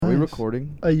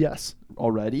recording Yes.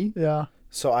 already? Yeah.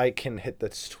 So I can hit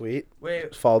this tweet.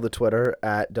 Wait. Follow the Twitter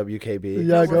at WKB.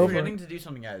 Yeah, we're go for forgetting it. to do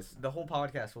something, guys. The whole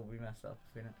podcast will be messed up.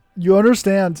 If we don't. You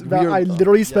understand that I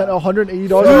literally spent yeah.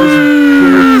 $180 on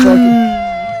this fucking...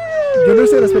 You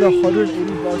understand I spent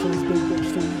 $180 on this big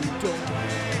bitch, so you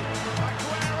don't.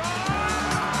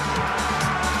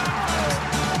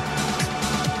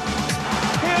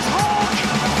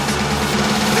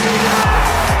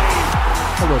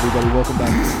 Hello, everybody. Welcome back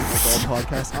to the Ball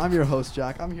Podcast. I'm your host,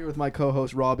 Jack. I'm here with my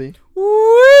co-host, Robbie.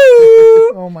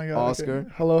 Oh my god. Oscar. Okay.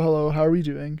 Hello. How are we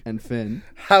doing? And Finn.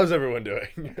 How's everyone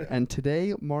doing? And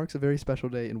today marks a very special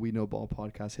day in We Know Ball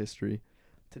podcast history.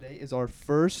 Today is our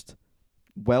first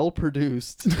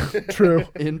well-produced True.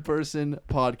 in-person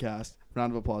podcast.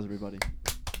 Round of applause, everybody.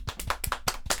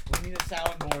 We need a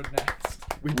soundboard next.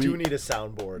 We do need a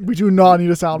soundboard. We do not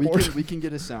need a soundboard. We can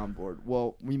get a soundboard.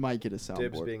 Well, we might get a Dibs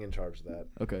soundboard. being in charge of that.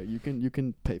 Okay, you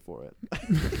can pay for it.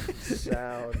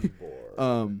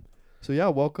 Soundboard. So yeah,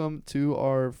 welcome to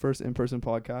our first in-person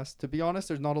podcast. To be honest,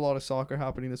 there's not a lot of soccer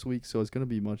happening this week, so it's going to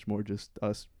be much more just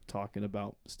us talking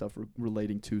about stuff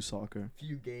relating to soccer.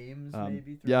 Few games,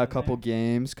 maybe. Yeah, a couple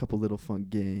games, couple little fun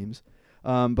games.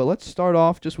 But let's start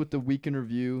off just with the week in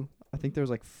review. I think there's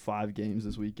like 5 games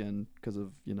this weekend because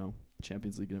of,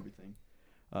 Champions League and everything.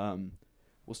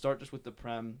 We'll start just with the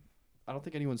Prem. I don't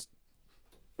think anyone's...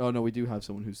 Oh, no, we do have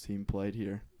someone whose team played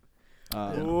here.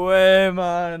 Way,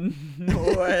 man.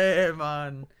 Way,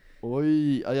 man. Oi.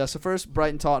 Yeah, so first,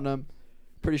 Brighton-Tottenham.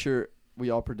 Pretty sure we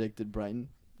all predicted Brighton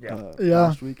Yeah.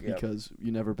 last week Yep. because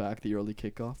you never back the early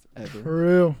kickoff ever.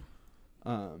 True.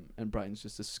 And Brighton's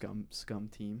just a scum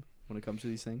team when it comes to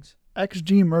these things.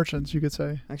 XG merchants, you could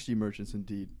say. Actually, merchants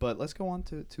indeed. But let's go on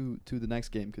to the next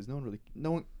game because no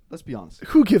one. Let's be honest.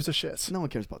 Who gives a shit? No one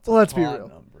cares about. Let's be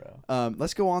real. Bro.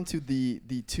 Let's go on to the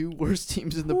 2 worst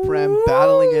teams in the Prem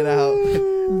battling it out.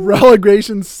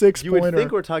 Relegation 6-pointer. You would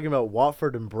think we're talking about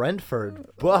Watford and Brentford,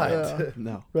 but Yeah.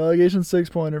 No. Relegation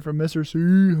 6-pointer from Mr. C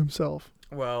himself.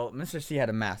 Well, Mr. C had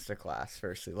a masterclass,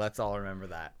 firstly. Let's all remember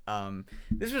that.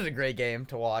 This was a great game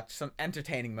to watch. Some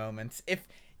entertaining moments. If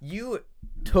you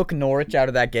took Norwich out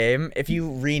of that game, if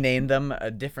you renamed them a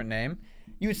different name,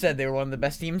 you said they were one of the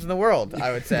best teams in the world,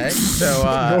 I would say. So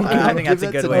I think that's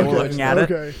a good way of looking at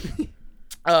it. Okay.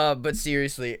 But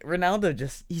seriously,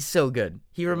 Ronaldo he's so good.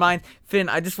 He reminds Finn,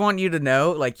 I just want you to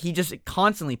know, he just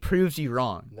constantly proves you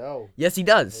wrong. no. Yes, he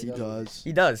does. He does.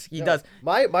 He does. He No. does.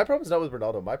 My problem is not with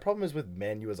Ronaldo. My problem is with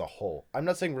Man U as a whole. I'm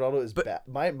not saying Ronaldo is bad.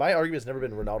 My argument has never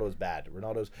been Ronaldo is bad.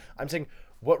 I'm saying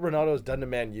what Ronaldo has done to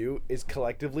Man U is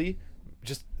collectively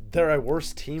just they're a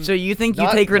worse team. So you think you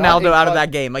Not- take not Ronaldo in out of con-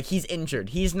 that game? He's injured.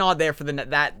 He's not there for the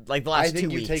last 2 weeks. I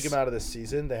think you take him out of this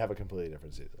season, they have a completely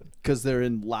different season. Because they're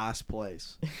in last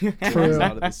place. True.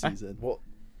 Out of the season. Well,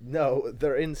 no,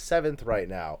 they're in 7th right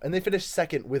now, and they finished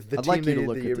 2nd with the I'd team like you they to did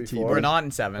look the at year the team. before. We're not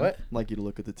in 7th. What? I'd like you to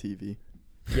look at the TV.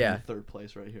 Yeah. Third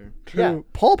place right here. True. Yeah.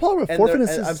 Paul Pogba, And 4 they're-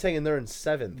 finishes. and I'm saying they're in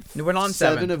 7th. No, we're not in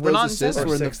 7 7th. of We're those not in assists 7th.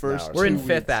 were in the 6th now, first or We're in 2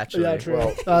 5th, weeks. actually. Yeah, true.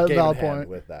 Well, game valid in hand point.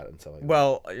 with that and stuff like that.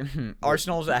 Well,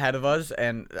 Arsenal's ahead of us,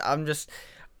 and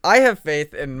I have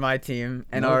faith in my team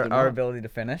and No, they're our not. ability to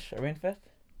finish. Are we in 5th?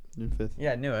 In 5th.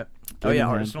 Yeah, I knew it. Game in hand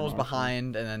Arsenal's from Arsenal.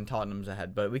 behind, and then Tottenham's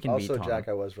ahead, but we can beat Also, Tottenham. Jack,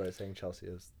 I was right saying Chelsea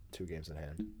has 2 games in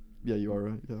hand. Yeah, you are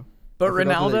right. Yeah. But I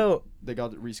forgot that Ronaldo, They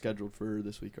got it rescheduled for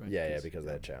this week, right? Yeah, because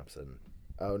they had champs. And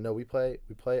oh no, we play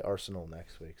Arsenal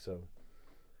next week. So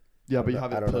Yeah, but you I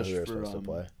have don't it know who pushed they're for supposed to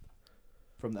play.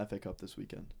 from the FA Cup this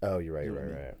weekend. Oh, you're right. You You're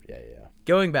know what I right. Yeah.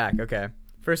 going back, okay.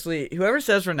 Firstly, whoever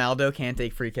says Ronaldo can't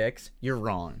take free kicks, you're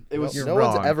wrong. It was You're no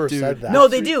wrong. one's ever Dude. said that. No,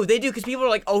 they do, because people are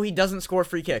like, oh, he doesn't score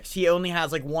free kicks. He only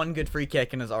has 1 good free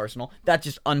kick in his arsenal. That's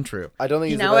just untrue. I don't think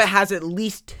He he's now the best. has at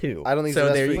least 2. I don't think he's so. the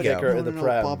best There free you kicker go. in the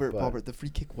Prem. Bobbert, the free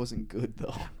kick wasn't good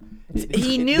though.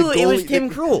 He knew it was Tim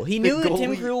Krul. He the knew that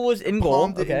Tim goalie Krul was in goal.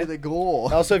 Palmed it into the goal.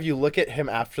 Also, if you look at him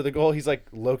after the goal, he's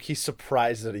low-key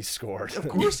surprised that he scored. Of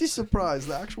course he's surprised.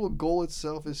 The actual goal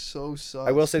itself is so sus.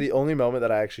 I will say the only moment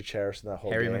that I actually cherished in that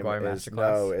whole Harry game Maguire is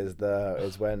masterclass.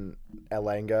 is when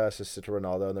Elanga assisted to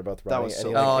Ronaldo and they're both That running. was and so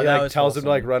he, cool. he, that was tells him to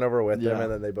wholesome. run over with them, Yeah.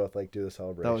 and then they both do the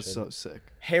celebration. That was so sick.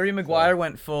 Harry Maguire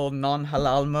went full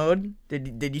non-halal mode.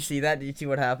 Did you see that? Did you see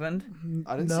what happened?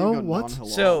 I didn't see No, him go what? non-halal,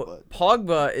 So but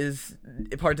Pogba is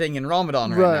partaking in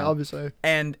Ramadan right Right, now. obviously.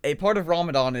 And a part of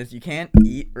Ramadan is you can't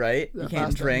eat, right? Yeah, You can't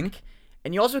fasting. drink.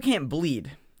 And you also can't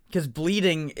bleed. Because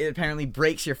bleeding, it apparently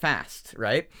breaks your fast,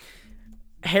 right?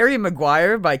 Harry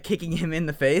Maguire, by kicking him in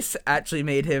the face, actually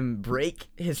made him break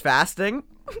his fasting,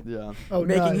 yeah. Oh,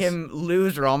 making nice. him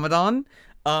lose Ramadan.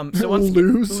 So once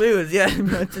Lose? yeah,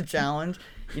 it's a challenge.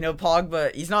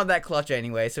 Pogba, he's not that clutch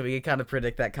anyway, so we could kind of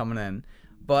predict that coming in.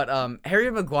 But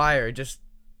Harry Maguire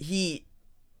he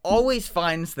always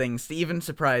finds things to even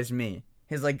surprise me.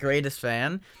 His like greatest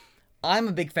fan. I'm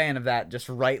a big fan of that just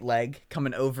right leg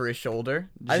coming over his shoulder.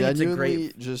 I think Genuinely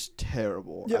it's a great. just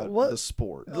terrible Yeah, at what? the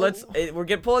sport.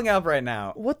 We're pulling up right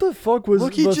now. What the fuck was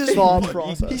Look, he the just thought he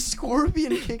process?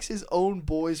 scorpion kicks his own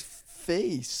boy's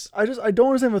face. I don't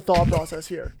understand the thought process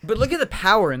here. But look at the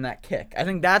power in that kick. I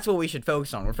think that's what we should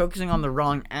focus on. We're focusing on the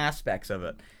wrong aspects of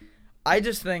it. I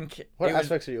just think What it was-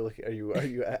 aspects are you looking? Are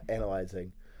you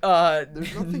analyzing?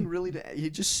 There's nothing really to. He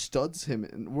just studs him.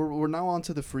 And we're now on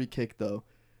to the free kick though.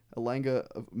 Elanga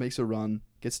makes a run,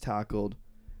 gets tackled,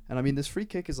 and I mean this free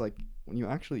kick is like when you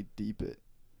actually deep it,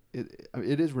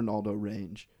 it is Ronaldo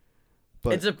range.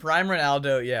 But it's a prime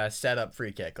Ronaldo, set up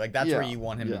free kick. Like that's where Yeah, you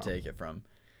want him yeah. to take it from.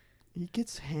 he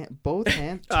gets both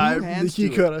hands, two hands. He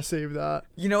to could have saved that.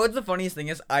 You know what the funniest thing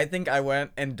is? I think I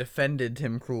went and defended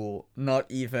Tim Krul not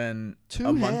even Two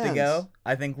a month hands. ago.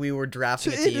 I think we were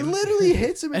drafting a It team. literally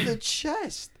hits him in the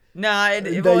chest. Nah,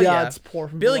 yeah. It's poor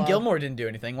from Billy Vlad. Gilmore didn't do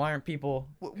anything. Why aren't people?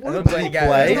 What I don't about think he you guys-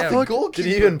 play? yeah. The goalkeeper. Did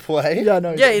he even play? Yeah,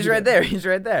 no. Yeah, he's right there. He's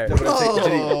right there.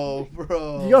 Bro,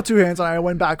 bro. He got two hands on it. I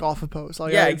went back off the post.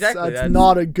 Like, Yeah, that's- exactly, That's that's-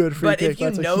 not a good free But kick. if you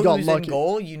That's like know he got who's lucky. in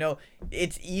goal, you know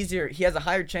it's easier. He has a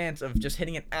higher chance of just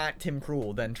hitting it at Tim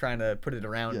Krul than trying to put it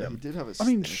around Yeah, he him. did have a. I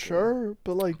mean, stink. sure,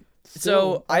 but like. So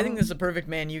still, I think this is a perfect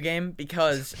Man U game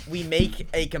because we make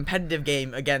a competitive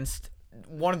game against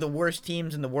one of the worst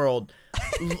teams in the world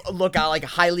look out like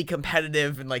highly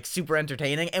competitive and like super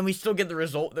entertaining, and we still get the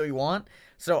result that we want.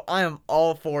 So I am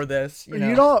all for this. You know?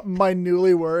 You're not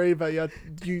minutely worried, but yet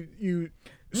you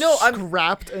No, I'm-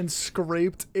 scrapped and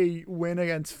scraped a win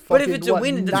against fucking But if it's a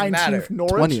win, it doesn't 19th matter.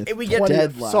 Norwich. 20th. We get 20th,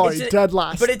 dead last. Sorry, It's a- dead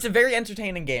last. But it's a very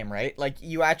entertaining game, right? Like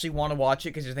you actually want to watch it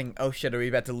because you're thinking, "Oh shit, are we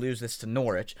about to lose this to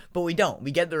Norwich?" But we don't.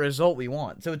 We get the result we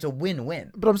want, so it's a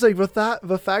win-win. But I'm saying with that,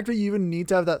 the fact that you even need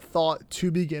to have that thought to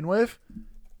begin with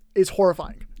is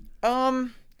horrifying.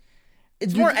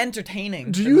 It's Do- more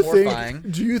entertaining. Do than you horrifying.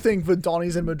 think? Do you think the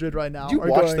Donnies in Madrid right now Did you are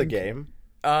watch going, the game?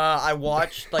 I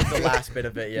watched like the last bit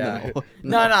of it. Yeah. No,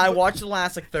 No, I watched the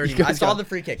last like 30. You guys I saw got- the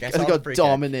free kick. I Guys saw the got free kick.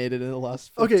 dominated in the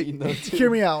last 15 Okay, though, too. hear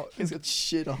me out. Guys got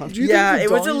shit on. Do you Yeah, think it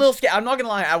the was a Donnies- little scary. I'm not gonna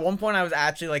lie. At one point, I was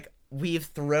actually like, we've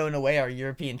thrown away our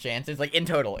European chances. Like in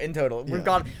total,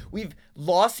 Yeah. we've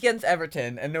lost against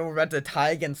Everton, and then we're about to tie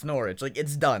against Norwich. Like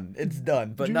it's done.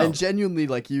 But no. And genuinely,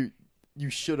 like you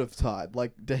should have tied.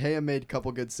 Like De Gea made a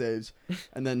couple good saves,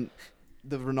 and then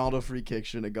the Ronaldo free kick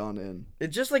shouldn't have gone in.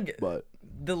 It's just like But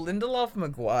the Lindelof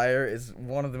Maguire is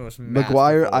one of the most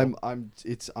Maguire,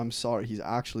 masterful- I'm sorry, he's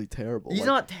actually terrible. He's Like,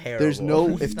 not terrible. There's no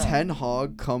He's if not. Ten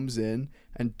Hag comes in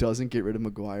and doesn't get rid of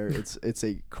Maguire, it's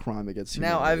a crime against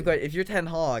humanity. Now I've got if you're Ten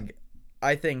Hag,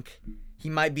 I think he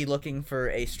might be looking for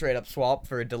a straight up swap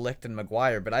for De Ligt and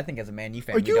Maguire, but I think as a Man U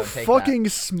fan, Are we you don't take fucking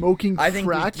smoking I think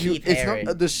we crack? keep It's Harry.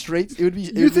 not the straight. It would be.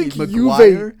 You think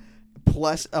Maguire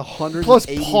plus 180 Plus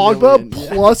Pogba, million.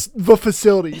 plus the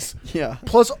facilities, Yeah.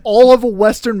 plus all of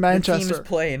Western that. The team's Manchester.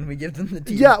 playing. We give them the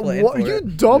team. Yeah, playing what for you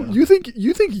it. dumb? Yeah.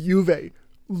 You think Juve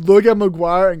look at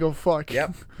Maguire and go fuck?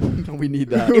 Yep. We need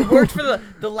that. It worked for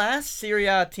the last Serie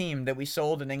A team that we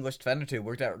sold an English defender to.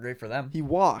 Worked out great for them. He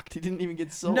walked. He didn't even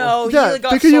get sold. No, he Yeah, only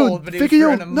got Fikayo- sold, but it was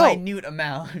Fikayo- for a no. minute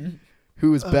amount.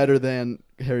 Who is better than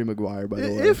Harry Maguire, by the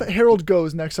way? If Harold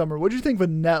goes next summer, what do you think the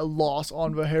net loss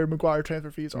on the Harry Maguire transfer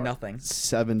fees are? Nothing.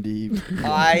 70.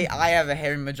 I have a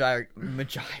Harry Maguire He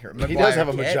does have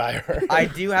a kit. Maguire. I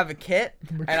do have a kit,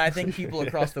 and I think people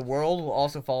across the world will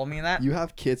also follow me in that. You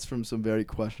have kits from some very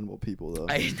questionable people, though.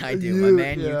 I do. My You-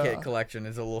 Man U yeah. kit collection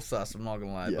is a little sus. I'm not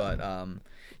gonna lie, Yeah. but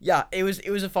yeah, it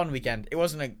was a fun weekend. It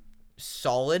wasn't a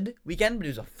solid weekend, but it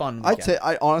was a fun weekend. I'd say,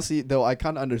 I honestly, though, I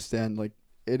kind of understand, like,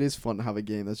 it is fun to have a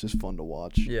game that's just fun to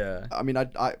watch. Yeah. I mean,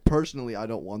 I personally, I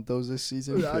don't want those this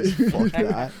season. Yeah. 'Cause fuck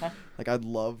that. Like, I'd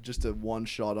love just a one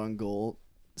shot on goal,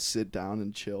 sit down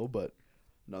and chill, but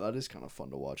no, that is kind of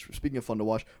fun to watch. Speaking of fun to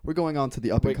watch, we're going on to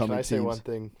the up and Wait, can coming I say teams. one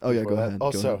thing? Oh, yeah, before go that? ahead, go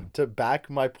Also, ahead. to back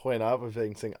my point up of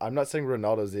saying, I'm not saying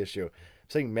Ronaldo's the issue. I'm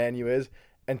saying Man U is.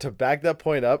 And to back that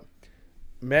point up,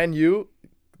 Man U,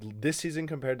 this season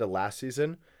compared to last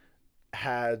season,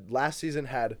 had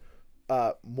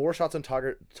more shots on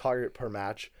target per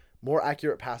match, more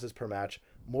accurate passes per match,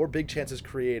 more big chances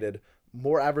created,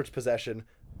 more average possession,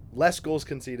 less goals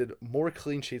conceded, more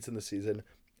clean sheets in the season,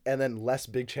 and then less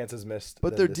big chances missed.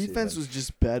 But than their this defense season. was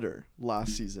just better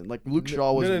last season. Like, Luke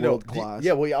Shaw was world class.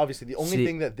 Yeah, well, yeah, obviously, the only See-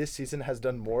 thing that this season has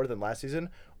done more than last season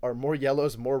are more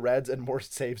yellows, more reds, and more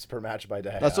saves per match by De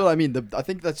Gea. That's what I mean. I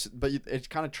think that's, but it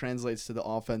kind of translates to the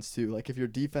offense too. Like, if your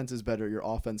defense is better, your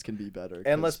offense can be better.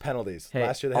 And less 'cause- penalties. Hey,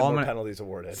 Last year they had all more I'm gonna- penalties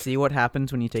awarded. See what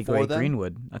happens when you take For away them?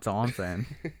 Greenwood. That's all I'm saying.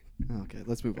 Okay,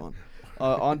 let's move on.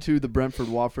 On to the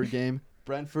Brentford-Watford game.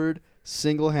 Brentford,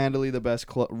 single-handedly the best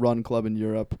run club in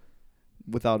Europe,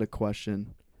 without a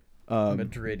question.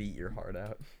 Madrid eat your heart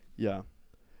out. Yeah.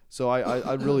 So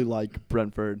I really like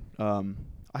Brentford.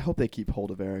 I hope they keep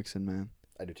hold of Eriksen, man.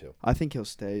 I do too. I think he'll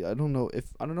stay. I don't know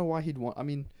why he'd want. I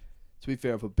mean, to be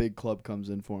fair, if a big club comes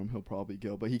in for him, he'll probably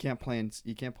go. But he can't play in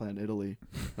Italy.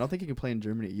 I don't think he can play in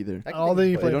Germany either. I don't think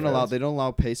he They play don't in allow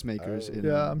France. pacemakers. in,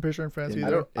 Yeah, I'm pretty sure in France in-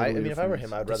 either. I Italy mean, or if I were France.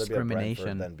 him, I'd rather be at Brentford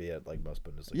Discrimination. than be at like most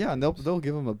Bundesliga. Yeah, and teams. they'll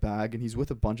give him a bag, and he's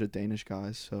with a bunch of Danish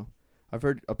guys. So I've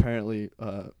heard apparently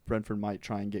Brentford might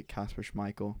try and get Kasper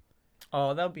Schmeichel,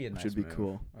 Oh, that would be a which nice would be move.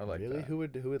 cool. I like really, that. who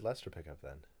would Leicester pick up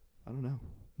then? I don't know.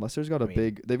 Leicester's got I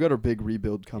mean- they've got a big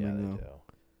rebuild Yeah, coming they though.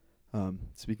 do.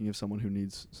 Speaking of someone who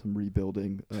needs some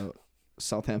rebuilding,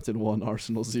 Southampton 1,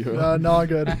 Arsenal 0. Not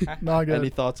good. Not good. Any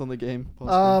thoughts on the game?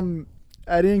 Oscar?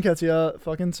 Eddie Nketiah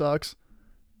fucking sucks.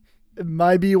 It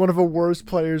might be one of the worst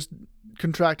players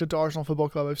contracted to Arsenal Football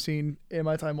Club I've seen in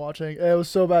my time watching. It was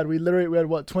so bad. We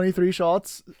had 23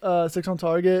 shots, 6 on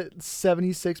target,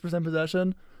 76%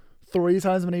 possession, 3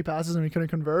 times as many passes, and we couldn't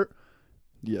convert.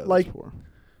 Yeah, that's like- poor.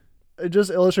 It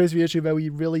just illustrates the issue that we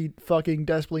really fucking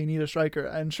desperately need a striker.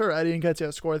 And sure, Eddie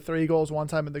Nketiah scored 3 goals one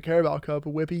time in the Carabao Cup,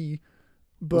 whippy.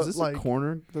 But Was this like, a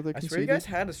corner that they I swear conceded? you guys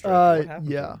had a striker. What happened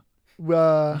to yeah.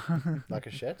 him? Like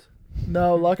a shit.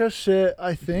 No, Laka shit,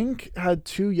 I think, had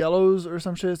 2 yellows or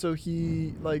some shit, so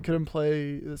he like couldn't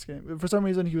play this game. For some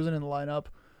reason, he wasn't in the lineup.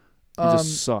 He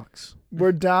just sucks.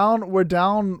 We're down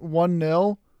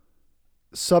 1-0.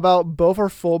 Sub out both our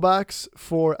fullbacks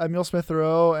for Emil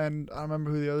Smith-Rowe, and I don't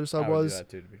remember who the other sub I would do was. that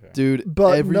too, to be fair. Dude,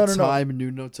 But every no. time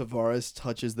Nuno Tavares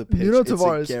touches the pitch, Nuno it's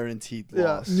Tavares- a guaranteed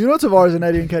Yeah, loss. Nuno Tavares and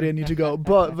Eddie Nketiah need to go.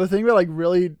 But the thing that like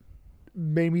really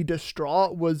made me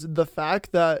distraught was the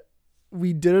fact that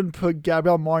we didn't put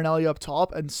Gabriel Martinelli up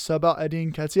top and sub out Eddie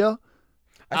Nketiah.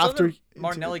 I saw after- that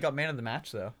Martinelli got man of the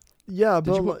match though. Yeah, Did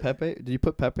but you put Pepe? Did you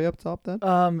put Pepe up top then, or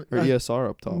uh, ESR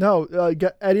up top? no,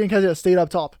 Eddie Nketiah stayed up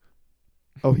top.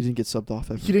 Oh, he didn't get subbed off.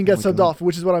 He didn't get Oh my subbed God. off,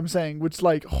 which is what I'm saying. Which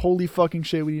like holy fucking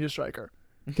shit, we need a striker.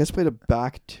 You guys played a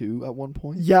back 2 at one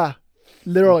point. Yeah,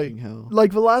 literally. Fucking hell.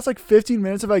 Like the last like 15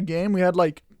 minutes of that game, we had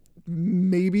like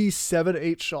maybe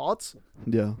 7-8 shots.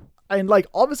 Yeah. And like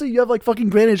obviously you have like fucking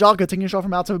Granit Xhaka taking a shot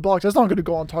from outside the box. That's not going to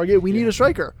go on target. We need a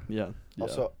striker. Yeah.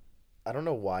 Also, I don't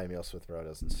know why Emil Smith-Rowe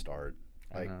doesn't start.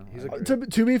 I Like know. he's a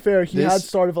great, To be fair, he had This-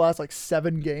 started the last like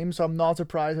 7 games, so I'm not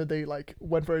surprised that they like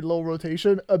went for a low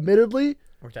rotation. Admittedly,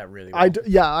 Worked out really well.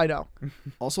 I know.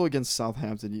 Also against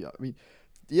Southampton, I mean,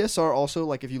 ESR also,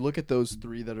 like, if you look at those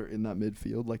 3 that are in that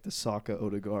midfield, like the Saka,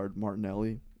 Odegaard,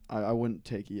 Martinelli, I wouldn't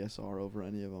take ESR over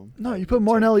any of them. No, I you would put take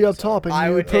Martinelli up ESR. top, and I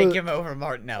you would put, take him over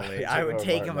Martinelli. I would over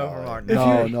take him over Martinelli.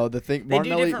 Martinelli. No, the thing, They do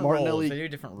Martinelli, different roles. Martinelli, They do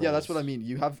different roles. yeah, that's what I mean.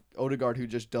 You have Odegaard who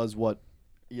just does what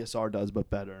ESR does, but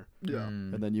better. Yeah.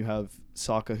 Mm. And then you have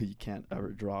Saka who you can't ever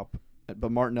drop. But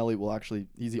Martinelli will actually,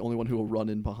 he's the only one who will run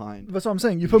in behind. That's what I'm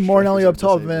saying. You Your put Martinelli up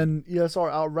strikers are top and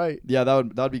ESR outright. Yeah,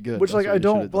 that'd be good. Which That's like what I you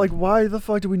don't should've like. done. Why the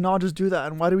fuck do we not just do that?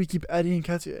 And why do we keep Eddie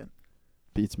Nketiah in?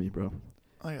 Beats me, bro.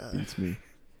 Oh, yeah. Beats me.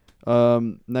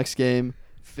 Next game,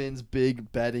 Finn's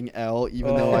big betting L.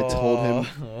 Even though I told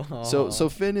him. So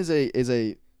Finn is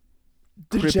a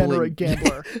Degenerate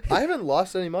gambler. I haven't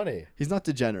lost any money. He's not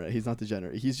degenerate.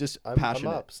 He's just I'm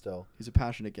passionate. up still. He's a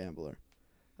passionate gambler.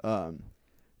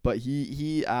 But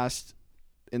he asked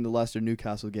in the Leicester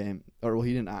Newcastle game, or well,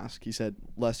 he didn't ask. He said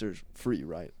Leicester's free,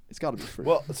 right? It's got to be free.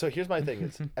 Well, so here's my thing: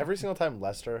 is every single time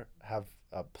Leicester have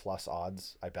plus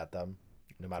odds, I bet them,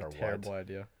 no matter what. Terrible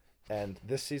idea. And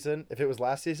this season, if it was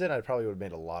last season, I probably would have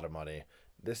made a lot of money.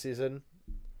 This season,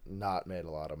 not made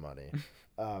a lot of money.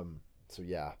 So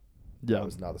yeah, that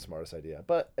was not the smartest idea.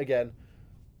 But again,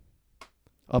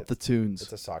 Up the tunes.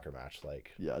 it's a soccer match.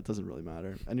 Like, Yeah, it doesn't really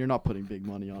matter, and you're not putting big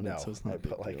money on no, it, so it's not I a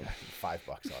big put like deal. $5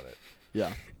 on it.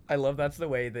 Yeah, I love that's the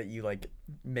way that you like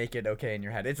make it okay in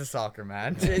your head. It's a soccer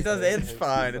match. It does. It's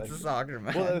fine. It's a soccer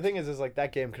match. Well, the thing is like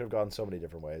that game could have gone so many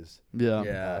different ways. yeah,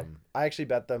 Yeah. I actually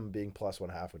bet them being plus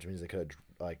 1/2, which means they could have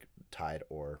like tied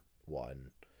or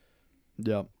won.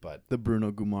 yeah. But The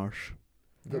Bruno Gumarsh,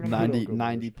 the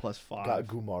 90 plus 5. got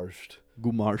gumarshed.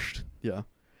 Gumarshed. Yeah.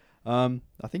 I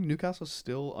think Newcastle's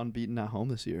still unbeaten at home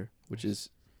this year, which is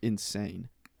insane.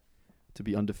 To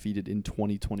be undefeated in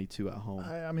 2022 at home.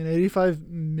 I mean, 85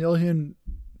 million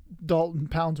Dalton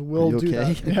Pounds will you do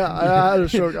okay? that. Yeah, I had a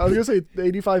stroke. I was gonna say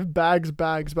 85 bags,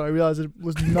 but I realized it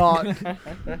was not a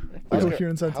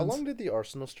coherent sentence. How long did the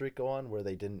Arsenal streak go on where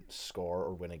they didn't score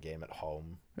or win a game at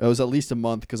home? It was at least a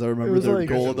month because I remember was their like-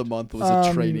 goal of the month was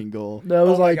a training goal. That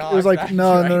was Oh my it was gosh, like that's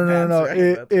no. right,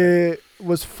 that's right. It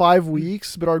was 5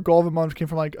 weeks, but our goal of the month came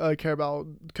from like a Carabao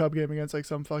Cup game against like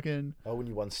some fucking Oh, when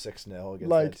you won 6-0 against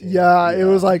like that team. it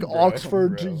was like Bro,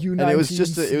 Oxford bro. U19. And it was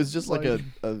just like a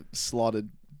slotted.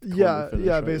 yeah, corner finish,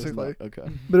 yeah, right? It was basically. not-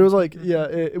 okay. But it was like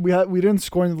we didn't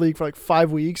score in the league for like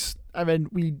 5 weeks. I mean,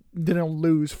 we didn't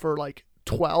lose for like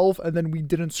 12, and then we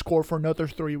didn't score for another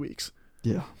 3 weeks.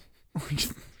 Yeah.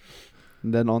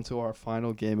 And then on to our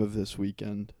final game of this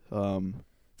weekend, for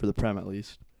the Prem at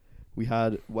least. We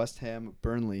had West Ham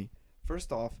Burnley.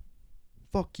 First off,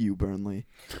 fuck you, Burnley.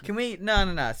 Can we?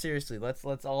 No. Seriously, let's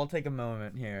all take a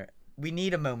moment here. We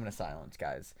need a moment of silence,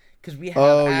 guys, because we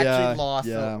have actually lost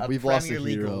a we've Premier lost a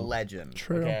League hero. legend.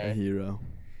 True. A Okay? hero.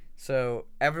 So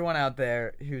everyone out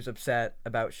there who's upset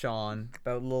about Sean,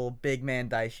 about little big man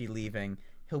Daishi leaving,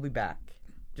 he'll be back.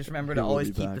 Just remember to He will always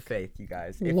be keep back. the faith, you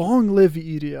guys. If, Long live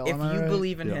EDL. if am I you right?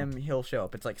 believe in Yeah. him, he'll show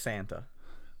up. It's like Santa.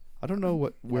 I don't know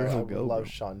where I he'll would go. love bro.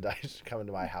 Sean Dyche coming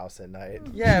to my house at night.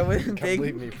 Yeah, with Come big.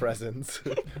 leave me presents.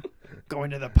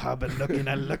 Going to the pub and looking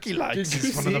at Lucky Likes Did you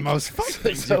is one of the see- most fun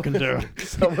things you can do.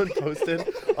 Someone posted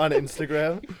on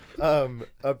Instagram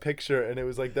a picture, and it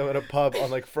was like them at a pub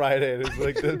on like Friday, and it was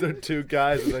like they're two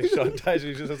guys, and like Sean Dyche,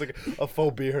 he just has like a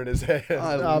full beer in his hand,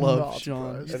 I I'm love not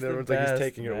Sean. surprised. and everyone's like he's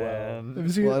taking it well. Have you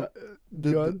seen? Well,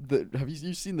 go ahead. Have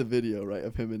you seen the video, right,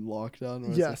 of him in lockdown? where it's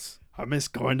like, Yes. I miss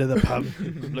going to the pub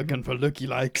looking for Lucky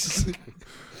Likes.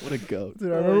 What a goat.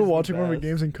 Dude, I Oh, remember he's the watching one of the best.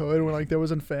 games in COVID when like there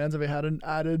wasn't fans and they hadn't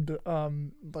added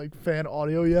like fan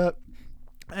audio yet.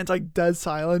 And it's like dead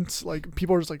silence. Like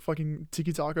people are just like fucking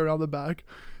tiki taka around the back.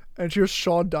 And she hears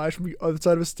Sean Dyche from the other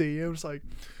side of a stadium. It's like,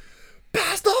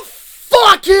 pass the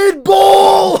fucking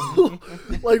ball!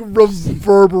 Like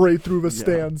reverberate through the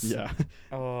stands. Yeah.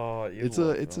 Oh, you It's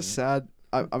love a him. sad.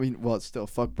 I mean, well, it's still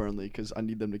fuck Burnley because I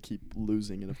need them to keep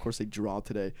losing, and of course they draw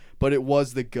today. But it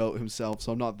was the goat himself,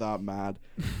 so I'm not that mad.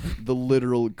 The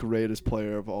literal greatest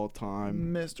player of all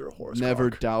time. Mr. Horse. Never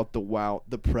doubt the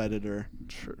the predator,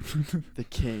 True. the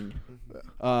king.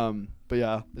 But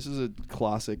yeah, this is a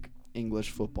classic English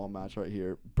football match right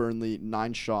here. Burnley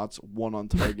 9 shots, 1 on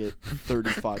target,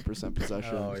 35%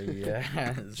 possession. Oh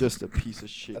yes. Just a piece of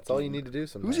shit. That's all you game. need to do.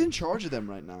 Sometimes. Who's in charge of them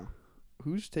right now?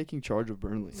 Who's taking charge of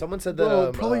Burnley? Someone said that.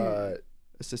 Bro, probably-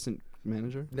 Assistant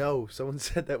manager? No, someone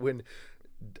said that when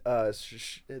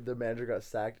the manager got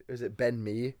sacked, is it Ben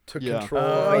Mee took Yeah. control?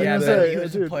 Oh I yeah, was of gonna the- say, he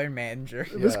was a dude. player manager.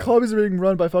 This Yeah. club is being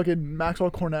run by fucking Maxwell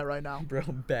Cornett right now. Bro,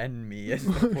 Ben Me is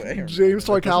the player. James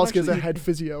That doesn't Tarkowski is a actually- head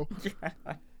physio.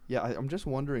 Yeah, I'm just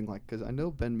wondering, like, because I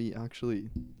know Ben Mee actually.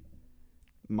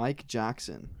 Mike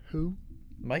Jackson. Who?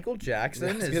 Michael Jackson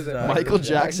Yes, is. because Michael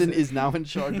Jackson is now in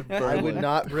charge of Burnley. I would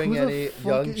not bring Who the any fuck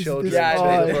young is children this to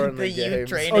guy? the the Burnley youth games.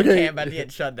 training Okay. camp had to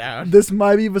get shut down. This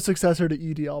might be the successor to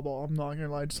EDL ball. I'm not gonna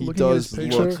lie. Just He looking at his does He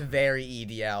picture, looks very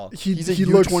EDL. He's a he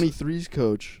looks U23s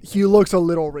coach. he looks a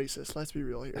little racist. Let's be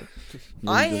real here.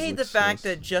 Yeah, I he does hate look the fact sus.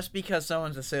 that just because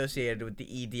someone's associated with the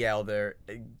EDL, they're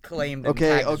claimed and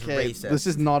Okay, tagged as okay. racist. This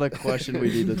is not a question we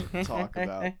need to talk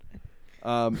about.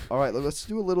 All right, let's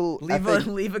do a little.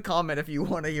 Leave a comment if you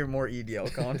want to hear more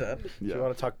EDL content. If you Yeah.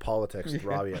 want to talk politics with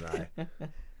Robbie and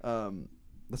I.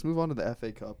 Let's move on to the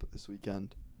FA Cup this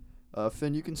weekend.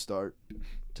 Finn, you can start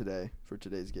today for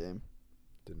today's game.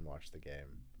 Didn't watch the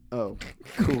game. Oh,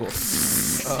 cool.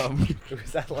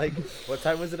 Was that like what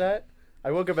time was it at?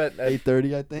 I woke up at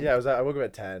 8:30, I think. yeah. I woke up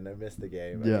at 10. I missed the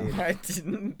game. Yeah. I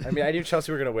didn't. I knew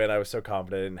Chelsea were gonna win. I was so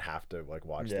confident I didn't have to like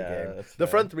watch the Yeah, game. that's The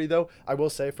fair. front three though, I will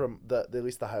say from at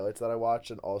least the highlights that I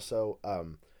watched, and also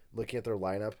looking at their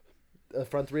lineup, the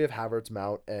front three of Havertz,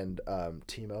 Mount, and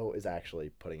Timo is actually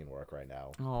putting in work right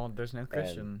now. Oh, there's no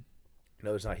Christian. No,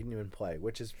 there's not. He didn't even play,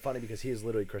 which is funny because he is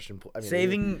literally Christian. I mean,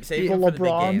 saving he- for the big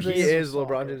LeBron games. He James is of LeBron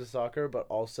soccer. James of soccer, but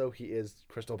also he is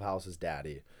Crystal Palace's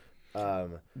daddy.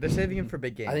 They're saving him for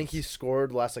big games. I think he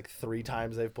scored the last like 3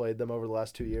 times they've played them over the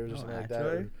last 2 years or Oh, something like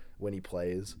actually? that. When he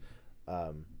plays,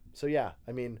 so yeah,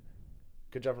 I mean,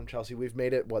 good job from Chelsea. We've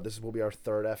made it. This will be our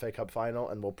 3rd FA Cup final,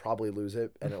 and we'll probably lose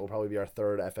it, and it will probably be our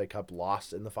 3rd FA Cup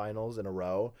loss in the finals in a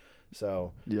row.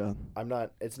 So Yeah. I'm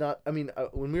not. It's not. I mean,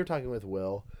 when we were talking with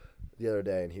Will the other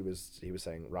day, and he was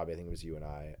saying, Robbie, I think it was you and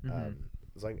I.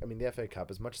 It's like, I mean, the FA Cup,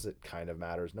 as much as it kind of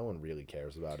matters, no one really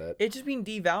cares about it. It's just being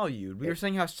devalued. We were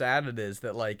saying how sad it is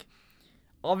that, like,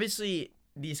 obviously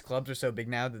these clubs are so big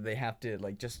now that they have to,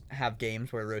 like, just have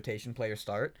games where rotation players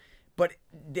start. But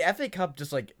the FA Cup,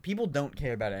 just like people don't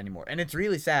care about it anymore, and it's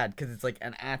really sad because it's like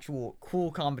an actual cool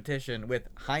competition with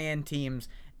high-end teams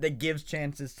that gives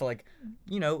chances to like,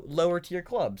 lower tier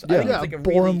clubs. I Yeah. think Yeah, it's like a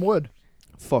Boreham really. Wood.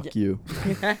 Fuck you.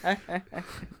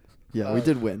 Yeah, we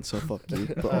did win, so fuck you.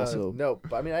 But also, no,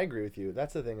 but I mean, I agree with you.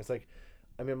 That's the thing. It's like,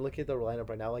 I mean, I'm looking at the lineup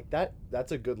right now. Like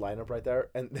that's a good lineup right there.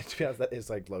 And to be honest, that is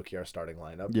like low key our starting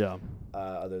lineup. yeah.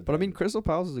 Other But I than- mean, Crystal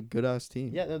Palace is a good ass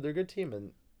team. yeah, no, they're a good team,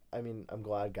 and I mean, I'm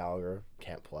glad Gallagher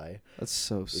can't play. That's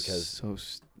so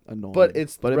annoying. But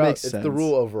it's it the, makes it's sense. the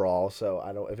rule overall. So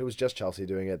I don't. If it was just Chelsea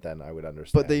doing it, then I would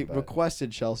understand. But they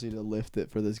requested Chelsea to lift it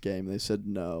for this game. They said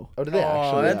no. Oh, did they Oh,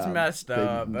 actually? that's Yeah, messed they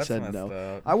up. That's said messed no.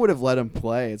 up. I would have let him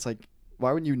play. It's like,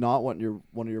 why would you not want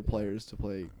one of your players to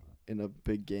play in a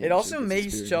big game? It also so he gets makes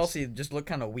experience? Chelsea just look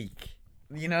kind of weak.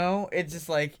 It's just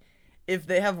like if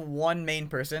they have one main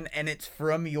person and it's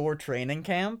from your training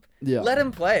camp, Yeah. let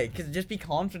him play. Because just be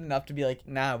confident enough to be like,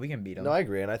 nah, we can beat him. No, I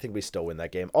agree, and I think we still win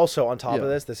that game. Also, on top Yeah. of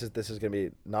this is going to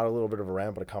be not a little bit of a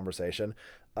rant, but a conversation.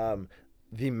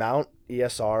 The Mount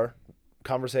ESR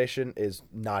conversation is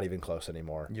not even close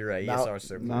anymore. You're right. Mount- ESR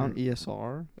server. Mount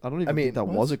ESR. I don't even mean, think that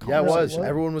what? was a Yeah, it was. conversation.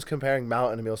 Everyone was comparing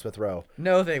Mount and Emil Smith Rowe.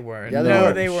 No, they weren't. Yeah, they no,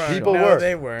 were. they weren't. People no, were.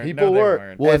 they weren't. People no, they were.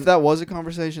 weren't. Well, if And- that was a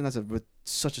conversation, that's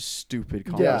such a stupid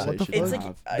Yeah, conversation. what the to fuck? It's like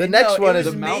have. The next no, one it is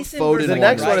was Mount Mason Foden versus The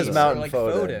next one is Rice, Mount or, like,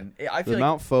 Foden. I feel The like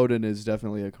Mount Foden is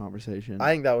definitely a conversation.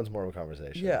 I think that one's more of a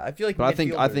conversation. yeah, I feel like but I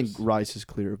think midfielders. Rice is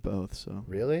clear of both. So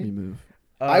Really? we move.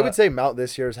 I would say Mount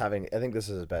this year is having. I think this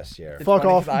is his best year. It's Fuck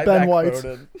funny off, 'cause I Ben back White.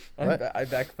 Foden. What? I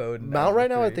back Foden. Mount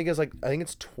right now, I agree. think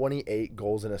it's 28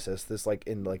 goals and assists. This like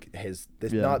in like his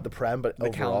this Yeah. not the Prem, but the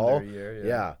overall. calendar year.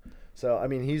 Yeah. So I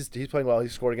mean, he's playing well. He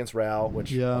scored against Real,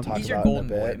 which Yeah. I'll talk He's your about golden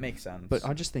in a boy. bit. It makes sense. But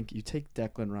I just think you take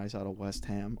Declan Rice out of West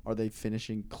Ham. Are they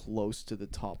finishing close to the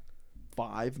top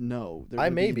 5? No. They're I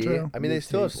gonna may be be. True. I mean, they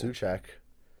still have mid-table. Suchek.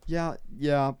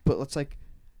 Yeah, but let's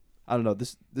I don't know.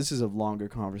 This is a longer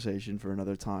conversation for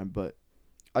another time, but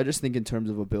I just think in terms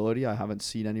of ability, I haven't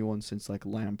seen anyone since like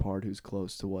Lampard who's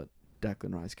close to what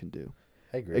Declan Rice can do.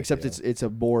 I agree. Except with you. it's a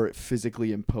more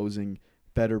physically imposing,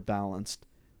 better balanced,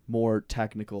 more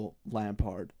technical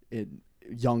Lampard in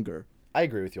younger. I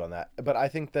agree with you on that. But I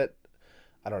think that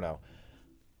I don't know.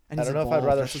 And I he's don't know if I'd evolved.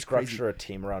 rather That's what's crazy. structure a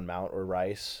team around Mount or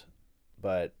Rice,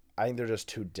 but I think they're just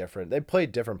two different. They play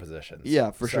different positions.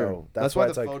 Yeah, for So sure. That's why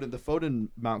it's like the Foden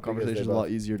Mount Because conversation they is a lot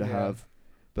both- easier to yeah. have.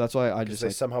 But that's why I because just they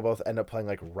like, somehow both end up playing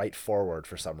like right forward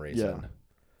for some reason.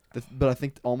 but I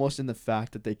think almost in the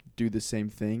fact that they do the same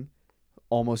thing,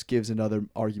 almost gives another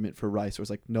argument for Rice, where it's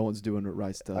like no one's doing what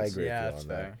Rice does. I agree yeah, with you that's on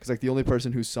fair. that. Because like the only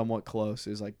person who's somewhat close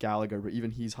is like Gallagher, but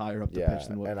even he's higher up the Yeah, pitch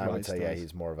than what and Rice I would say does.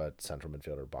 he's more of a central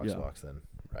midfielder box Yeah. to box than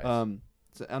Rice.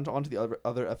 So on to the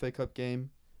other FA Cup game.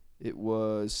 It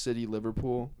was City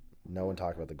Liverpool. No one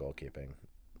talked about the goalkeeping.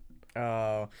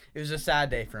 Oh, it was a sad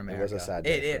day for America. was a sad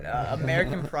day for America.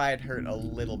 American pride hurt a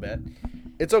little bit.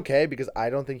 It's okay because I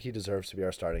don't think he deserves to be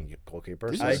our starting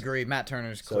goalkeeper. So, I agree. Matt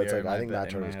Turner's so clear. it's like in I my think bit- Matt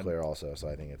in my Turner's head. clear also. So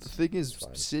I think The it's thing is,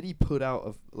 fine. City put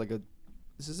out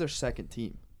this is their second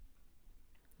team.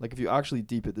 Like if you actually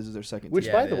deep it, this is their second Which,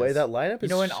 team. Yeah, by it the way, is. that lineup You is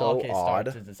know when so Alke odd.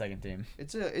 starts as the second team.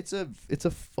 It's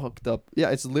a fucked up.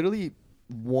 Yeah, it's literally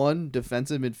one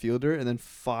defensive midfielder and then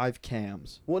 5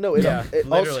 cams. Well, no, it Yeah, literally.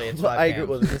 literally, it's five I agree. cams.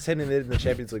 Well, the same thing they did in the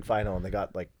Champions League final, and they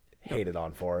got like hated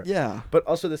on for it. Yeah. But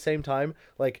also at the same time,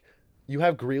 like you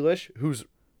have Grealish, who's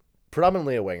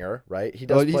predominantly a winger, right? He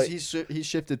does play. He's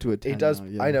shifted to a 10 He does. now,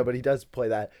 yeah. I know, but he does play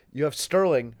that. You have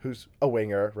Sterling, who's a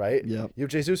winger, right? Yeah. You have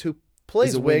Jesus, who plays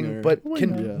He's a wing, winger. but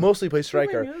can Winger. Yeah. mostly play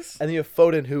striker. wingers. And then you have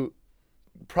Foden, who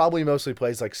probably mostly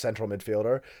plays like central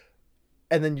midfielder.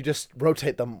 And then you just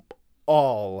rotate them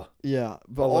all. Yeah,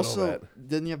 but A little also bit.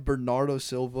 then you have Bernardo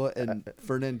Silva and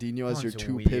Fernandinho as That your one's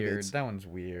 2 weird. pivots. That one's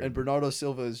weird. And Bernardo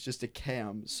Silva is just a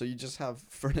cam, so you just have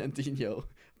Fernandinho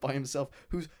by himself,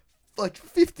 who's like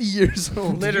 50 years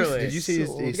old. Literally. Did you see?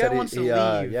 So He old. The guy said wants to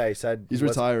leave. yeah, he said He's he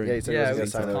wasn't- retiring. Yeah, he said yeah, he we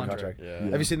was going to sign the another contract. contract. Yeah.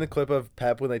 Yeah. Have you seen the clip of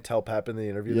Pep when they tell Pep in the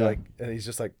interview, Yeah. like, and he's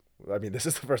just like, I mean, this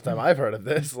is the first time I've heard of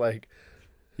this. Like,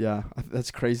 Yeah,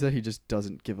 that's crazy that he just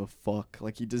doesn't give a fuck.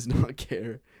 Like he does not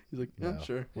care. He's like, yeah, no.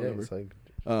 sure, Yeah, whatever. it's like,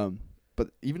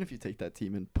 But even if you take that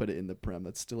team and put it in the Prem,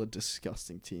 that's still a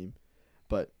disgusting team.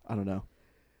 But I don't know.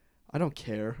 I don't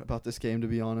care about this game, to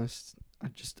be honest. I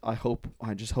just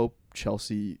hope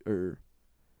Chelsea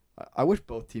I wish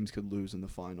both teams could lose in the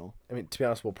final. I mean, to be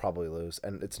honest, we'll probably lose,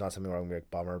 and it's not something where I'm gonna be a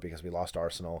bummer because we lost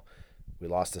Arsenal, we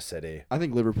lost to City. I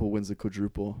think Liverpool wins the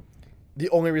quadruple. The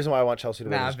only reason why I want Chelsea to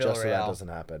win Nah, is just so that Villarreal. doesn't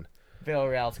happen.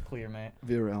 Villarreal's clear, mate.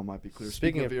 Villarreal might be clear.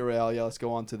 Speaking Speaking of Villarreal, yeah, let's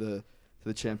go on to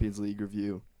the Champions League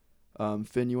review.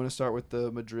 Finn, you want to start with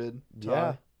the Madrid tie?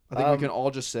 Yeah. I think we can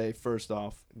all just say first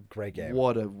off, Great game.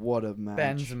 what a match.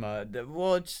 Benzema.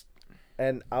 Well, it's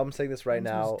And I'm saying this right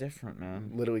Benzema's now, different,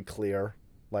 man. literally clear.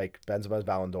 Like Benzema's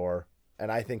Ballon d'Or, and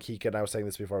I think he could. I was saying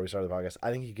this before we started the podcast.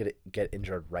 I think he could get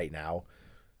injured right now,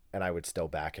 and I would still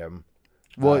back him.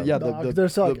 Well, yeah, No, the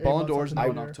there's like 8 Ballon months d'Or left is in now the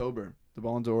in year. October. The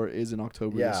Ballon d'Or is in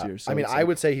October Yeah, this year. So I mean, it's I like-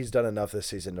 would say he's done enough this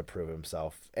season to prove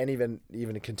himself, and even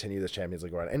continue this Champions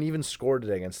League run, and even scored it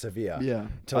against Sevilla. Yeah,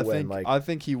 to I win, think I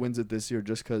think he wins it this year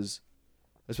just because,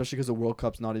 especially because the World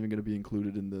Cup's not even going to be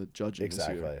included in the judging this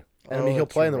Exactly. year. And I mean, he'll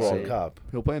play in the true. World Cup.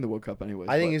 He'll play in the World Cup anyways.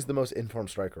 I think but- he's the most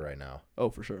informed striker right now. Oh,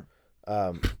 for sure.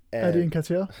 Eddie And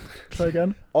Nketiah. Try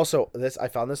again. also, I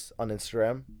found this on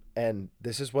Instagram, and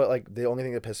this is what like the only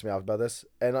thing that pissed me off about this.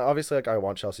 And obviously, like I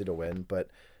want Chelsea to win, but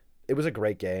it was a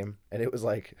great game, and it was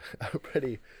like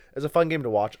it was a fun game to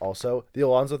watch. Also, the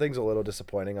Alonso thing's a little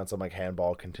disappointing on some like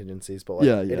handball contingencies, but like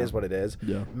Yeah, it yeah. is what it is.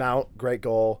 Yeah. Mount, great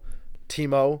goal.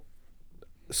 Timo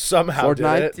somehow Fortnite?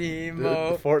 did it.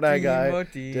 Timo, The Fortnite guy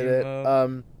Timo, did it.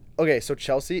 Timo. Okay, so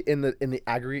Chelsea in the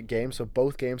aggregate game, so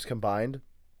both games combined,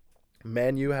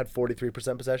 Man U had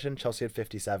 43% possession, Chelsea had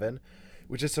 57,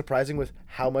 which is surprising with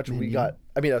how much we U? got.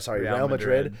 I mean, sorry, Real Real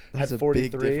Madrid, Madrid. That's had a 43.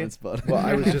 big difference, bud. Well,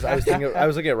 I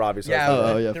was looking at Robbie. So Yeah, I was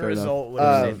Oh, but yeah, the fair enough. result would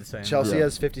have stayed the same. Chelsea Yeah.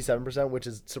 has 57%, which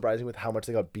is surprising with how much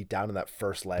they got beat down in that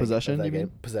first leg. Possession, of that you game.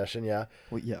 mean? Possession, yeah.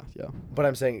 Well, yeah. But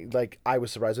I'm saying, like, I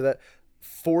was surprised with that.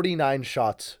 49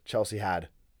 shots Chelsea had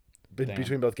Damn.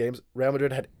 between both games. Real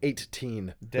Madrid had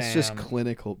 18. It's just Damn.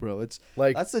 clinical, bro. It's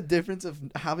Like, that's the difference of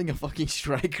having a fucking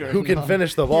striker who can not-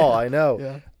 finish the ball? Yeah. I know.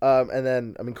 Yeah. And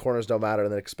then, I mean, corners don't matter.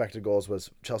 And then expected goals was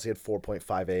Chelsea had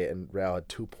 4.58 and Real had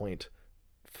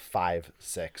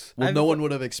 2.56. Well, I've- no one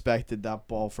would have expected that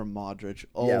ball from Modric.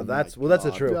 Oh Yeah, my that's the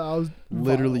God. truth. Yeah, I was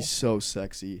Literally vile. so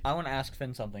sexy. I want to ask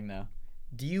Finn something though.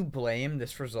 Do you blame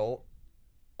this result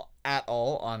at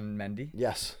all on Mendy?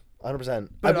 Yes, 100%.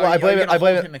 But I blame are it. you I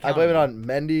blame gonna hold it. him I blame it accountable? on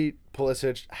Mendy,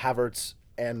 Pulisic, Havertz,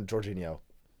 and Jorginho,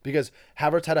 because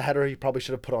Havertz had a header he probably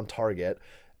should have put on target.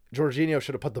 Jorginho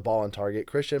should have put the ball on target.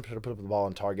 Christian should have put the ball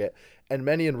on target, and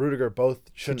Mendy and Rudiger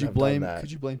both shouldn't Could you have blame? done that.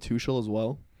 Could you blame Tuchel as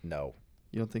well? No.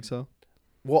 You don't think so?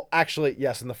 Well, actually,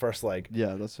 yes. In the first leg,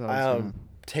 Yeah, that's how. I was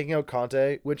taking out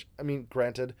Conte, which I mean,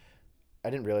 granted, I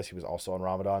didn't realize he was also on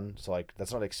Ramadan, so like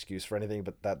that's not an excuse for anything,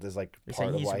 but that is like You're part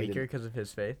saying of he's why he weaker didn't. because of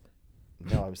his faith?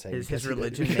 No, I'm saying His because he-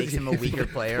 religion because makes he- him a weaker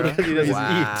player. because he doesn't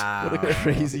Wow. What a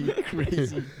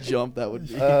crazy jump that would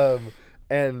be.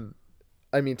 And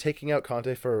I mean, taking out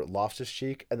Conte for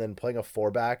Loftus-Cheek and then playing a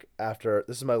 4-back after,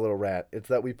 this is my little rant. It's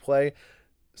that we play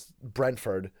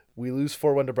Brentford. We lose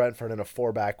 4-1 to Brentford in a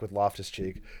 4-back with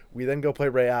Loftus-Cheek. We then go play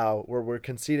Real where we're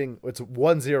conceding, it's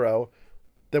 1-0.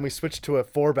 Then we switch to a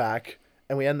 4-back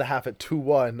and we end the half at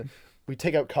 2-1. We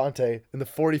take out Conte in the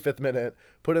 45th minute,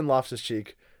 put in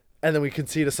Loftus-Cheek, and then we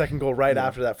concede a second goal right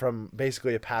after that from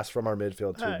basically a pass from our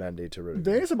midfield to Hey, Mendy to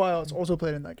Rudiger. Dani Ceballos also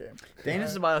played in that game. Dana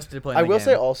Ceballos did play in I the will game.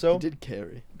 say also, He did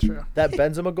carry. True. that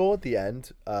Benzema goal at the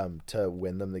end to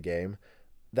win them the game,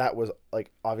 that was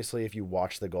like, obviously if you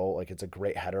watch the goal, like it's a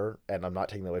great header, and I'm not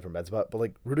taking that away from Benzema, but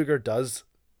like Rudiger does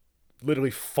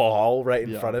literally fall right in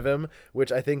Yeah. front of him,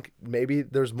 which I think maybe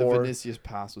there's The more. Vinicius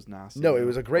pass was nasty. No, it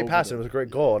was a great Over pass the- and it was a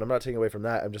great goal, and I'm not taking away from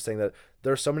that. I'm just saying that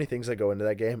there are so many things that go into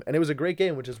that game, and it was a great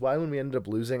game, which is why when we ended up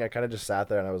losing, I kind of just sat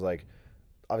there and I was like,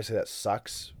 obviously that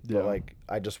sucks, Yeah. but like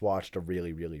I just watched a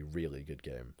really, really, really good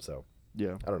game, so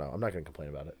Yeah. I don't know. I'm not gonna complain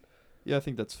about it. Yeah, I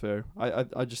think that's fair.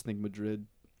 I just think Madrid,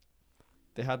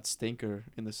 they had stinker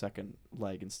in the second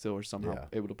leg and still were somehow Yeah.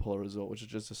 able to pull a result, which is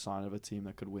just a sign of a team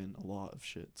that could win a lot of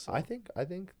shit. So I think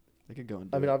they could go and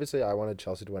I do mean, it. obviously, I wanted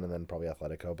Chelsea to win and then probably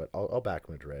Atletico, but I'll back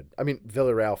Madrid. I mean,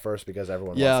 Villarreal first because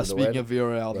everyone Yeah, wants them to speaking win. of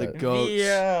Villarreal, the Right. goats.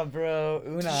 Yeah, bro.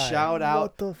 Unai. Shout out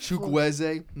What the fuck?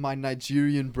 Chukwueze, my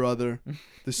Nigerian brother,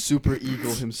 the Super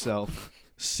Eagle himself,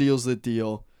 seals the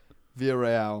deal.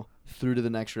 Villarreal through to the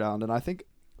next round, and I think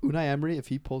Unai Emery, if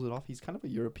he pulls it off, he's kind of a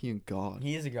European god.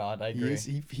 He is a god. I He agree. is.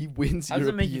 He wins. How does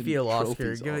it European make you feel, Oscar?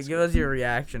 trophies, Give Oscar. us your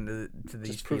reaction to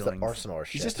these Just proves feelings. that Arsenal are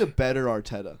He's shit. just a better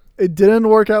Arteta. It didn't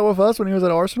work out with us when he was at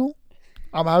Arsenal.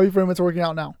 I'm happy for him. It's working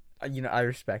out now. I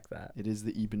respect that. It is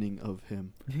the evening of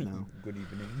him now. Good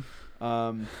evening.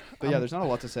 But yeah, there's not a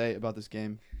lot to say about this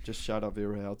game. Just shout out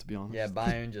Villarreal, to be honest. Yeah,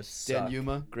 Bayern just Dan suck.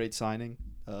 Yuma, great signing.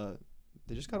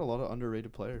 They just got a lot of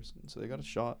underrated players, so they got a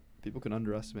shot. People can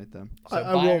underestimate them. So I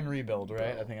Bayern will. rebuild,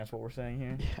 right? I think that's what we're saying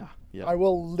here. Yeah. Yeah. I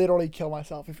will literally kill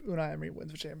myself if Unai Emery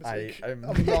wins the Champions League. I'm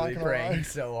not really gonna praying lie.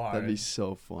 so hard. That'd be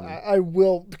so funny. I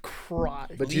will cry.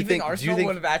 But do you Leaving think- Arsenal think-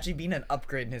 would have actually been an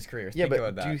upgrade in his career. Yeah, Think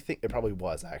about but that. do you think it probably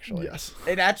was actually? Yes.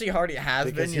 It actually already has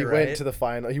Because been. he You're went right. to the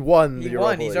final. He won the He Europa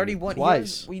won. He's League. already won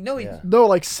Twice. We know he. Yeah. No,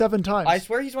 like 7 times. I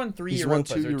swear he's won 3 He's Europas won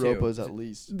 2 or Europas 2. at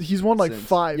least. He's won like Since.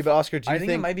 5. Yeah, but Oscar, do you I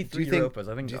think it might be do 3 you think, Europas.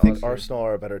 I think. Do you think Oscar- Arsenal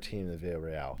are a better team than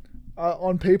Villarreal?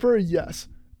 On paper, yes.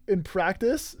 In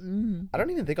practice, I don't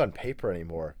even think on paper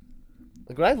anymore.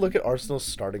 Like when I look at Arsenal's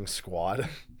starting squad,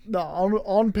 no.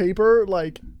 On paper,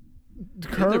 like I think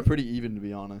they're current, pretty even, to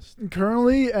be honest.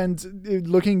 currently and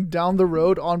looking down the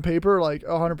road on paper, like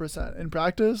 100%. In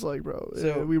practice, like bro,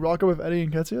 So- we rock up with Eddie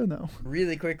and Ketsia? No.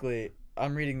 Really quickly,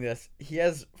 I'm reading this. He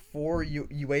has 4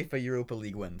 UEFA Europa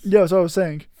League wins. Yeah, that's what I was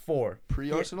saying. 4.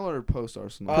 Pre-Arsenal or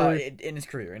post-Arsenal? In his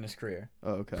career. In his career.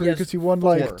 Oh, okay. He has Because he won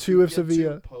 4. like 2 of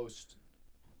Sevilla.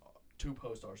 Two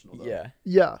post-Arsenal. Yeah.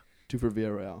 Yeah, 2 for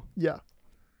Villarreal. yeah.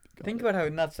 Think about how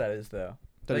nuts that is, though.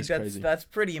 That like is that's crazy. that's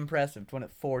pretty impressive. To win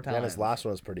it 4 times. and his last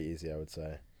one was pretty easy, I would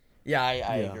say. Yeah, I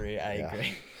Yeah. agree. I Yeah.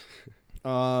 agree.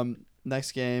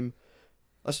 Next game.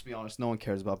 Let's just be honest. No one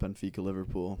cares about Benfica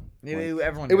Liverpool. Maybe Like,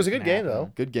 everyone. It was knows a good it game can though.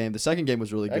 happen. good game. The second game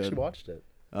was really I actually good. watched it.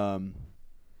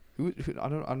 Who I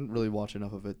don't really watch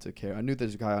enough of it to care. I knew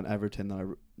there's a guy on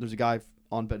Everton there's a guy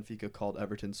on Benfica called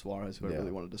Everton Suarez who I Yeah.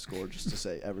 really wanted to score just to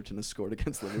say Everton has scored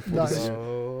against Liverpool. Nice. this year.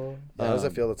 Oh. Yeah, how does it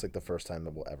Um, feel? That's like the first time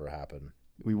that will ever happen.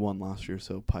 We won last year,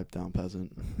 so pipe down,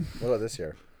 peasant. What about this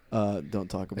year? Don't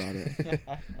talk about it.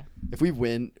 If we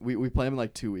win, we play them in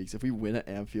like 2 weeks. If we win at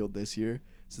Anfield this year,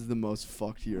 this is the most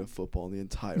fucked year of football in the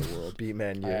entire world. Beat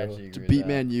Man I U. actually To agree with beat that.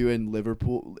 Man U and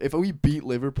Liverpool. If we beat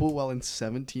Liverpool while in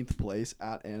 17th place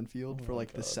at Anfield Oh for my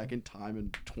like the God. second time in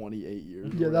 28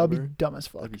 years. or Yeah, that would be whatever, dumb as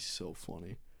fuck. that'd be so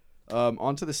funny.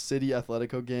 On to the City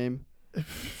Atletico game.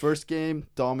 First game,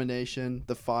 domination.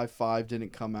 The 5-5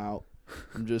 didn't come out.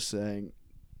 I'm just saying.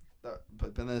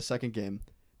 But then the second game,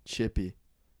 chippy.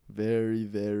 Very,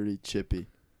 very chippy.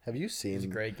 Have you It was a seen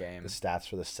great game. the stats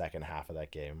for the second half of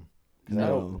that game? Because I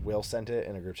No. know Will sent it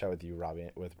in a group chat with you, Robbie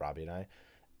and I,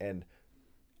 and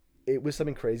it was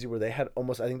something crazy where they had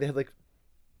I think they had like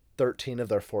 13 of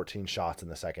their 14 shots in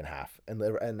the second half, and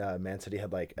Man City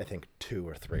had like I think 2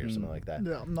 or 3 or something like that.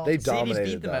 Yeah, I'm not. They Cities dominated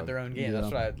beat them them. at their own game. Yeah.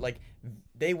 That's what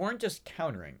they weren't just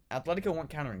countering. Atletico weren't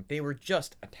countering. They were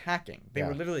just attacking. They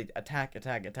were Yeah. literally attack.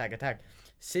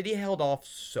 City held off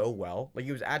so well. Like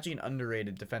it was actually an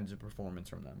underrated defensive performance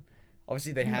from them.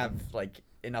 Obviously they have like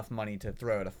enough money to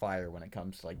throw at a fire when it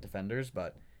comes to like defenders,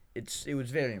 but it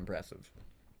was very impressive.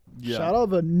 Yeah. Shout out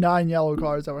the 9 yellow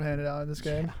cards that were handed out in this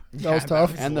game. That was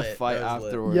tough. And the lit. fight That was lit.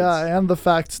 afterwards. Yeah, and the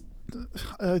fact,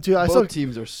 dude, I Both still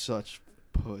teams are such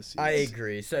pussies. I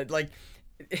agree. So like,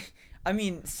 I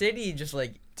mean, City just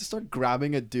like To start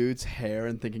grabbing a dude's hair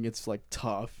and thinking it's like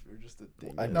tough or just a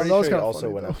thing. I'm No, pretty that was sure he kinda also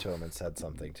funny, went though. up to him and said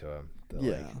something to him. that,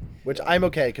 Yeah. like- which I'm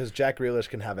okay because Jack Grealish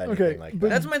can have anything Okay, like but- that.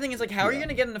 that's my thing. Is like, how are you Yeah.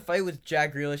 gonna get in a fight with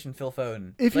Jack Grealish and Phil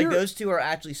Foden? If Like you're- those two are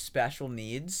actually special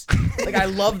needs. Like I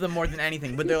love them more than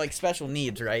anything, but they're like special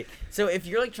needs, right? So if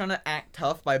you're like trying to act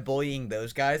tough by bullying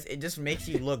those guys, it just makes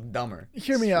you look dumber.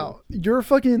 hear me out. You're a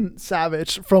fucking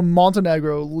savage from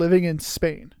Montenegro living in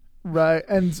Spain, right?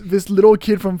 And this little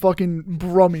kid from fucking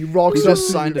Brummy rocks Who up just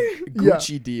to signed you. a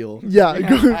Gucci deal.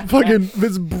 Yeah, fucking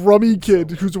this Brummy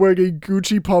kid who's wearing a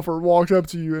Gucci puffer walked up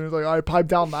to you and is like, "All right, pipe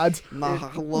down, lads." Nah,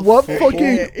 I love What football.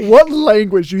 what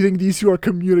language do you think these two are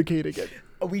communicating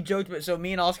in? We joked about so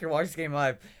me and Oscar watched this game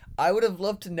live. I would have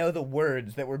loved to know the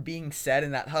words that were being said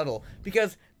in that huddle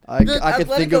because I the could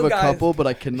think of Atletico a guys- couple, but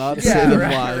I cannot say yeah, them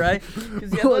right, live. right.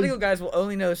 Because the Atletico guys will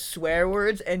only know swear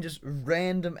words and just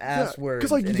random ass words.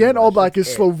 Because like in Jan English. Oblak is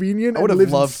That's it. Slovenian I would and have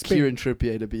lives loved in Spain. Kieran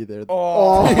Trippier to be there.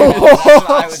 Oh. That's what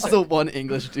I would That's say. the one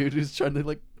English dude who's trying to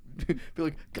like be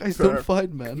like, guys, don't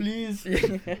fight, man. Please.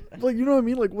 Like, you know what I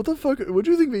mean? Like, what the fuck? What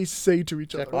do you think they say to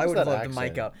each other? What I was would that love to accent?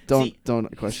 mic up. Don't See,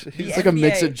 don't question. the It's like a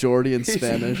mix of NBA Geordie and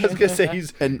Spanish I was gonna say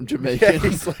he's and yeah, Jamaican.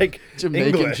 he's like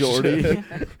Jamaican English. Geordie. okay,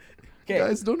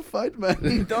 Guys, don't fight,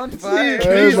 man. don't Please, fight.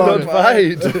 please don't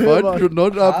fight. Fight should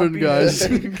not happen, guys.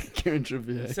 Happiness. Kieran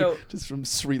Trippier, So- just from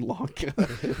Sri Lanka.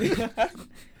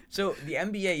 So the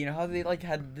NBA, you know how they like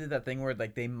did that thing where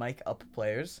like they mic up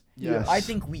players? Yes. I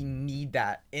think we need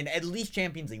that in at least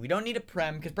Champions League. We don't need a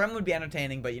Prem because Prem would be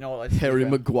entertaining, but you know what? Let's Harry do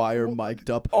Prem. Maguire mic'd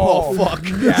up. Oh, fuck!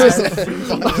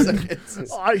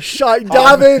 yes. I shite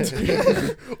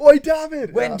David! Oi,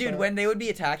 David! When when they would be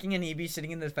attacking and he'd be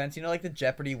sitting in the fence, you know, like the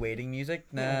Jeopardy waiting music,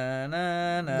 na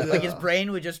na na. Like his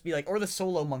brain would just be like, or the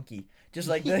solo monkey, just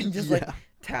like Yeah.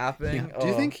 tapping. Do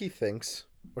you Oh. think he thinks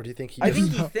Or do you think he? I Just,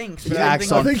 think he thinks. But He I don't acts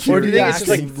think on I think he or do you think it's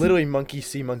reacts. just like literally monkey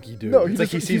see, monkey do? No, it's like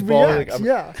he just- sees ball. reacts, Like,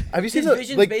 yeah. have you seen his the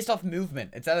vision's like? based off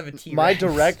movement. It's out of a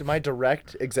T-Rex. My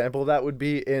direct example of that would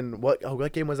be in what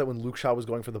game was that when Luke Shaw was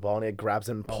going for the ball and it grabs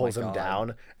him, Oh my pulls him God.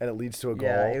 down, and it leads to a goal.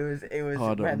 Yeah, it was.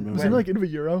 Oh, I don't remember. Was it like into a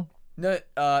Euro? No,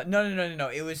 no.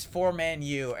 It was for Man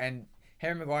U, and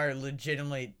Harry Maguire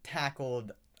legitimately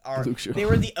tackled our. Luke Shaw. They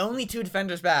were the only two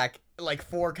defenders back, like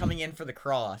 4 coming in for the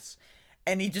cross,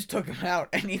 and he just took him out,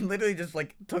 and he literally just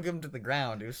like took him to the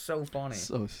ground. It was so funny.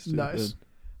 So stupid. Nice.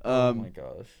 Oh my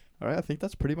gosh. All right, I think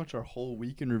that's pretty much our whole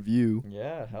week in review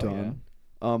Yeah. Hell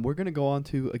done. We're gonna go on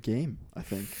to a game, I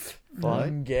think. yeah.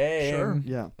 Fun game. Sure.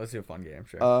 Yeah. Let's do a fun game.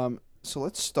 Sure. So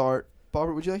let's start.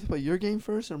 Barbara, would you like to play your game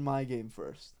first or my game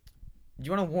first? Do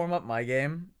you want to warm up my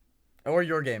game, or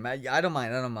your game? I don't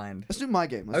mind. I don't mind. Let's do my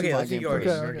game. Let's Okay, do my let's do game your first.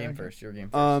 game. Okay, Your okay, game okay. first. Your game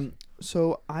first.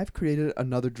 So I've created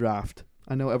another draft.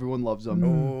 I know everyone loves them.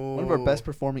 Mm. One of our best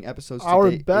performing episodes. Our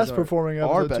to date best is performing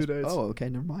our episode best. to date. Oh, okay,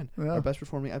 never mind. Yeah. Our best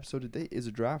performing episode to date is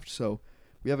a draft. So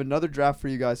we have another draft for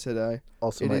you guys today.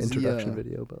 Also, It my is the, introduction uh,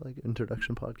 video, but like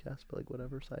introduction podcast, but like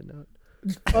whatever. Side note.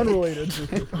 Unrelated.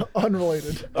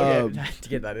 Unrelated. Okay, to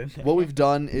get that in. What we've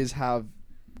done is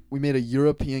we made a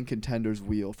European contenders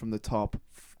wheel from the top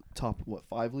what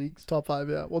 5 leagues? Top 5,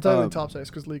 yeah. Well, technically Um, top 6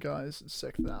 because Liga is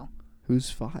 6th now. Who's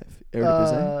 5?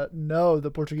 Eredivisie? No, the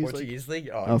Portuguese league. Portuguese league.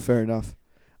 Oh, fair enough.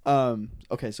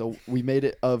 Okay, so we made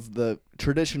it of the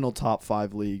traditional top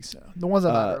 5 leagues. Yeah. The ones that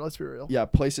Uh, matter. Let's be real. Yeah,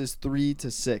 places 3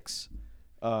 to 6.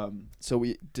 So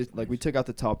we took out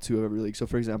the top 2 of every league. So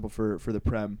for example, for the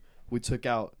Prem, we took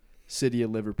out City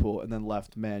and Liverpool, and then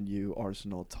left Man U,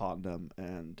 Arsenal, Tottenham,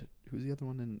 and who's the other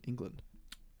one in England?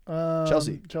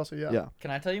 Chelsea. Chelsea, yeah. Yeah.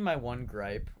 Can I tell you my one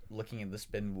gripe looking at the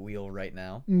spin wheel right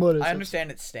now? What is I it?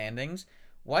 understand its standings.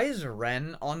 Why is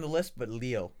Rennes on the list but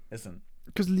Lille isn't?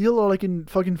 Because Lille are like in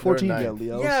fucking 14th. ninth. Yeah,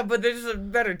 Leo. Yeah, but there's a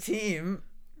better team.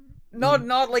 Not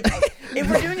like if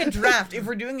we're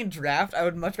doing a draft, I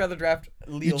would much rather draft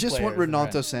Lille. You just want players than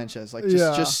Renato Rennes. Sanchez. Like,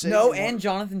 Yeah. just say No, you and want-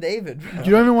 Jonathan David. Bro.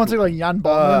 You don't even want to take like Jan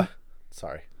Botman.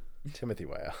 Sorry, Timothy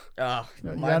Weah. Oh,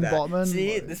 Yeah, my Jan bad. Botman,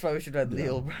 See, like- this is why we should have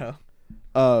Lille, bro.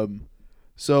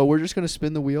 So we're just gonna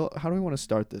spin the wheel. How do we want to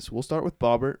start this? We'll start with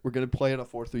Bobbert. We're gonna play in a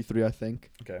 4-3-3, I think.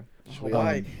 Okay. we-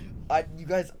 Why? You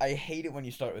guys, I hate it when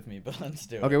you start with me, but let's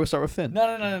do it. Okay, we'll start with Finn.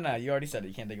 No. You already said it.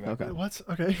 You can't think about Okay. it. What?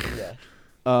 Okay.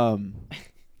 Yeah.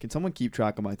 Can someone keep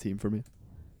track of my team for me?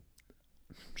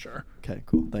 Sure. Okay,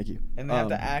 cool. Thank you. And they have Um,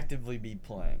 to actively be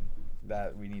playing.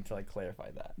 That we need to like clarify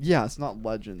that. Yeah, it's not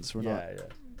legends. We're not. Yeah.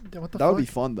 Yeah, what the That fuck? would be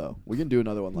fun though. We can do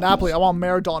another one. Like Napoli. this. I want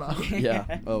Maradona.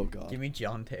 Yeah. Oh god. Give me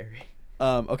John Terry.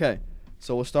 Okay.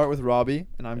 So we'll start with Robbie,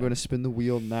 and I'm going to spin the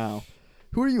wheel now.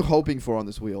 Who are you hoping for on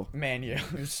this wheel? Man U.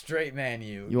 Straight Man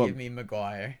U. You want- Give me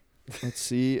Maguire. Let's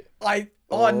see. Nice, bro.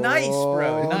 Oh, Nice.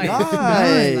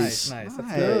 nice. Nice.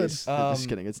 That's good. good. Just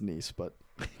kidding. It's Nice, but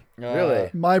Really?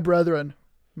 My brethren.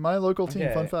 My local team.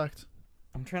 Okay. Fun fact.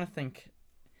 I'm trying to think.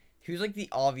 Who's like the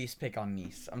obvious pick on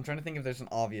Nice? I'm trying to think if there's an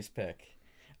obvious pick.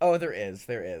 Oh, there is.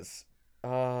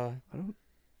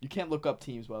 you can't look up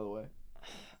teams, by the way.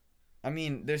 I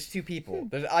mean, there's 2 people.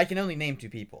 I can only name 2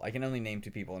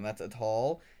 people. And that's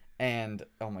Atal and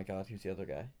oh my god, who's the other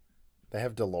guy? They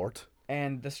have Delort.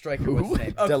 And the striker, Who? what's his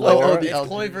name? Oh, Delort. Kluivert. It's Oh,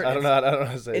 Kluivert. I don't know. I don't know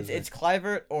how to say It's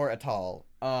Kluivert or Atal.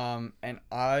 And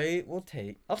I'll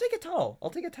take Atal. I'll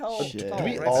take Atal. Shit. Atal Do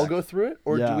we right all back. go through it,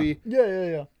 or Yeah. do we?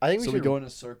 Yeah. I think we So should we go in a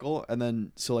circle, and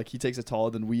then he takes a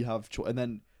tall, then we have and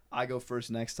then I go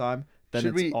first next time. Then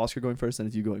Should it's we- Oscar going first, then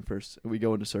it's you going first. And we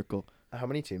go in a circle. How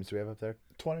many teams do we have up there?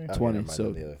 20. Okay, 20, never mind, so-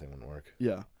 then the other thing wouldn't work.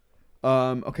 Yeah.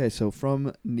 Okay, so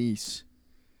from Nice.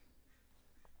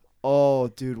 Oh,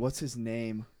 dude, what's his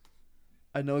name?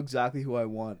 I know exactly who I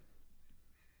want.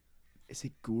 Is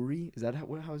it Guri? Is that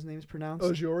how his name is pronounced?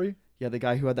 Ojori. Yeah, the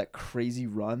guy who had that crazy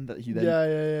run that he then.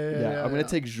 Yeah. I'm gonna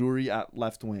take Juri at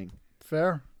left wing.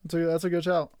 Fair. That's a good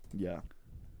shout. Yeah.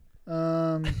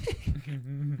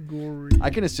 Gory. I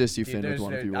can assist you, Dude, Finn, with there's-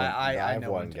 one if you there- want. I I have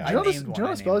know one one. guy. I Do you know this- named do you know one,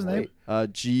 how I to spell his named name? one.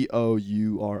 Gouri.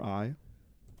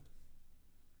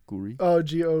 Guri.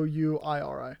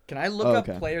 Gouri. Can I look Oh, up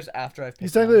okay. players after I've picked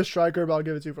He's technically a one? striker, but I'll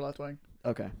give it to you for left wing.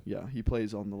 Okay, yeah, he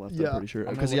plays on the left. Yeah. I'm pretty sure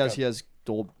I'm because gonna he look has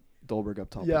Dolberg up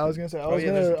top. Yeah, I I was think. gonna say. Oh,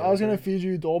 yeah, there's I was gonna Dolberg. feed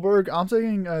you Dolberg. I'm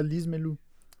taking Lise Melou.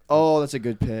 Oh, that's a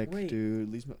good pick, Wait.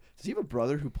 dude. Does he have a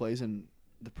brother who plays in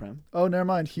the Prem? Oh, never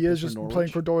mind. He is For just Norwich?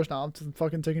 playing for Norwich now. I'm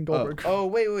fucking taking Dolberg. Oh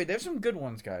wait. There's some good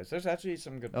ones, guys. There's actually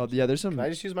some good. Oh, ones. yeah. There's some. Can I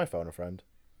just use my phone, a friend?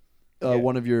 Okay.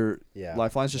 One of your Yeah.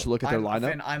 lifelines. Just look at their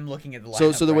lineup. I'm looking at the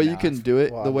lineup. So the way right you now. can do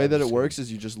it, Well, the way I'm that it just works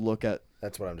is you just look at.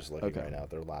 That's what I'm just looking Okay. right now.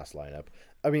 Their last lineup.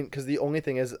 I mean, because the only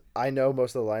thing is, I know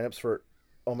most of the lineups for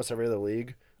almost every other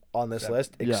league on this Seven.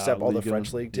 list, Yeah, except all the Liga,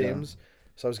 French league yeah. teams.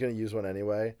 So I was gonna use one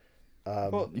anyway.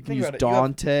 Well, You can think use about it, you have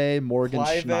Dante, Morgan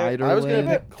Clive- Schneider. I was gonna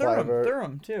pick Thuram, Clivert.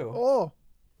 Thuram too. Oh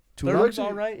Thuram. Thuram's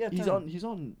all right. Yeah, He's Thuram. on. He's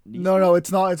on. no,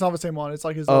 it's not. It's not the same one. It's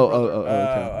like his. Oh, little oh, brother. oh,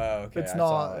 okay. Okay. It's I not.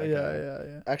 saw it, Yeah, okay.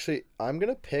 yeah. Actually, I'm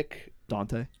gonna pick.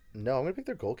 Dante. No, I'm gonna pick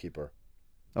their goalkeeper.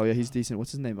 Oh yeah, he's decent.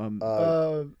 What's his name?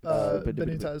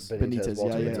 Benitez. Benitez,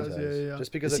 Walter yeah, Benitez, yeah.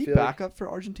 Just because Is I he feel backup for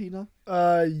Argentina?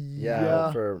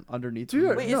 Yeah. for Underneath.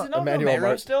 Dude, him? Wait, No, is it not Emmanuel Romero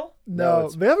Mart- still? No,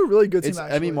 it's- they have a really good team. It's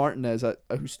actually. Emi Martinez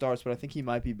who starts, but I think he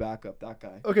might be backup. That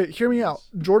guy. Okay, hear me out.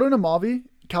 Jordan Amavi,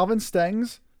 Calvin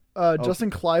Stengs,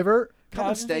 Justin Clivert.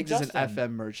 Calvin Justin Staggs is an Justin.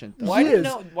 FM merchant. Though. Why He didn't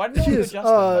is. know? Why didn't He know is Justin?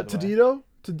 by the way? Todibo.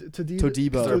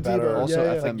 Todibo. They're better. Also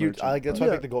yeah, FM yeah. like you, merchant, that's but why I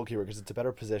Yeah. pick the goalkeeper because it's a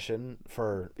better position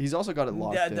for he's also got it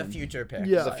locked Yeah, in. the future pick.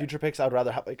 Yeah. the future picks. I'd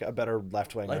rather have like a better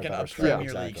left wing, Like or a a better striker.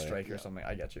 Premier League Exactly. striker or something.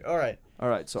 I get you. All right. All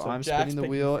right, so So I'm Jack's spinning the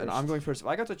picking wheel, and first. I'm going first. If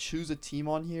I got to choose a team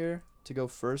on here to go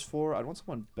first for, I'd want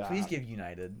someone bad. Please give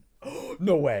United.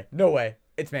 No way. No way.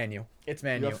 It's Manu. It's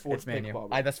Manu. have fourth It's pick, Manu.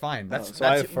 Bobby. That's fine. That's, So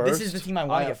I that's have this is the first? team I I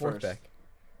want to have get fourth first. pick.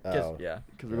 'Cause- Oh, yeah.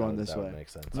 because we're going this that would way. make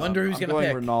sense. Wonder who's I'm gonna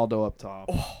going pick. Ronaldo up top.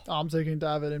 I'm taking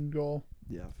David in goal.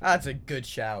 Yeah. That's a good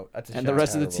shout. That's a And shout. the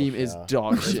rest of the Terrible team is shout.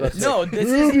 dog was about shit. to No, this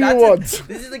Who is do you that's want?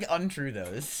 this is like untrue though.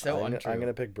 This is so untrue. I'm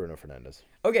gonna pick Bruno Fernandes.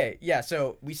 Okay, yeah.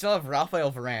 So we still have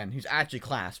Rafael Varane, who's actually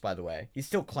class, by the way. He's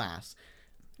still class,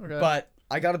 Okay. but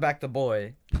I gotta back the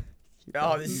boy.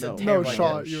 Oh, this is No. a no terrible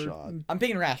shot. idea. You're. shot. I'm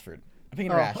picking Rashford. I'm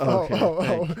picking Oh,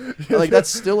 Rashford. Okay, like that's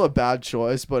still a bad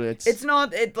choice, but it's It's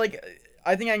not. It like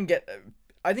I think I can get.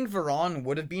 I think Varane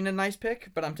would have been a nice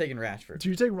pick, but I'm taking Rashford. Do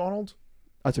you take Ronald?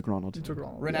 I took Ronald. You took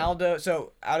Ronald. Ronaldo.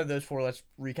 So out of those four, let's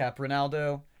recap: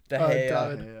 Ronaldo, De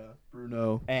David. Yeah,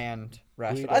 Bruno. and We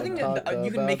Rashford. I think don't talk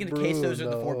you can make a about case those are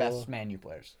the four Bruno. best Man U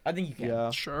players. I think you can. Yeah.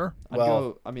 Sure. I'd Well-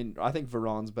 go, I mean, I think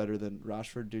Varane's better than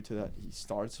Rashford due to that he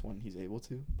starts when he's able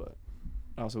to, but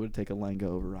I also would take Alenga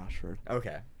over Rashford.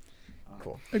 Okay.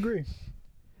 Cool. Agree.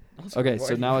 Okay,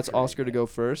 so now it's Oscar to go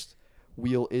first.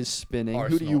 Wheel is spinning.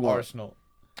 Who do you want? Arsenal.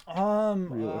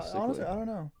 Realistically. Honestly, I don't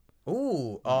know.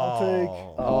 Ooh. I'll take-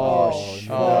 Oh,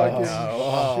 fucking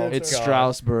no. shit. It's God.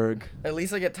 Strasbourg. At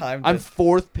least I get time. I'm To...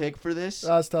 fourth pick for this.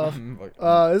 That's tough. Mhm.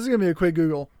 This is gonna be a quick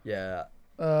Google. Yeah.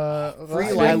 Free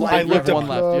I I looked have one up-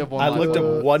 left. You have one I left. looked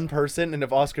Uh, at one person, and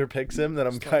if Oscar picks him, then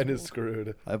I'm kind of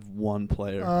screwed. I have one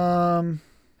player, Um,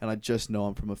 and I just know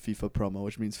him from a FIFA promo,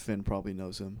 which means Finn probably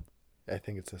knows him. I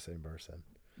think it's the same person.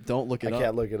 Don't look it I up.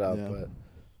 can't look it up, Yeah. but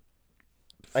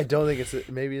I don't think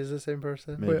maybe it's the same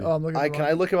person. Maybe. wait, I'm looking. Can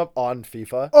I look him up on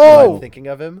FIFA? Oh! I'm thinking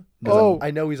of him. Oh!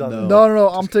 I know he's on. No. the No.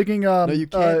 I'm taking. No, you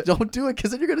can't. Don't do it,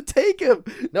 because then you're gonna take him.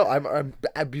 No, I'm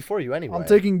before you anyway. I'm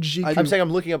taking GQ. I'm saying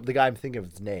I'm looking up the guy. I'm thinking of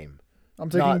his name. I'm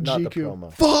taking Not the GQ.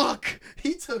 promo. Fuck!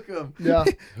 He took him. Yeah,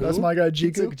 that's Who? my guy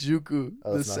He took GQ. Juku,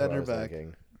 Oh, the that's not who I center was back.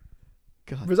 thinking.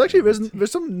 God There's actually damn it.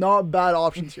 there's some not bad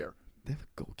options here. They have a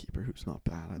goalkeeper who's not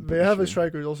bad. I'm They pretty have a sure.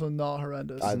 striker who's also not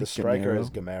horrendous. Isn't The it striker Gamero? is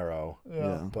Gamero,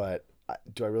 Yeah. but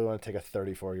do I really want to take a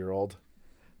 34-year-old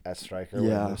at striker? when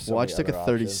Yeah. there's so Well, I many just took a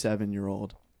other options?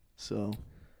 37-year-old. So,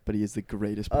 but he is the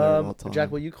greatest player of all time.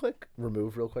 Jack, will you click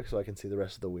remove real quick so I can see the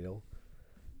rest of the wheel?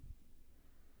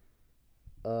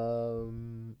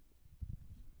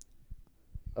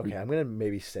 Okay, I'm gonna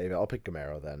maybe save it. I'll pick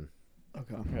Gamero then.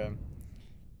 Okay.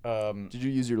 Okay. Did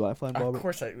you use your lifeline, Bob? Of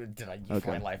course I did. I use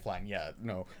Okay. my lifeline. Yeah.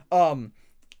 No.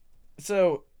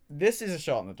 So this is a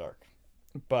shot in the dark,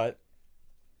 but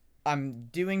I'm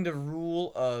doing the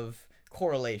rule of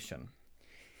correlation.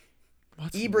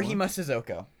 Ibrahima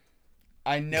Sissoko.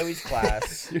 I know he's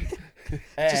class.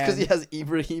 Just because he has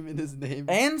Ibrahim in his name.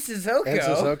 and Sissoko. And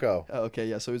Sissoko. Oh, okay,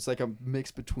 yeah. So it's like a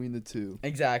mix between the two.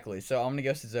 Exactly. So I'm gonna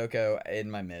go Sissoko in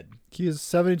my mid. He is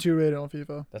 72 rated on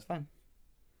FIFA. That's fine.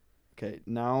 Okay,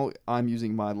 now I'm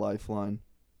using my lifeline,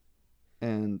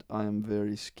 and I am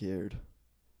very scared.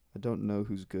 I don't know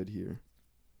who's good here.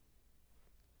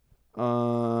 Do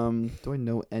I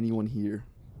know anyone here?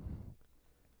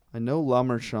 I know La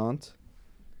Marchante.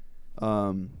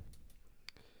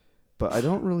 But I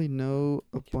don't really know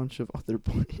a bunch of other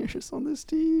players on this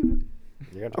team.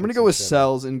 I'm gonna go with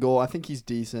Sells in goal. I think he's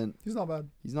decent. He's not bad.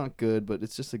 He's not good, but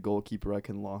it's just a goalkeeper I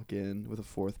can lock in with a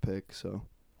fourth pick. So,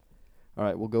 all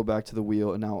right, we'll go back to the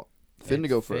wheel, and now Finn to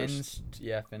go first.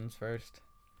 Finn's first.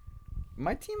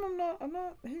 My team, I'm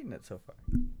not hating it so far.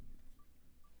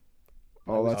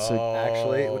 Oh, that's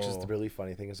Actually, which is the Oh. really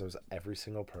funny thing is, there was every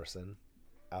single person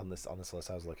on this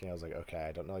list I was looking. I was like, okay,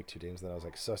 I don't know like two teams. And then I was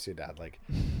like, Sociedad. Like,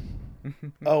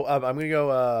 I'm gonna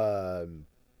go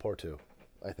Porto.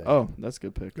 I think. Oh, that's a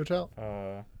good pick. Good shout.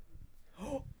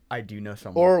 I do know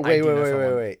someone. Or I wait. do know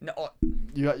someone. Wait. No,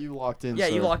 You locked in. yeah,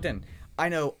 you sir. locked in. I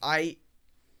know. I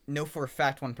know for a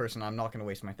fact one person. I'm not gonna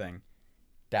waste my thing.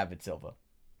 David Silva.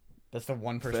 That's the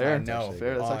one person Fair. I know.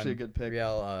 Fair. That's actually a on good pick.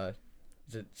 Real,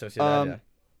 is it Sociedad? Yeah.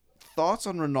 Thoughts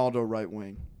on Ronaldo right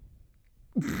wing?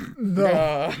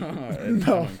 No.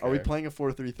 No. Are we playing a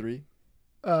 4-3-3?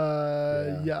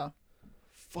 Yeah.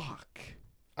 Fuck.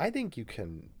 I think you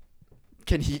can.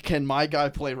 Can my guy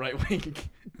play right wing?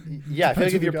 Yeah, I feel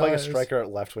like Depends if who you're the playing a guy is. striker at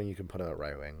left wing, you can put him at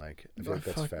right wing. Like, I feel like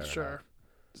that's Fuck, fair. sure.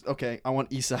 Okay, I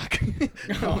want Isak. I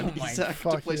Oh want my Isak to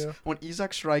fuck play. you. I want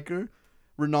Isak striker,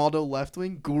 Ronaldo left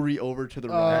wing, Guri over to the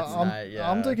right. That's not-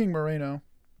 I'm taking Moreno.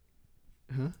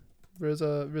 Huh?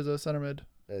 Rizza center mid.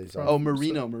 He's From- on- Oh,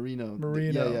 Marino.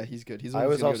 Marino. Yeah, he's good. He's I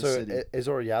was gonna go to also. City. Is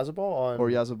Oyarzabal on? Or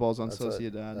Yazabal's on That's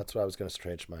Sociedad. That's what I was gonna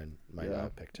strange my Yeah.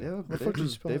 pick to. Yeah, What they fuck have,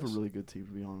 is they have a Spurs? really good team,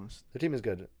 to be honest. The team is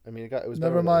good. I mean, it was.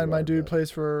 better Never than mind, we my were, dude but-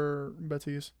 plays for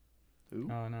Betis. Who?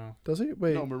 Oh no. Does he?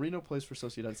 Wait. No, Marino plays for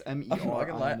Sociedad. It's I'm not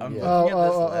gonna lie. I'm MER. Yeah. looking at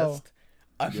this Oh. list.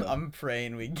 I'm, Yeah. I'm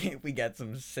praying we get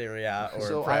some Serie A or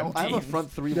So Prem I have a teams.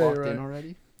 front three Yeah, locked you're in right.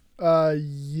 already.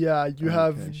 Yeah, you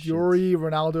have Okay, shit. Yuri,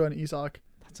 Ronaldo, and Isak.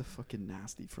 That's a fucking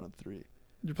nasty front three.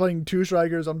 You're playing 2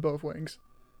 strikers on both wings.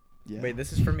 Yeah. Wait,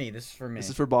 this is for me. This is for me. This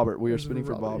is for Bobbert. We are This is spinning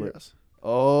for Robert, Bobbert. yes.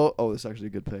 Oh, this is actually a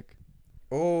good pick.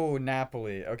 Oh,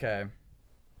 Napoli. Okay.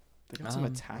 They got some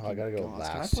Um, attacking. I gotta go gods.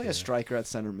 Can I last play here. a striker at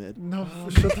center mid? No,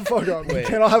 shut the fuck up. We Wait.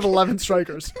 cannot have 11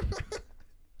 strikers.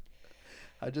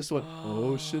 I just went,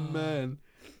 Ocean Man,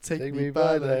 take Take me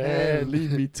by the hand,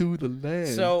 lead me to the land.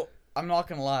 So I'm not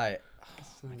gonna lie.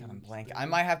 Oh my god, I'm blank. I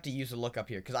might have to use a look up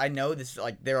here because I know this is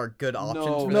like there are good options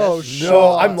No, for no, this.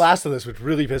 No, I'm Shots. last on this, which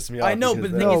really pisses me off. I know,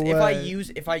 because but the then- thing No is,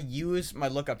 way. if I use my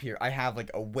lookup here, I have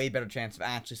like a way better chance of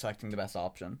actually selecting the best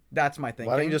option. That's my thinking.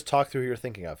 why don't you just talk through who you're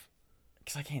thinking of?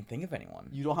 Because I can't think of anyone.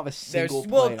 you don't have a There's single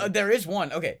well, player. there is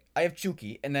one. Okay, I have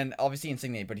Chucky, and then obviously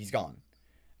Insigne, but he's gone.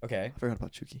 Okay. I forgot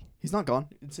about Chucky. He's not gone.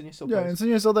 Insigne's still Yeah, plays.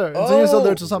 Insigne's still there. Insigne's still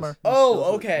there till Oh. summer. Oh, still-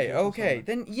 okay, he's still okay. summer.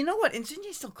 Then you know what?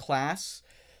 Insigne's still class.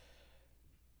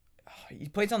 He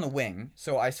plays on the wing,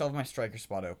 so I still have my striker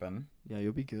spot open. Yeah,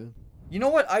 you'll be good. You know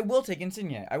what? I will take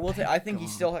Insigne. I will take. I think he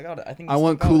God. still got it. I think. I he's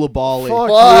want still got it. Koulibaly. Fuck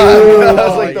Fuck! you. That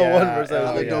was like the yeah, one person I was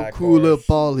oh, I thinking. know yeah, of course.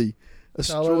 Koulibaly.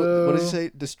 Saladin. What did he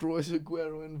say? Destroys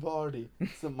Aguero and Vardy.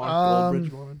 It's the Mark Um,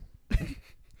 Goldbridge one.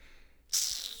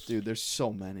 Dude, there's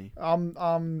so many.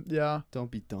 Yeah.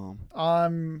 Don't be dumb.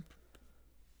 I'm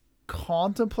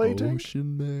contemplating.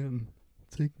 Ocean Man,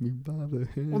 take me by the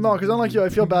hand. Well, no, because unlike you, I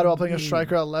feel bad about playing a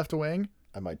striker at left wing.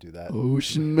 I might do that.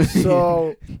 Ocean Man.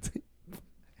 So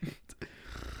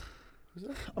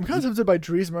I'm kind of tempted by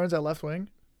Dries Mertens at left wing.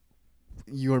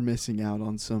 You are missing out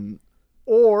on some.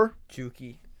 Or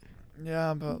Chucky.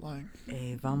 yeah, but like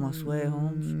Hey, vamos way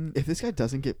home. If this guy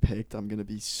doesn't get picked, I'm gonna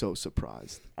be so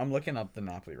surprised. I'm looking up the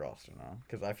Napoli roster now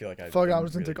because I feel like fuck, I'm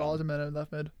just gonna take all of them in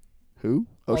left mid. Who?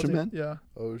 Ocean Man. Yeah.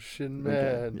 Ocean Okay,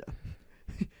 Man.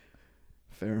 Yeah.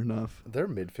 Fair enough. Their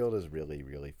midfield is really,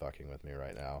 really fucking with me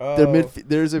right now.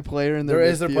 There's a player in their There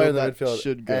is a player in the that midfield,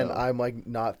 should go. and I'm like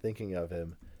not thinking of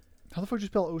him. How the fuck do you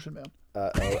spell Ocean Man?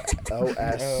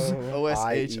 O-S.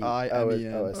 OSHIMEN.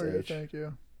 Okay, thank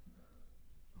you.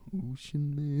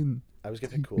 Ocean Man. I was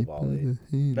gonna pick take me by Koulibaly.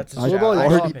 the hand. That's a I shout.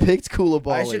 already I picked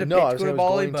Koulibaly. I should have No, I picked was Koulibaly,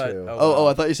 going but to. Oh, well.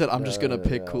 I thought you said I'm just gonna No,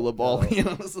 pick no, Koulibaly. no. And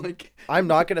I was like, I'm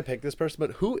not gonna pick this person,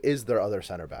 but who is their other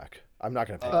center back? I'm not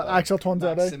gonna pick. them. Axel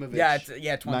Tuanzebe. Maximovic.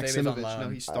 Yeah, Twantebe's on Maximovic. No,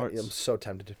 loan. he I starts. am so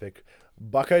tempted to pick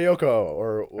Bakayoko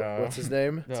or what's his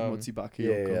name? Timothy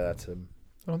Bakayoko. Yeah, that's him.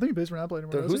 I don't think he plays for Napoli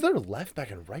anymore. Who's does he? their left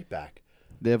back and right back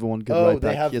They have one good Oh, right they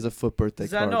back. have- He has a foot birthday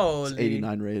card. It's Zanoli.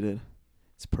 89 rated.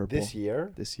 It's purple. this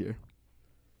year? This year.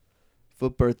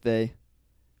 Foot birthday,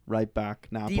 right back,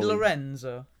 Napoli. Di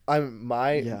Lorenzo. I'm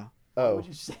my. Yeah. Why Oh, would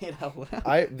you say it out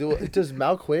loud? does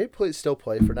Malquay still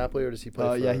play for Napoli or does he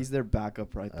play? for... Yeah, he's their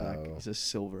backup right back. Oh. He's a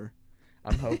silver.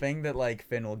 I'm hoping that like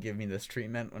Finn will give me this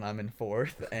treatment when I'm in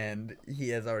fourth, and he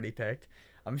has already picked.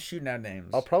 I'm shooting out names.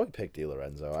 I'll probably pick Di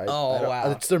Lorenzo. Oh, I don't- wow.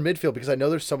 It's their midfield because I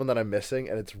know there's someone that I'm missing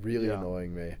and it's really Yeah.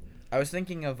 annoying me. I was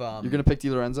thinking of You're gonna pick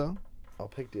Di Lorenzo? I'll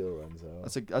pick Di Lorenzo.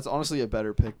 That's honestly a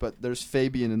better pick, but there's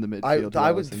Fabian in the midfield. who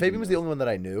I was was thinking Fabian was the of. only one that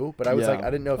I knew, but I was Yeah. like I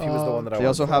didn't know if he was the one that I. They wanted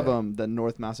also to have play. the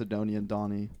North Macedonian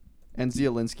Donny, and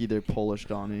Zielinski, their Polish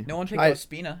Donny. no one picked I-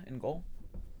 Ospina in goal.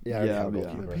 Yeah, I already Yeah, have a yeah.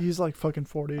 goalkeeper. He's like fucking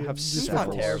 40. I have He's He's not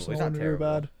not terrible. He's not terrible.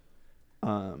 Bad.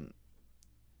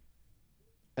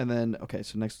 And then okay,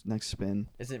 so next spin.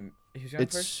 Is it who's going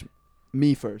It's first?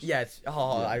 me first. Yeah, it's.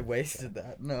 Oh, Yeah. I wasted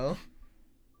that. No.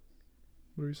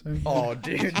 What are you saying? Oh,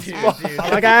 dude.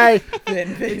 Okay.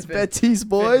 Finn, It's Betis,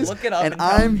 boys, look it up and and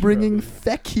tell I'm me, bringing bro.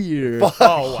 Fekir Oh,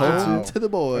 home wow. to the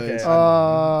boys.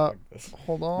 Okay,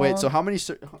 Hold on. Wait, so how many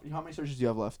searches do you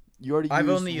have left? You already I've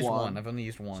used only used one. I've only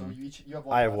used So one. you have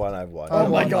one. I have left. one. I have one. Oh Oh my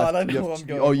one god, I You know have who I'm t-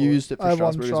 going Oh, for. you used it for I have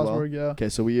one Strasbourg for as well. Strasbourg, yeah. Okay,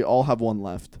 so we all have one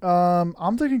left.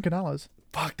 I'm taking Canales.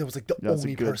 Fuck, that was like the Yeah, that's a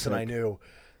only good person I pick. knew.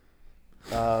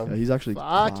 Yeah, he's actually Fuck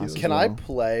class you. as Can I well.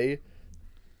 play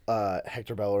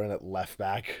Hector Bellerin at left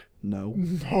back? No.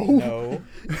 No.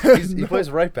 He plays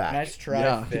right back. Nice try,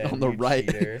 Yeah, Finn, on the you right.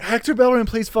 cheater. Hector Bellerin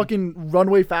plays fucking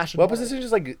runway fashion. What ball. position is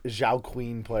just like Zhao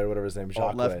Queen play or whatever his name is?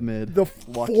 Oh, left mid. The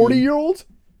Joaquin. 40-year-old?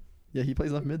 Yeah, he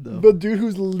plays left mid though. The dude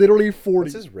who's literally 40.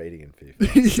 What's his rating in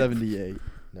FIFA? 78.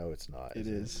 No, it's not. It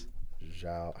is.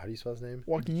 Zhao. How do you spell his name?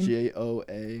 Joaquin?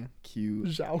 Joaqu.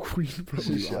 Zhao Queen, bro.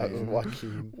 Zhao.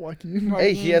 Joaquin. Joaquin.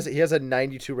 Hey, he has a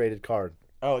 92 rated card.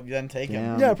 Oh, then take him.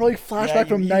 Damn. Yeah, probably flashback Yeah,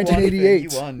 from you won, Finn, 1988.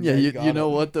 you won. Yeah, you got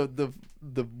know it. what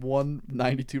the one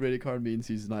 92 rated card means?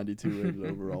 He's 92 rated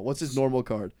overall. What's his normal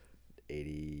card?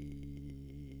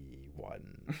 81.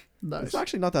 Nice. It's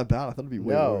actually not that bad. I thought it'd be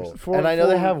way No. worse. And I know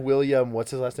they have William.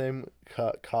 What's his last name?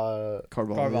 Carvalho.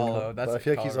 Carvalho. That's But I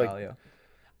feel like he's like- Carvalho.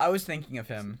 I was thinking of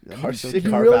him. Yeah, Car- he's so Sick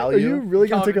cute. car- Are value? you really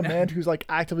gonna take a Car- man who's like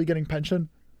actively getting pension?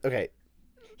 Okay.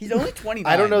 He's only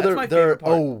 29. I don't know. That's my They're favorite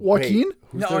part. oh Joaquin? wait.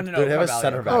 Who's No, their- no, no, They have a Carvalho.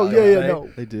 center back. Oh, don't yeah, yeah, they? no.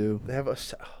 They do. They have a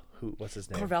who? What's his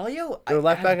name? Carvalho? They're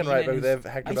left back and have right been back. in They his-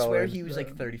 have Hector I swear Bellerin. he was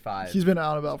like 35. He's been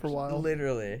out and about for a while.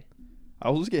 Literally.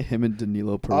 I'll just get him and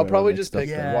Danilo Pereira. I'll probably mixed just up pick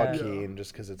then. Yeah. Joaquin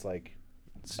just because it's like.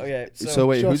 Okay, So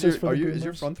wait, who's Justice your? for Are the you? Is your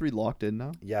boomers. front three locked in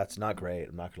now? Yeah, it's not great.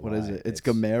 I'm not gonna What lie. is it? It's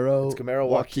Gamero. It's Gamero,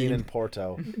 Joaquin, and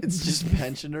Porto. It's just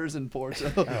pensioners in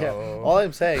Porto. Yeah. Oh. All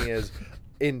I'm saying is,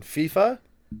 in FIFA,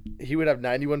 he would have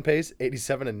 91 pace,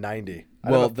 87, and 90. I don't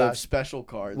know Well, if the that's- special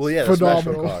cards. well, yeah, the special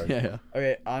Phenomenal. card. Yeah, yeah.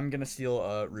 Okay, I'm gonna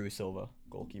steal Rui Silva,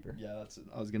 goalkeeper. Yeah, that's.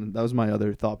 I was gonna. That was my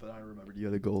other thought, but I remembered you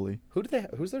had a goalie. Who do they?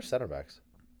 Who's their center backs?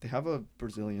 They have a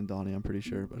Brazilian Donny, I'm pretty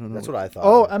sure, but I don't know. That's what I thought.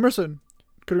 Oh, Emerson.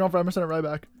 Could have gone for Emerson at right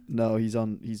back. No, he's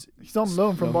on. He's on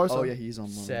loan from Barca. Oh yeah, he's on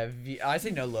loan. Sevilla. I say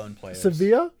no loan players.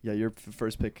 Sevilla? Yeah, your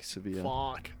first pick, Sevilla.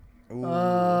 Fuck. Ooh.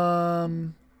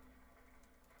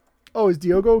 Oh, is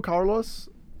Diogo Carlos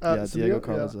at Yeah, Sevilla? Diego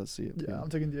Carlos. Yeah. Let's see it. Yeah, I'm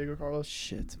taking Diego Carlos.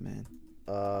 Shit, man.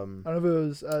 I don't know if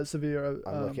it was Sevilla. Or,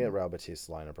 I'm looking at Real Betis'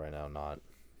 lineup right now. Not.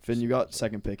 Finn, you got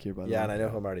second pick here, by the way. Yeah, and I know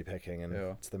who I'm already picking, and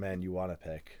Yeah. it's the man you want to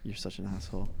pick. You're such an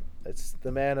asshole. It's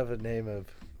the man of a name of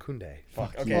Kunde.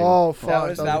 Fuck. Fuck Okay. you. Oh, fuck. that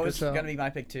was a that good was shout. gonna be my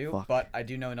pick too. Fuck. But I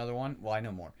do know another one. Well, I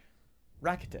know more.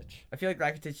 Rakitic. I feel like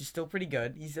Rakitic is still pretty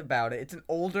good. He's about it. It's an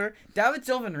older David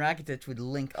Silva and Rakitic would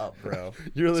link up, bro.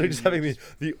 You're literally just having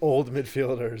the old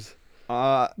midfielders. Bro,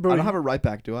 I you- don't have a right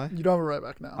back, do I? You don't have a right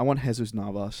back now. I want Jesus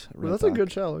Navas. Well, Right that's back. a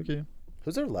good shout, okay.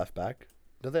 Who's their left back?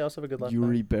 Don't they also have a good left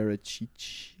Yuri back?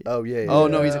 Baricic. Oh yeah. Oh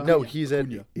no, he's Yeah. at no, Cunha. he's at.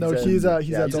 Cunha. No, he's yeah,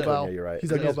 at Bilbao. Cunha, you're right.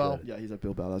 He's at Cunha's Bilbao. good. Yeah, he's at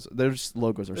Bilbao. Their just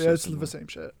logos are so Yeah, it's similar. the same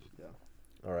shit.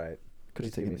 All right. Could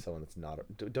have Please give taken me someone that's not.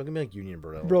 Don't give me like Union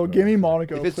Berlin. Bro, give me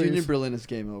Monaco, If it's please. Union Berlin, it's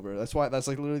game over. That's like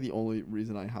literally the only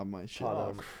reason I have my shit.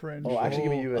 Oh, Cringe. Oh, actually,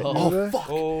 give me you. Oh, fuck.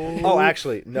 Oh, Oh,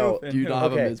 actually, no. Do you not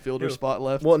have Okay. a midfielder spot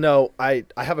left? Well, no. I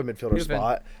have a midfielder Who's been-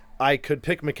 spot. I could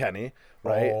pick McKennie,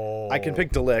 right? I can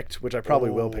pick Delict, which I probably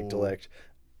will pick Delict.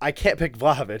 I can't pick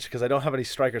Vlahovic because I don't have any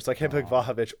strikers, so I can't pick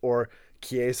Vlahovic or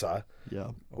Chiesa,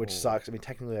 Yeah. which sucks. I mean,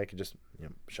 technically, I could just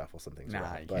shuffle some things Nah,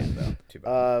 around. you But can't though. Too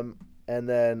bad. and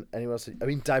then anyone else? I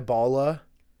mean, Dybala,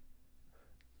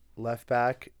 left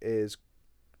back is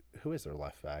who is their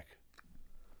left back?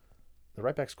 The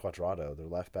right back's Quadrado. Their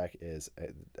left back is I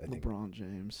think LeBron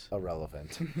James.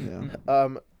 irrelevant. Yeah.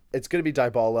 It's gonna be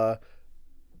Dybala,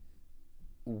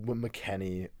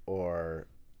 McKennie, or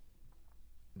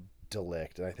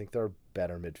Delict, and I think they're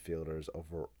better midfielders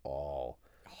overall.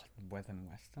 West and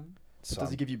Weston. But does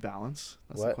he give you balance?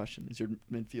 That's the What? question. Is your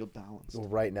midfield balanced? Well,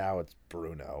 right now it's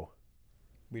Bruno,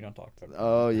 We don't talk about.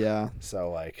 Oh yeah.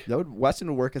 so like Weston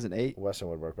would work as an 8. Weston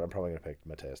would work, but I'm probably gonna pick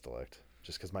Mateus Delict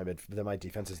just because my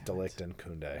defense is Delict and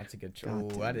Kunde. That's a good choice. God Oh,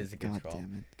 damn that it. is a good God call.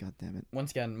 damn it. God damn it.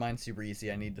 Once again, mine's super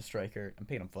easy. I need the striker. I'm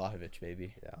picking up Vlahovic,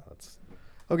 baby. Yeah, that's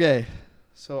Okay.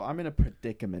 So I'm in a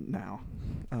predicament now.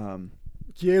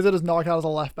 Chiesa does not count as a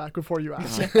left back before you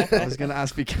ask. I was gonna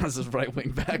ask because of right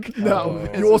wing back. No,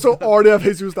 Oh. you also already have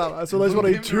Jesus Navas, so let's Move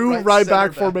want a him to two right right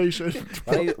back center back. formation.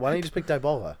 why don't you just pick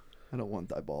Dybala? I don't want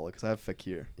Dybala because I have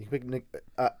Fekir. You can pick Nick.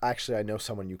 Actually, I know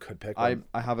someone you could pick. I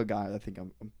have a guy I think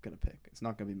I'm gonna pick. It's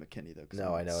not gonna be McKinney though. 'cause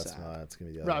No, I'm I know it's sad. not. It's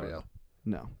gonna be the other Rabio. one.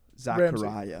 No, Ramsey.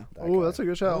 Zachariah. That Oh, guy. that's a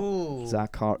good shout. Ooh.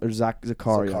 Zachariah.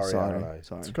 Zakaria, Sorry, right.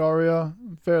 sorry. Zakaria,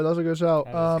 Fair. That's a good shout.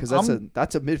 That is- Because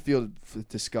that's a midfield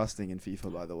disgusting in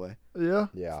FIFA, by the way. Yeah.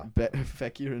 Yeah.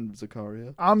 Fekir and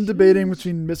Zakaria. I'm debating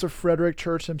between Mr. Frederick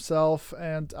Church himself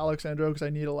and Alexandro because I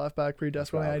need a left back pretty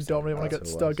desperately. I don't really want to That's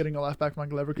get who it stuck was. getting a left back from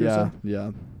Leverkusen. Yeah,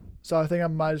 yeah. So I think I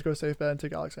might just go safe bet and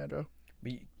take Alexandro.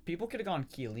 People could have gone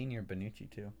Chiellini or Bonucci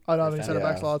too. I don't have If any that- center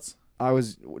back Yeah. slots.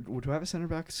 Do I have a center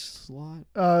back slot?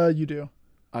 You do.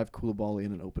 I have Koulibaly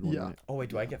in an open one. Yeah. Right? Oh wait,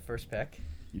 do I get first pick?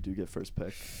 You do get first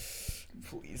pick.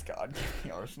 Please God, give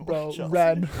me Arsenal. Bro, Chelsea.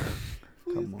 red.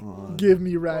 Come on. Give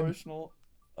me red. Arsenal.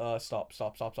 Stop.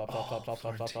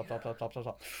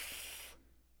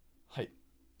 Height.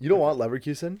 You don't want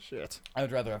Leverkusen? Shit. I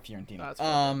would rather have Fiorentina. That's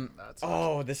that's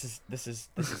Oh, this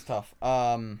is tough.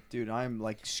 Dude, I'm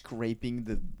like scraping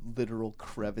the literal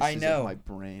crevices I know. of my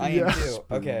brain. I am Yeah. too.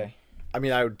 Okay. I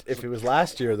mean, I would, if it was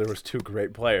last year, there was 2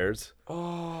 great players.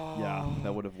 Oh. Yeah,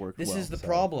 that would have worked. This well, is the so.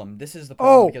 problem. This is the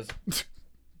Oh! problem because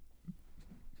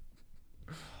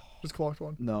Just clocked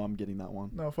one. No, I'm getting that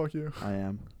one. No, fuck you. I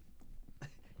am.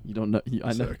 You don't know.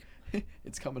 I know.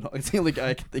 It's coming. It's the only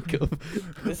guy I can think of.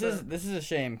 this is a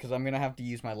shame because I'm gonna have to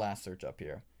use my last search up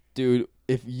here. Dude,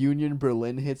 if Union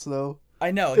Berlin hits though,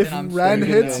 I know. If then I'm Ren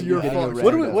screwed. hits, Then you're I'm getting a fucked.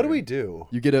 Ren What do we cover. do?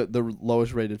 you get the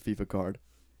lowest rated FIFA card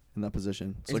in that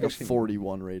position. It's like a actually-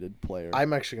 41 rated player.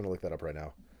 I'm actually gonna look that up right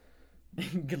now.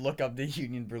 You could look up the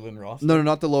Union Berlin roster. No,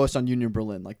 not the lowest on Union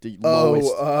Berlin. Like the Oh,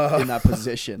 lowest in that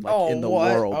position, like in the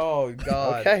what? world. Oh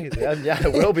God. Okay, then, yeah,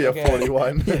 it will be a Okay.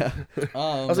 41. Yeah,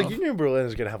 I was like, Union Berlin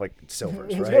is gonna have like silvers,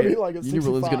 It's gonna be right? like a Union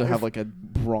Berlin's gonna 65. have like a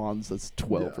bronze that's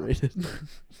 12 Yeah. rated.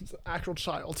 It's an actual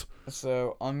child.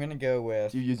 So I'm gonna go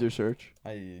with. Do you use your search?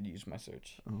 I use my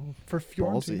search. Oh, For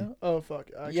Fiorentina? Oh, fuck.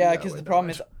 Actually, Yeah, no, because wait, the never problem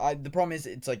mind. is, the problem is,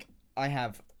 it's like I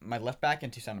have my left back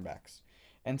and 2 center backs,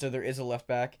 and so there is a left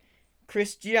back,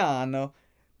 Cristiano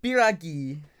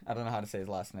Biraghi. I don't know how to say his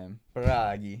last name.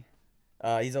 Biraghi.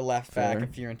 He's a left back Fair.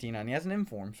 at Fiorentina, and he has an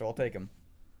inform, so I'll take him.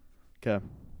 okay.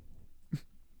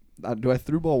 Do I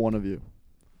through ball one of you?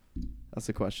 That's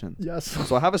the question. Yes.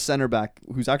 So I have a center back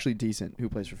who's actually decent, who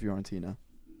plays for Fiorentina.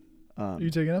 You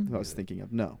taking him? Who I was thinking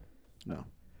of. No.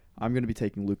 I'm going to be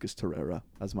taking Lucas Torreira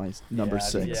as my number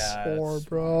 6. Yeah, Or, that's-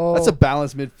 bro. That's a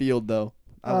balanced midfield, though.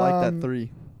 I like that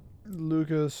 3.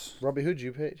 Lucas Robbie, who'd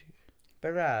you pick?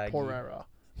 Biraghi. Pereira.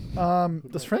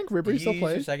 Does Frank Did Ribery you still use your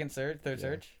play? second search, third Yeah.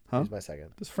 search? Huh? He's my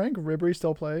second. Does Frank Ribery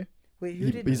still play? Wait, who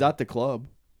did? He's at the club.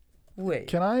 Wait.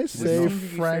 Can I whom say did you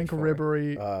Frank search for?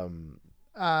 Ribery Um,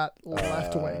 at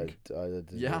left wing?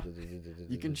 Yeah.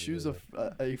 You can choose a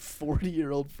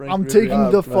 40-year-old Frank I'm Ribery.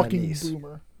 taking the my fucking niece.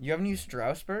 boomer. You haven't used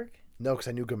Strasbourg? No, because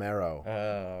I knew Gamero.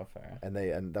 Oh, fair. And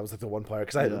that was like the one player.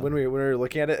 Because Yeah. when we were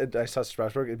looking at it, I saw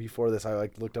Strasbourg. And before this, I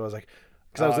like looked up. I was like,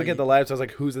 because I was Oh, looking at the lineups. I was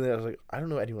like, who's in there? I was like, I don't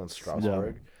know anyone on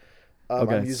Strasbourg. I'm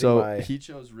Okay, using so he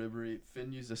chose Ribery.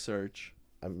 Finn used a search.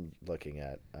 I'm looking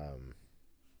at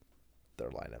their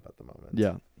lineup at the moment.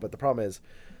 Yeah. But the problem is,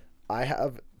 I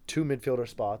have 2 midfielder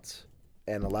spots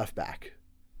and a left back.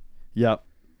 Yep.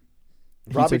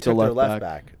 He Robbie took the took their left left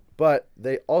back, but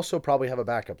they also probably have a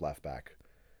backup left back.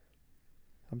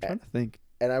 I'm trying to think.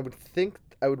 And I would think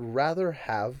I would rather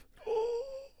have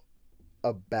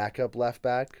a backup left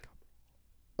back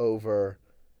over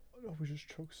Oh, we just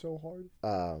choked so hard.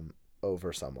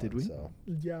 over someone. Did we? So.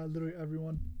 Yeah, literally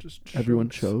everyone just Everyone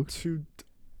choked choked? to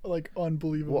like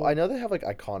unbelievable. Well, I know they have like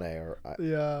Icone or,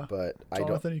 Yeah. but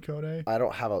Jonathan Ikone. I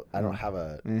don't have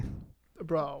a Eh.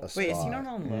 Bro, a Wait, is he spot. not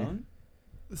on loan?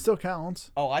 it still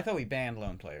counts. Oh, I thought we banned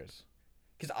loan players.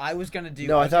 Because I was gonna do.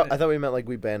 No, I was gonna- thought we meant like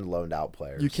we banned loaned out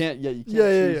players. You can't. Yeah, you can't Yeah,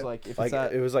 choose yeah. like if Like it's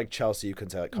at. it was like Chelsea. You can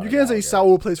say like You Conor can't say Gallagher.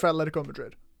 Saul plays for Atletico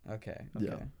Madrid. Okay.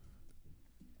 Yeah. Okay.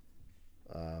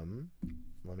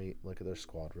 Let me look at their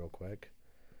squad real quick.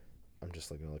 I'm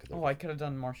just looking to look at their. Oh, I could have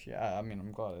done Martial. I mean,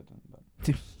 I'm glad I didn't.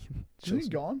 But... Isn't he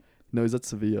gone? No, he's at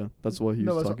Sevilla. That's what he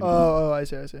No, was that's talking about. oh, I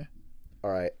see.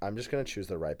 All right, I'm just gonna choose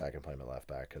the right back and play my left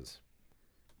back because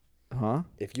Huh?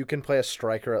 if you can play a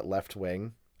striker at left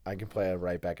wing, I can play a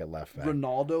right back at left back.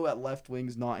 Ronaldo at left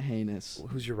wing's not heinous.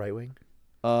 Who's your right wing?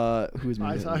 Who's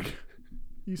my right Isaac.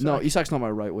 wing? No, Isak's not my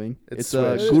right wing. It's It's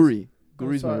switched. Guri. Oh,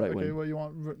 Guri's my sorry, right okay, wing. what you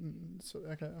want? So,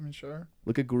 okay, I mean, sure.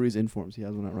 Look at Guri's informs. He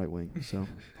has one at right wing, so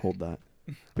hold that.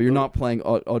 But you're not playing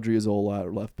Odriozola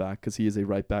at left back because he is a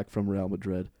right back from Real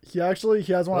Madrid. He has one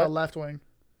What? at left wing.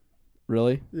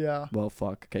 Really? Yeah. Well,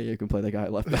 fuck. Okay, you can play that guy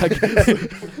at left back.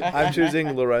 I'm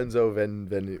choosing Lorenzo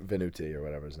Venuti or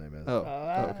whatever his name is. Oh,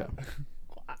 okay.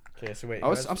 Okay, so wait.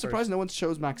 I'm surprised no one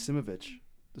chose Maximovic,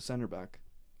 the center back.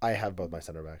 I have both my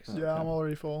center backs. Oh, Yeah, okay. I'm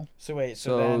already full. So wait.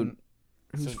 So, then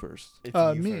Who's so- first? it's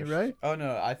you Me, first. right? Oh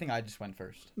no, I think I just went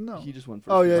first. No. He just went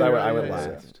first. Oh, yeah, So yeah, I went yeah,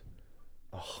 last.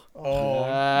 Oh,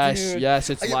 Yes, dude. yes,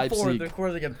 it's I get fourth. Leipzig. Of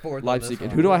course, I get fourth. on Leipzig. this And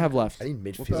one. who do I have left? I need What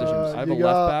midfield. positions? I have a you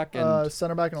left got, back and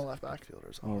center back and a left back.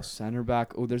 Midfielders oh, are- center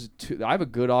back. Oh, there's two. I have a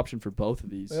good option for both of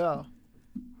these. Yeah.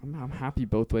 I'm happy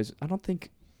both ways. I don't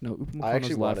think no. I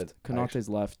actually Upamecano's wanted- left. I Konate's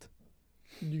left.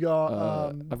 You got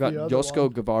I've got the other Josko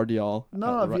one. Gvardiol.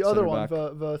 No, the other one,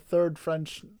 the third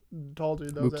French tall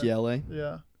dude. That was it. Mukiele.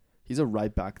 Yeah. He's a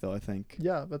right back though. I think.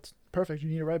 Yeah, that's perfect. You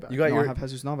need a right back. You got No, I your have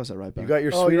Jesus Navas at right back. you got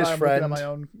your oh, Swedish yeah, I'm friend. looking at my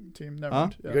own team. Never Huh?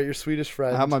 mind. You Yeah. got your Swedish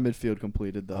friend. I have my midfield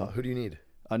completed though. Who do you need?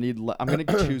 I need. I'm gonna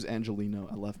choose Angelino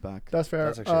at left back. That's fair.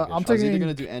 That's actually a good I'm choice. I was either taking.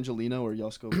 gonna do Angelino or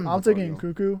Josko. I'm taking Gvardiol.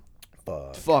 Cuckoo.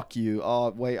 Fuck you. Oh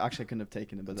wait, actually I couldn't have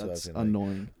taken it, but That's what I was that's gonna think.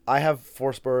 annoying. I have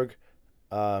Forsberg,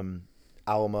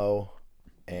 Alamo,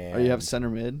 and Or you have center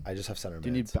mid. I just have center Do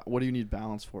you need? mids. What do you need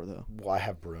balance for though? Well, I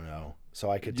have Bruno, so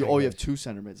I could. You, take you him. have two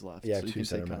center mids left. Yeah, so you two can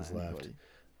center take mids kinda left.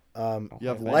 anybody. You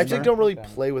have Leipzig Weimer? don't really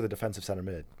play with a defensive center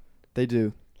mid. They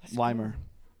do. Weimer.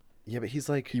 Yeah, but he's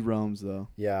like. He roams though.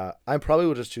 Yeah, I probably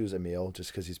will just choose Emil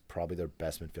just because he's probably their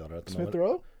best midfielder at the Smith moment.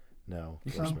 Rowe. No, Oh.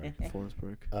 Forsberg.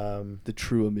 Forsberg. The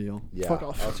true Emil. Yeah, Fuck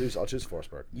off. I'll choose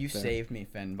Forsberg. You Fair. saved me,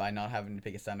 Finn, by not having to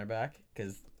pick a center back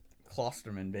because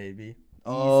Klosterman, baby.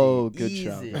 Oh, Easy, good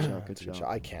shout. easy. Good shout. Good It's a good shout.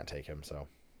 shot. I can't take him, so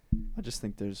I just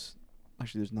think there's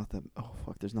there's not that. Oh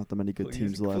fuck, there's not that many good Please,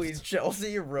 teams left. Please,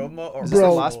 Chelsea, Roma, or Is this the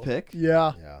Bro. last pick?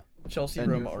 Yeah. yeah. Chelsea,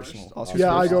 And Roma, you're first? Arsenal. Oscar's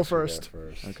Yeah, I first? go Oscar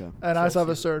first. Okay. And I just have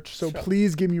a Chelsea. search. So Chelsea.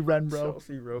 please give me Ren, bro.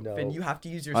 Chelsea, Roma. No. Finn, you have to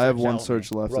use your. I have search one to help me.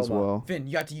 search left as Roma. well. Finn,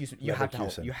 you have to use. You have to help.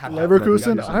 Leverkusen. You have to help me.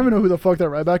 Leverkusen. Leverkusen. I don't even know who the fuck that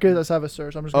right back is. I just have a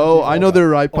search. I'm just. gonna Oh, default I know that. their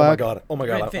right Oh my back. god. Oh my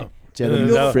god. Finn, Jeremy you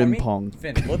know it for me? Frimpong.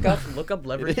 Finn, look up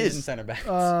Leverkusen is. center backs.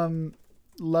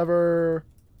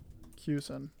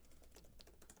 Leverkusen.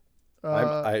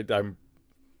 I'm.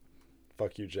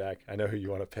 Fuck you, Jack. I know who you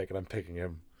want to pick, and I'm picking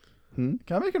him. Hmm?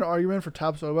 Can I make an argument for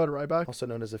Tapsoba at right back? Also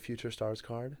known as a Future Stars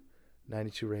card,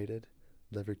 92 rated,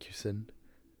 Leverkusen,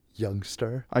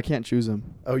 youngster. I can't choose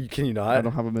him. Oh, can you not? I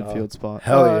don't have a midfield spot.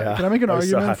 Hell yeah. Can I make an I'm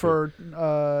so argument happy. for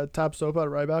Tapsoba at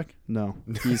right back? No,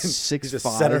 he's 6'5", He's a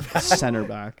center back. center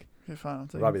back. Okay, fine. I'll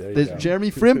take Robbie, it. there you There's go.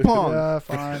 Jeremy Frimpong. Yeah,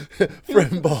 fine.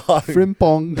 Frimpong.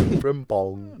 Frimpong.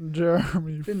 Frimpong.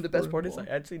 Jeremy. Finn, the best part is I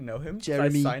actually know him. 'cause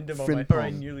Jeremy I signed him on my. Or I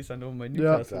Frimpong. nearly signed him on my Yeah,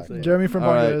 Newcastle. exactly. thing. Jeremy Frimpong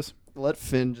Alright. it is. Let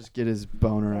Finn just get his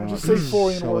boner out. Just say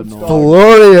Florian So Wirtz, annoying.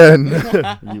 dog.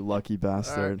 Florian. You lucky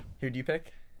bastard. Who do you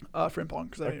pick?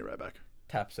 Frimpong, because I need a right back.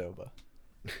 Tapsoba.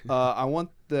 I want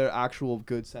the actual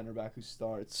good center back who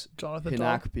starts. Jonathan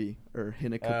Dahl. Hinakapi or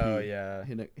Hinakapi. Oh yeah.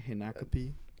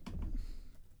 Hinakapi.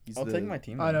 He's I'll the- take my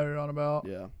team. I know who you're on about.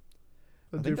 Yeah.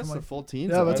 The I dude think that's from, the like, full team.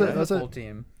 Yeah, so that's I it, don't that's know. it. Full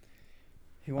team.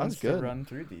 Who That's wants to good. run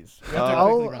through these? We Uh, have to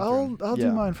I'll quickly run through I'll Yeah.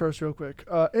 do mine first real quick.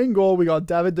 In goal we got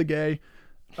David De Gea.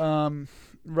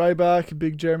 Right back,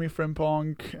 big Jeremy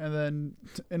Frimpong, and then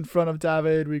in front of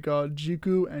David we got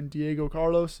Jiku and Diego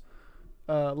Carlos.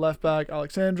 Left back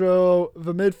Alexandro.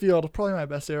 The midfield probably my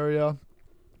best area.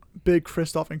 Big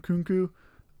Christoph and Kunku,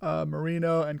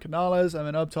 Marino and Canales, and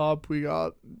then up top we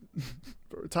got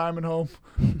retirement home.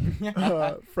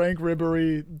 Frank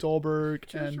Ribery, Dolberg,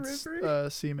 Just and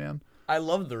Ribery? Seaman. I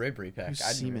love the Ribery pick. Who's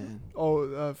I didn't even- Seaman?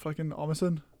 Oh, fucking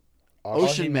Omison.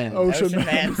 Ocean Man. Ocean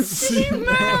Man.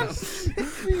 Seaman.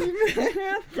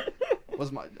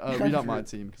 Was my read out my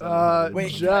team? 'Cause I don't know who Wait,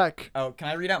 it is. Jack. Oh, can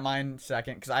I read out mine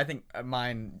second? Because I think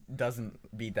mine doesn't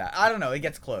beat that. I don't know. It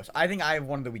gets close. I think I have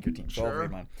one of the weaker teams. So I'll Sure.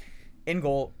 read mine. In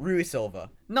goal, Rui Silva.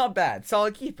 Not bad.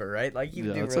 Solid keeper, right? Like you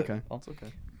Yeah, do that's really okay. well. That's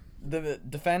okay. The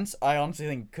defense, I honestly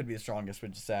think could be the strongest,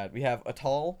 which is sad. We have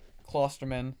Atal,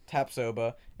 Klosterman,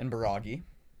 Tapsoba, and Baragi.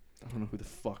 I don't know who the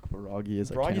fuck Baragi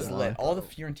is. I Baragi's can't lit. lie. All the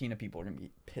Fiorentina people are gonna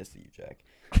be pissed at you, Jack.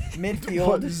 What,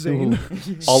 Midfield, Zane?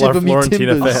 All our Shiver me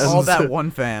Florentina timbers. fans. all that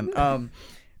one fan.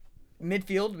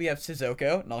 Midfield, we have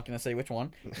Sissoko. Not gonna say which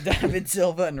one. David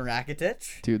Silva and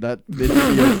Rakitic. Dude, that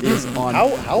midfield is on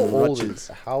How old crutches. is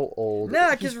how old?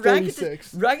 Nah, He's because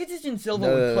 36. Rakitic and Silva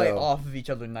No, would no, play no. off of each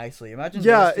other nicely. Imagine.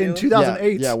 Yeah, those in two.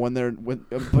 2008. Yeah, when they're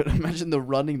but imagine the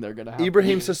running they're gonna have.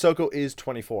 Ibrahim Sissoko is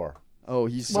 24. Oh,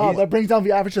 he's Wow, that brings down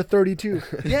the average to 32.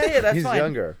 Yeah, that's He's fine.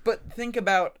 younger. But think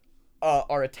about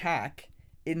our attack: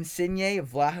 Insigne,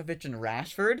 Vlahovic, and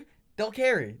Rashford. They'll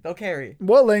carry. They'll carry.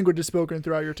 What language is spoken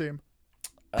throughout your team?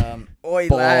 Oi,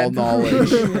 Ball lad.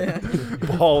 knowledge.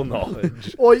 Ball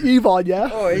knowledge. Oi, Yvonne, yeah?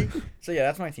 Oi. So yeah,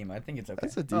 that's my team. I think it's okay.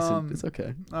 That's a decent. Um, it's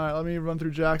okay. All right, let me run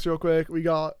through Jacks real quick. We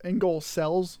got in goal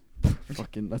Sells.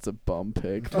 Fucking, that's a bum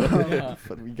pick. Yeah.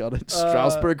 But we got it.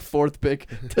 Strasbourg fourth pick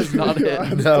does not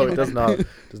hit. No, it does not.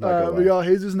 Does not go We well. got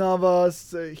Jesus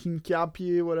Navas,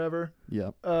 Hincapié, whatever.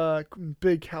 Yep.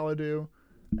 Big Caladu,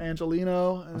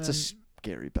 Angelino. And That's a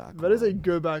scary back. That is a line.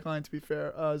 good back line, to be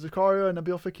fair. Zakaria,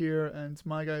 Nabil Fekir, and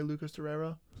my guy Lucas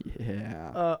Torreira.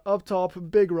 Yeah. Up top,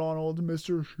 Big Ronald,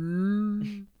 Mr.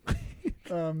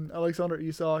 Alexander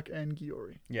Isak, and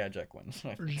Giori. Yeah, Jack wins.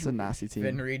 It's a nasty team.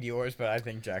 Didn't read yours, but I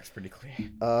think Jack's pretty clear.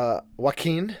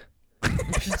 Joaquin,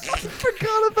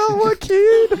 Forgot about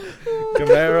Joaquin.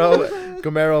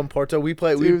 Gamero, and Porto. We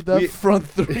play. Dude, that front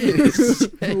three is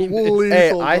insane.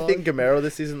 Hey, I think Gamero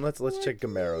this season. Let's check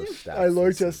Gamero's stats. I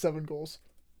looked this at 7 goals.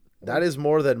 That is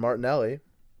more than Martinelli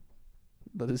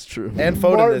That is true. and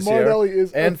Foden this year. Martinelli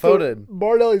is And Foden.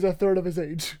 Martinelli's a third of his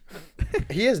age.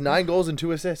 He has 9 goals and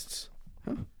 2 assists.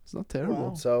 It's not terrible.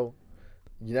 Wow. So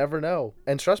you never know.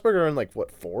 And Strasbourg are in like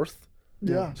what 4th.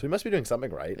 Yeah. So he must be doing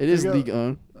something right. It is Big League up.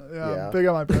 Own. Yeah. Big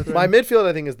on my brethren. My midfield,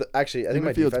 I think, is I think Your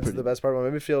my midfield's defense is pretty- the best part. My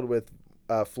midfield with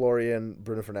Florian,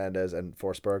 Bruno Fernandes, and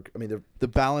Forsberg. I mean, The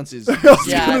balance is.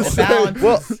 Yeah, the say. balance.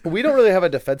 well, we don't really have a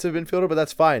defensive midfielder, but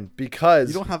that's fine because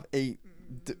You don't have you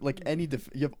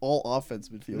have all offense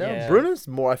midfield. no, Yeah. Bruno's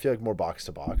more. I feel like more box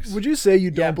to box. Would you say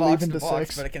you don't Yeah, believe box in to the box,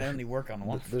 6? but it can only work on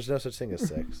one. There's no such thing as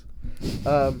 6.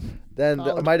 Then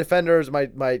Solid. my defenders,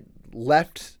 my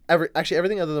left,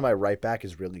 everything other than my right back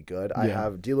is really good. I Yeah.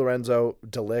 have Di Lorenzo,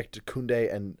 Delict,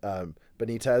 Koundé, and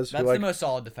Benitez. That's who, like, the most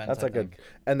solid defense. That's I like think.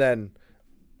 and then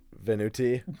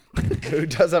Venuti, who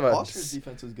does have Austria's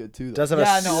defense was good too. Though. does have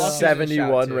Yeah, a no, Austria's a 71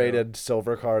 shout, too. rated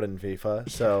silver card in FIFA.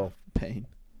 So Pain.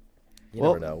 you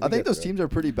Well, never know. I think those teams are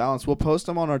pretty balanced. We'll post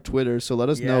them on our Twitter, so let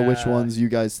us know which Yeah. ones you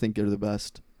guys think are the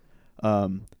best.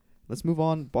 Let's move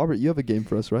on. Barbara, you have a game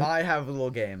for us, right? I have a little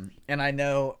game, and I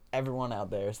know everyone out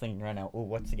there is thinking right now, "Oh,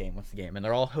 what's the game? What's the game?" And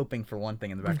they're all hoping for one thing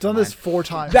in the back We've of their done this mind. 4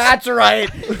 times. That's right.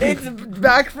 It's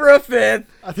back for a 5th.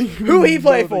 I think Who he know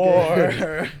play the game.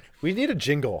 for? We need a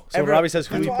jingle. So when Every- Robbie says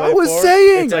who That's we what play I was for,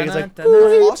 saying. it's like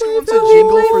Oscar wants a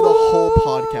jingle for the whole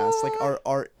podcast. Like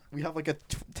our we have like a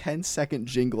 10-second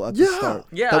jingle at the Yeah. start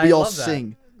Yeah, that we I all love that.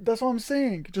 sing. That's what I'm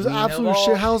saying. Just We know absolute ball.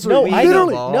 shithousery. no, We I know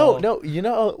literally ball. no. You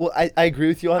know, well, I agree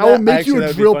with you on I that. will make Actually, you a that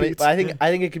would be drill funny, beat. But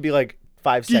I think it could be like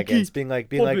 5 Geeky. seconds, being like,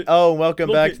 Pump it. oh, welcome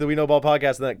Pump back it. to the We Know Ball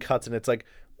podcast, and then it cuts, and it's like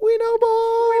We Know Ball,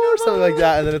 or something like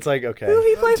that, and then it's like okay.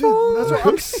 Dude, that's what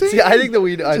I'm saying. See, I think that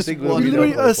I Just think one that we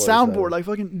Literally know a what it soundboard, is. like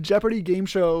fucking Jeopardy game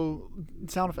show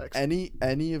sound effects.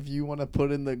 Any of you want to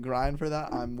put in the grind for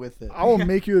that? I'm with it. I will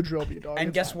make you a drill beat, dog. And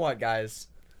It's guess fine. what, guys?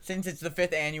 Since it's the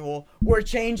 5th annual, we're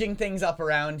changing things up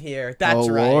around here. That's Oh,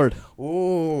 right. Lord.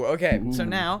 Ooh, okay. So Ooh.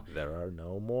 now, There are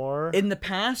no more. in the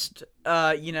past,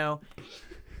 you know,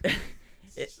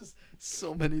 It's just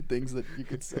so many things that you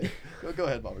could say. Go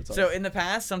ahead, Robert. so in the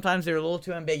past, sometimes they're a little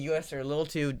too ambiguous or a little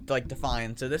too like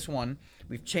defined. So this one,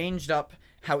 we've changed up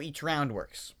how each round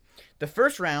works. The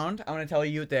first round, I'm gonna tell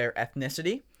you their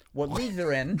ethnicity, what league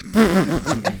they're in.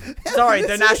 Sorry,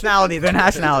 their nationality. Okay,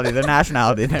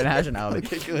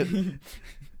 good.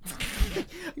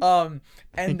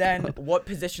 And then what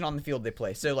position on the field they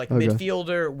play. So like Okay.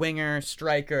 midfielder, winger,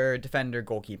 striker, defender,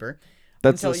 goalkeeper.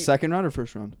 That's tell the you- second round or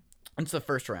first round? That's the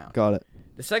first round. Got it.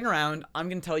 The second round, I'm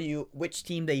gonna tell you which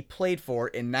team they played for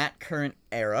in that current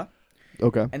era.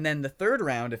 Okay. And then the third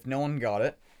round, if no one got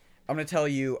it, I'm gonna tell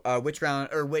you which round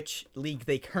or which league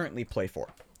they currently play for.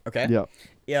 Okay. Yeah.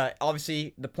 Yeah.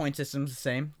 Obviously, the point system's the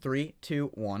same. 3, 2,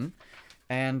 1.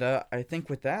 And I think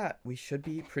with that, we should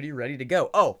be pretty ready to go.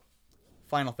 Oh,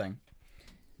 final thing.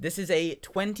 This is a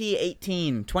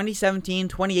 2017,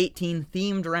 2018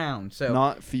 themed round. So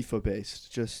Not FIFA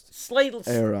based, just slightly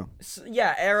era.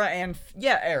 Yeah, era.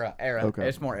 Okay.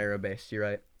 It's more era based. You're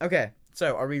right. Okay.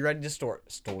 So are we ready to start?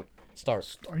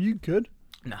 Are you good?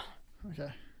 No.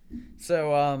 Okay.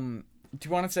 So do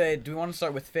we want to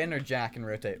start with Finn or Jack and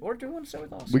rotate, or do we want to start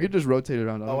with Oscar? We could just rotate it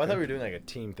around. Oh, I thought we were doing like a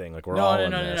team thing. Like we're No, all no,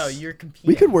 in no, no, no. this. You're competing.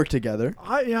 We could work together.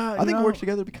 I I think work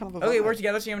together would be kind of a Okay, vibe. work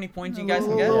together. See how many points you Yeah, guys can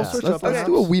we'll- get. we'll Yeah. switch Let's, up. let's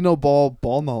do a We Know ball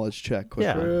knowledge check quickly.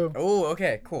 Yeah. True. Oh,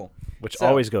 okay, cool. Which So-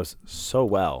 always goes so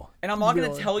well. And I'm not gonna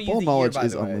Really? tell you Ball the knowledge year, by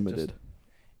is the way. unlimited.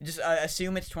 Just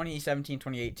assume it's 2017,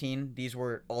 2018. These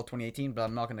were all 2018, but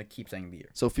I'm not gonna keep saying the year.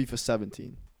 So FIFA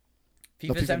 17.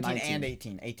 FIFA FIFA 17 19.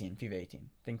 and 18. FIFA 18.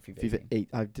 Think FIFA 18. FIFA 8.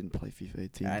 I didn't play FIFA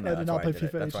 18. I I know, did that's not why play did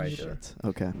it. FIFA That's why I 18 did either. it.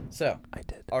 Okay. So, I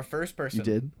did. our first person. You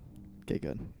did? Okay,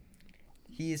 good.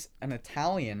 He's an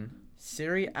Italian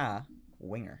Serie A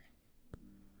winger.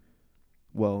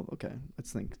 Well, okay.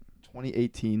 Let's think.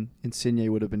 2018,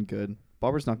 Insigne would have been good.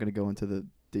 Bobber's not going to go into the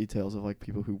details of like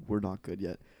people who were not good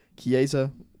yet.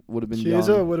 Chiesa would have been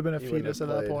Chiesa young. would have been a He wouldn't fetus have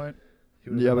at that played. point.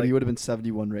 Yeah, but he would have been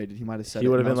 71 rated. He might have said He it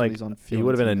would have when been I was- like when he's on he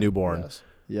would have been a Fiorentina. newborn. Yes.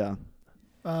 Yeah.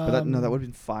 But that, no, that Um, would have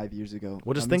been 5 years ago.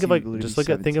 Well, just How think many of teams like would just be look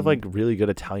at think of 17? like really good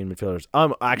Italian midfielders.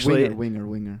 Actually, winger.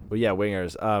 well, yeah,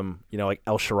 wingers. You know, like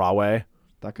El Shaarawy.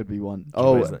 That could be one. Jermaine's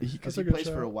Oh, not- because That's he a good plays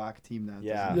for shout. a whack team now.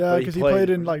 Yeah. doesn't he? Yeah, but he because he played- played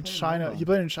in Where like did he play in China. Roma? He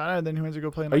played in China, and then he went to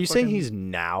go play in. Are Like, you saying fucking- he's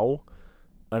now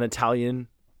an Italian?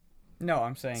 No,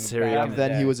 I'm saying Serie back A. in the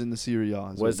Then he day. was in the Serie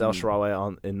A. Was El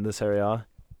Shaarawy in this area?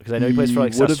 Because I know he plays for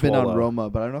like would have been on Sassuolo. Roma,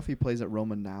 but I don't know if he plays at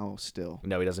Roma now still.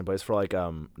 No, he doesn't. He plays for like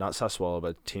not Sassuolo,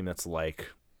 but a team that's like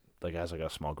has like a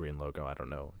small green logo. I don't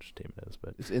know which team it is,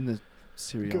 but It's in the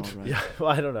Serie A, Good. right? yeah. Well,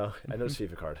 I don't know. I know his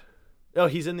FIFA card. Oh,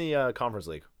 he's in the Conference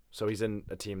League, so he's in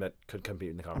a team that could compete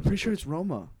in the I'm Conference. pretty League, sure it's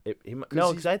Roma. No, 'cause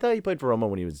because I thought he played for Roma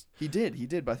when he was. He did,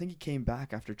 but I think he came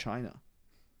back after China.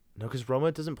 No, because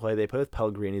Roma doesn't play. They play with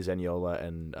Pellegrini, Zaniola,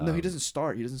 and No, he doesn't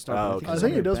start. He doesn't start. oh, but okay. I he's think on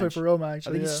he their does play bench. for Roma. I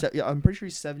Actually, think yeah. he's. I'm pretty sure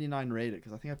he's 79 rated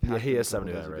because I think I. Yeah, packed he him a is couple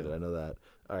 79 days rated. ago. I know that.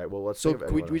 All right, well, let's. So think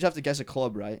of we anyone just have to guess a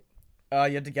club, right? You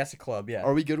have to guess a club, yeah.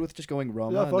 Are we good with just going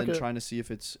Roma Yeah, and fuck then it. trying to see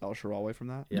if it's El Shaarawy from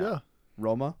that? Yeah. Yeah.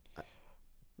 Roma.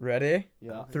 Ready?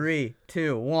 Yeah. 3,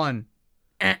 2, 1.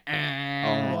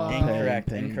 Incorrect.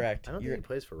 pain. Incorrect. I don't You're- think he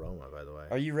plays for Roma, by the way.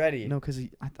 Are you ready? No, because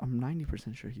I'm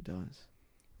 90% sure he does.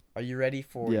 Are you ready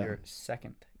for Yeah. your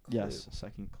second clue? Yes,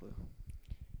 second clue.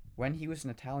 When he was an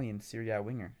Italian Serie A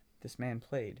winger, this man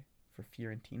played for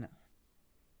Fiorentina.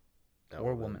 No,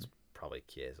 or well, woman. It's probably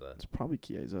Chiesa. It's probably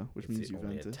Chiesa, which It's means the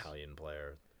only Juventus. Italian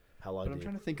player. How long But I'm did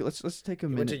trying to think. Let's take a he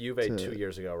minute. went to Juve 2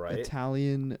 years ago, right?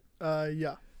 Italian.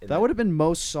 Yeah. In That would have been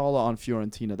Mo Salah on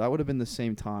Fiorentina. That would have been the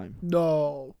same time.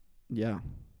 No. Yeah.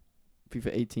 FIFA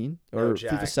 18 No, or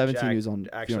Jack- FIFA 17 Jack, he was on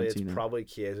Actually, Fiorentina. it's probably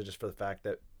Chiesa just for the fact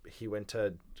that he went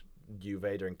to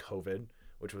Juve during COVID,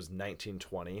 which was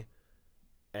 1920,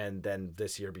 and then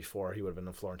this year before he would have been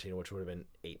in Florentina, which would have been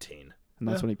 18. and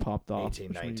that's Yeah. when he popped off. 18,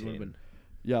 which means he would've 19. been-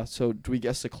 Yeah. So do we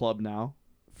guess the club now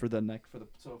for the next for the?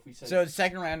 So if we say. So the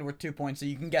second round with 2 points, so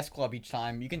you can guess club each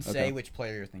time. You can say Okay. which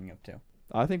player you're thinking of too.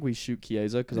 I think we shoot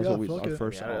Chiesa because that's Yeah, what we fuck our it.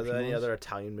 first Yeah, are option there any was. other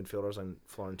Italian midfielders on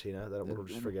Florentina that we're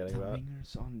just forgetting the about?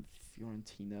 wingers on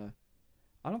Fiorentina.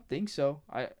 I don't think so.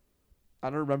 I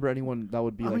don't remember anyone that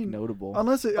would be I like mean, notable.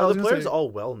 Unless it, I Are was the gonna players say,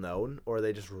 all well known, or are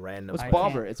they just random? It's I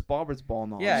players? Bobbert. It's Bobbert's ball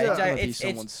knowledge. Yeah, It's not exactly. gonna be It's-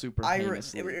 someone super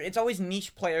famous. It's always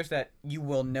niche players that you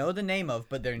will know the name of,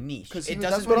 but they're niche. Because It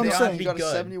that's doesn't what I'm I'm they saying. have He to got be a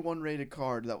good. 71 rated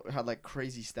card that had like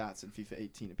crazy stats in FIFA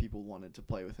 18, and people wanted to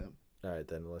play with him. All right,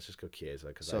 then let's just go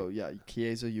Chiesa. Cause So yeah,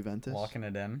 Chiesa, Juventus. Locking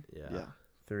it in. Yeah.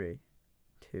 3,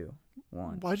 2,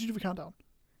 1. why'd you do a countdown?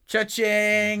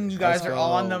 Cha-ching! You guys Let's are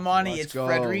on go. the money. Let's It's go.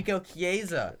 Federico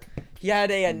Chiesa. He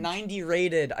had a 90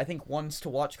 rated, I think, once to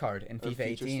watch card in Or FIFA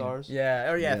Future 18. Stars?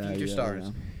 Yeah, Future Stars.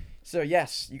 yeah. So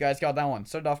yes, you guys got that one.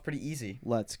 Started off pretty easy.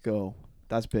 Let's go.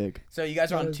 That's big. So you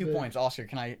guys are That on is 2 big. points. Oscar,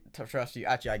 can I trust you?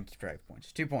 Actually, I can keep track of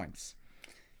points. 2 points.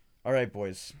 All right,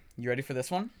 boys. You ready for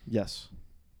this one? Yes.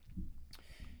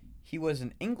 He was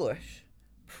an English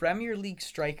Premier League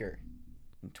striker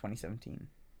in 2017.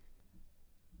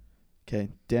 Okay.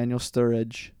 Daniel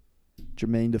Sturridge,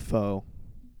 Jermaine Defoe.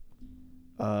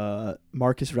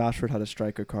 Marcus Rashford had a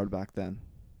striker card back then.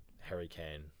 Harry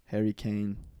Kane. Harry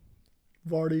Kane,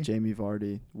 Vardy. Jamie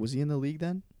Vardy. Was he in the league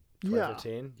then? Yeah.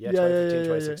 2015? Yeah, 2015, yeah.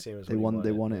 2016 was They when won.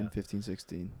 They won it yeah. in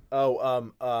 15-16.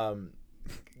 Oh,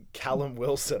 Callum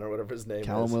Wilson or whatever his name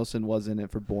Callum is. Wilson was in it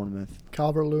for Bournemouth,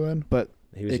 Calvert-Lewin. but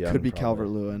He was it young, could be probably.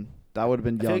 Calvert-Lewin. That would have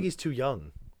been I feel young. like he's too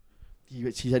young.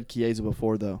 He had Chiesa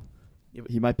before though. Yeah,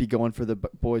 but- He might be going for the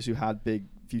boys who had big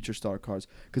future star cards.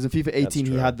 Because in FIFA 18 That's he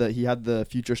true. had the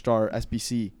future star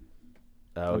SBC.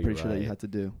 Oh, I'm pretty sure that you had to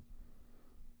do.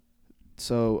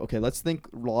 So okay, let's think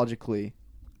logically.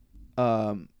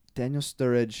 Daniel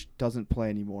Sturridge doesn't play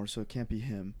anymore, so it can't be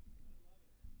him.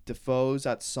 Defoe's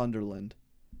at Sunderland,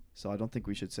 so I don't think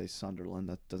we should say Sunderland.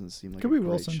 That doesn't seem like Could a be great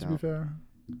Wilson, to be shout. fair.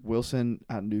 Wilson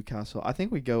at Newcastle. I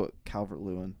think we go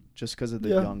Calvert-Lewin just because of the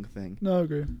Yeah. young thing. No, I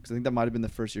agree. Because I think that might have been the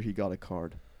first year he got a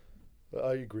card.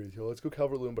 I agree with you. Let's go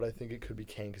Calvert-Lewin, but I think it could be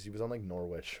Kane because he was on like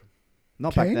Norwich.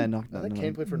 Not Kane? back then. No, I no, think no.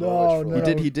 Kane played for No, Norwich. For no, He like-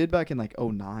 did. He did back in like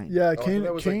 09. Yeah, I think Kane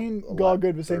that was, like, Kane 11, got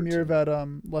good the same year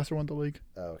 13. that Leicester won the league.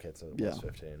 Oh, okay, so it Yeah. was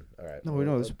 15. All right. No, well,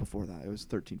 no, it was before that. It was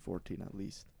 13-14 at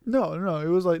least. No, it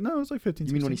was like 15.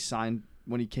 You mean when he 16. signed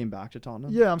when he came back to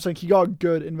Tottenham? Yeah, I'm saying he got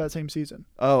good in that same season.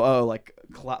 Oh, like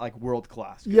like world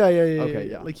class. Yeah. Okay,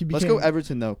 yeah. Like he became. Let's go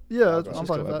Everton though. Yeah, Let's I'm Let's just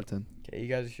fine go with that. Everton. Okay, you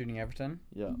guys are shooting Everton.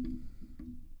 Yeah.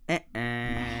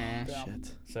 Down.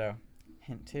 Shit. So,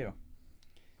 hint 2.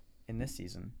 In this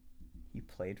season, he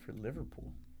played for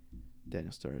Liverpool.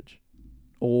 Daniel Sturridge.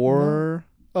 Or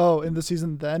Oh, in the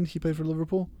season then he played for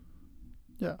Liverpool.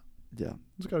 yeah,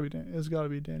 It's gotta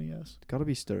be Danny. Yes. gotta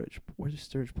be Sturridge. Where does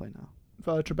Sturridge play now?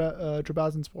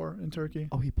 Trabzonspor in Turkey.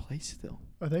 Oh, he plays still.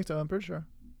 I think so. I'm pretty sure.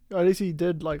 At least he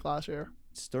did like last year.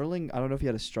 Sterling. I don't know if he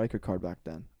had a striker card back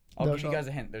then. I'll No give you shot. guys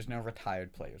a hint. There's no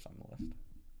retired players on the list.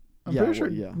 I'm Yeah, pretty sure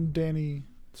well, yeah. Danny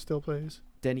still plays.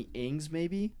 Danny Ings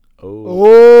maybe.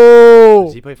 Oh.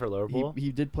 Does he play for Liverpool?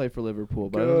 He did play for Liverpool,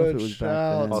 but I don't know if it Good was shout.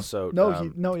 back then.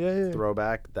 Also, Yeah.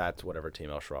 throwback. That's whatever team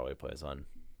El Shaarawy plays on.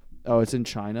 Oh, it's in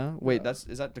China. Wait, Yeah.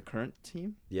 is that the current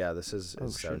team? Yeah, this is Oh,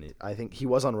 his shit. 70. I think he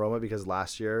was on Roma because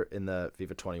last year in the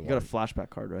FIFA 21. You got a flashback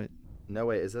card, right? No,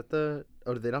 wait, is that the...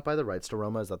 Oh, did they not buy the rights to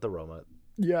Roma? Is that the Roma?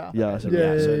 Yeah. Yeah. So,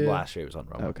 Yeah, so yeah. last year he was on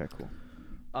Roma. Okay, cool.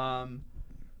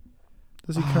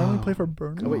 Does he currently play for Oh,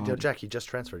 Burnley? wait, no, God. Jack, he just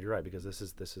transferred. You're right, because this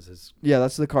is his... Yeah,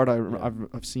 that's the card Yeah.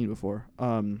 I've seen before.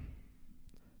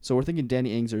 So we're thinking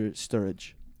Danny Ings or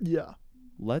Sturridge. Yeah.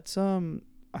 Let's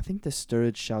I think the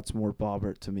Sturridge shouts more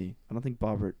Bobbert to me. I don't think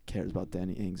Bobbert cares about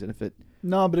Danny Ings, and if it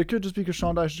No, but it could just be because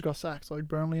Sean Dyche just got sacked, like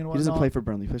Burnley and he whatnot. doesn't play for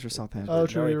Burnley, he plays for Southampton. Oh,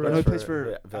 true, you're No, he right. plays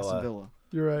for Villa. Aston Villa.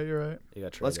 You're right. He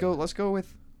got Let's traded. go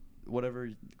with whatever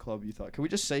club you thought. Can we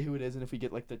just say who it is, and if we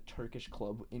get like the Turkish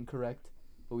club incorrect,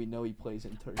 but we know he plays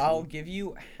in Turkey? I'll give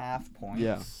you half points.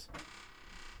 Yeah.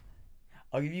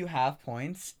 I'll give you half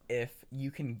points if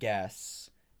you can guess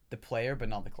the player but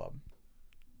not the club.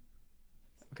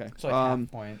 Okay. So like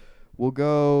half point. We'll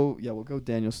go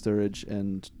Daniel Sturridge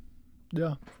and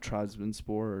Yeah. Trabzonspor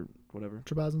or whatever.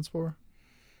 Trabzonspor.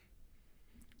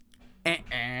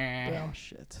 Oh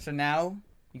shit. So now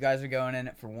you guys are going in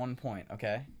it for 1 point,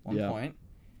 okay? 1 Yeah. point.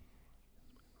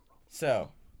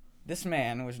 So, this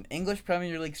man was an English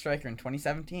Premier League striker in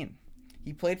 2017.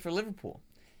 He played for Liverpool.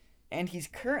 And he's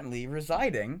currently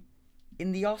residing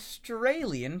in the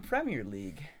Australian Premier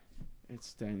League.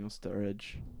 It's Daniel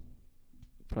Sturridge,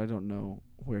 but I don't know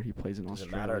where he plays in Does it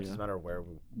Australia. matter? Does it matter where?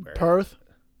 Perth.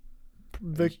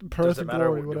 Does Perth it and matter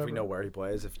Glory, if whatever. we know where he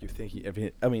plays? If you think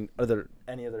I mean, are there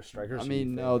any other strikers? I who you mean,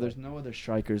 think no, that- there's no other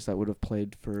strikers that would have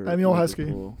played for Emil Heskey.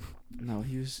 Liverpool. No,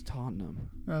 he was Tottenham.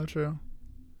 Oh, true.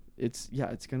 It's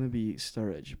gonna be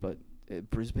Sturridge, but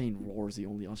Brisbane Roar is the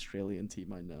only Australian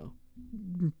team I know.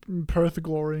 Perth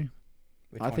Glory.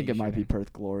 Which I one think are it you might be shooting?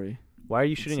 Perth Glory. Why are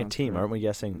you shooting a sounds team? correct. Aren't we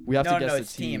guessing? We have No, to guess the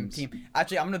it's team. teams.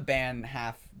 Actually, I'm going to ban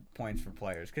half points for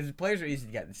players. Because players are easy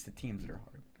to get. It's the teams that are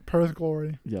hard. Perth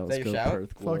Glory. Yeah, that let's your go shout?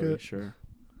 Perth Fuck Glory. it. Sure.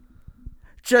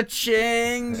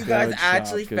 Cha-ching! You guys Good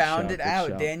actually shout, good found shout, it good out.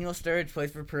 shout. Daniel Sturridge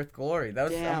plays for Perth Glory. That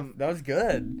was Damn. that was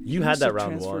good. You had that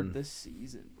round one. This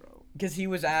season, bro. Because he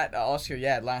was at Oscar,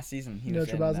 last season. He Yeah, was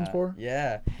in, Trabzonspor?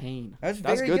 Yeah. Pain. That was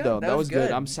That's very good good. though. That That was was good.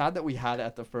 good. I'm sad that we had it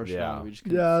at the first Yeah. round. We just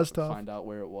couldn't Yeah, that's tough. find out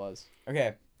where it was.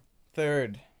 Okay.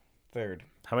 Third.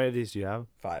 How many of these do you have?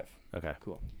 5. Okay.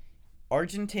 Cool.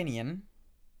 Argentinian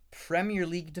Premier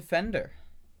League defender.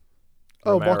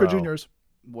 Oh, Boca Romero. Juniors.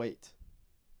 Wait.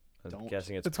 I'm Don't.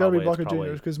 guessing It's got to be Boca probably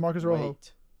Juniors because Marcus Rojo.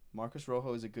 Wait. Marcus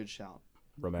Rojo is a good shout.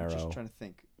 Romero. Just trying to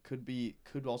think.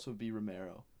 Could also be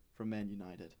Romero from Man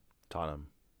United. Tottenham.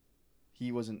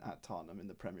 He wasn't at Tottenham in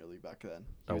the Premier League back then.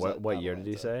 He Oh, was what- at what year did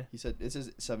he Atalanta. say? He said this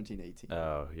is 17-18.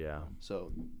 Oh yeah.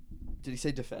 So, did he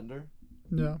say defender?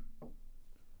 Yeah.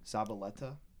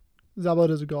 Zabaleta? Zabaleta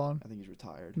is gone. I think he's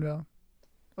retired. Yeah.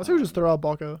 I think we just throw out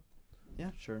Boca.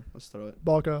 Yeah, sure. Let's throw it.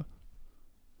 Boca.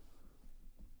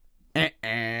 Damn.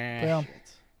 Damn.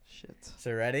 Shit.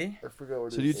 So ready? I forgot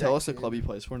what So do you tell us the club he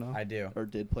plays for now? I do. Or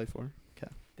did play for?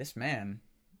 Okay. This man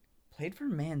played for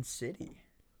Man City.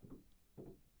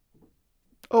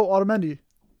 Oh, Otamendi.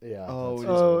 Yeah. Oh, that's it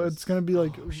what Oh, it is. it's gonna be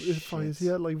like. Oh, fuck, is shit. he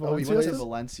at like Oh, he Valencia? went to still?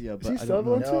 Valencia, Is but he I still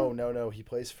don't know. Valencia? No. He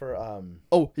plays for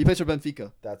Oh, he plays for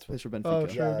Benfica. That's Plays what. for Oh, Benfica.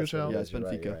 sure, good that's what shout. it Yeah, is, it's you're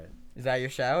right, Benfica. you're right. Is that your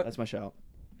shout? That's my shout.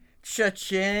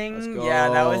 Cha-ching! Let's Yeah,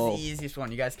 that was go. the easiest one.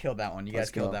 You guys killed that one. You Let's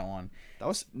guys killed go. that one.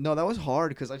 That was hard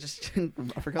because I just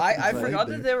didn't. I forgot. I that he forgot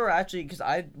played that there were actually because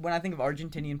when I think of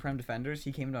Argentinian Prem defenders,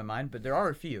 he came to my mind, but there are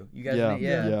a few. You guys, Yeah,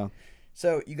 yeah. yeah.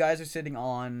 So you guys are sitting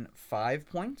on 5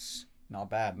 points. Not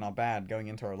bad, not bad. Going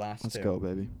into our last Let's two. go,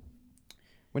 baby.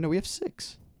 Wait, no, we have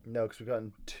 6. No, because we've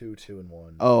gotten 2, 2, and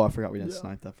 1. Oh, I forgot we didn't Yeah.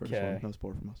 snipe that first Okay. one. That was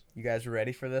poor from us. You guys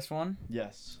ready for this one?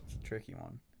 Yes. It's a tricky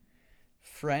one.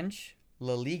 French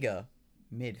La Liga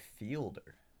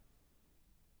midfielder.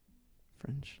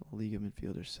 French La Liga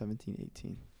midfielder,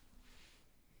 17-18.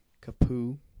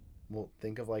 Capu, Well,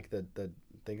 think of like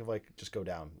just go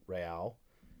down. Real.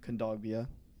 Kondogbia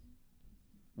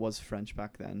was French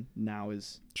back then. Now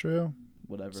is True.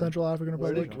 whatever. Central African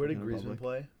Republic. Where did Republic. Griezmann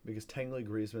play? Because technically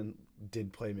Griezmann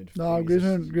did play midfield. No,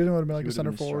 Griezmann would have been like He a would've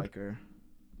center been forward. striker.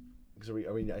 Because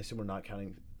I assume we're not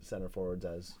counting center forwards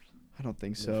as I don't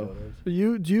think so. midfielders.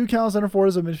 But do you count center forward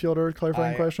as a midfielder?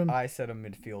 Clarifying question. I said a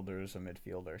midfielder is a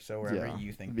midfielder. So wherever Yeah,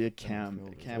 you think it'd be a the cam.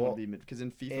 midfielder is. Cam Well, would be mid because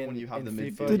in FIFA when you have the in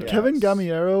FIFA, midfielder, Did yeah. Kevin Yes.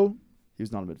 Gamiero? he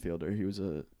was not a midfielder. He was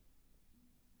a.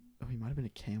 Oh, he might have been a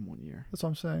cam one year. That's what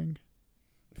I'm saying.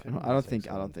 I don't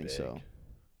think so.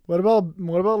 What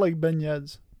about like Ben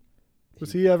Yedds?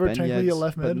 Was he ever Ben technically a Yedds,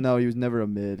 left but mid? no, he was never a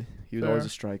mid. He was always Fair. a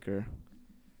striker.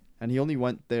 and he only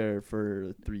went there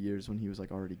for 3 years when he was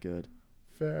like already good.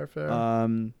 Fair.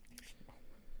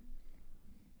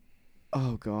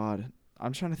 Oh God,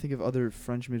 I'm trying to think of other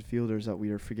French midfielders that we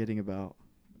are forgetting about.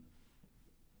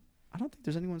 I don't think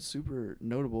there's anyone super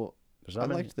notable. There's I not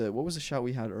many. liked what was the shout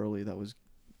we had early that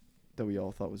we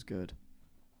all thought was good?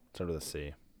 Start with a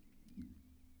C.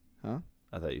 Huh?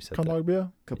 I thought you said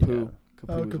Kondogbia? Capu. Yeah.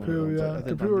 Oh, was one of Capu, the ones. yeah. I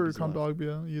think Capu or he's left.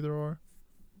 Kondogbia, either or.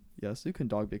 Yeah, let's do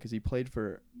Kondogbia because he played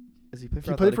for. Does he play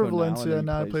for? He played for Atletico Valencia, and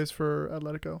now then he plays for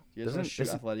Atletico. He doesn't shoot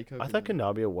Isn't- Atletico. I thought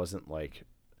Kondogbia wasn't like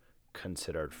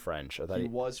considered French. I thought he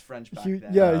was French back He,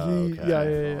 then. yeah, Oh, he,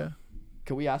 okay. yeah.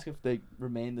 Can we ask if they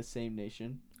remain the same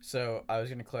nation? So I was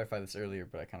gonna clarify this earlier,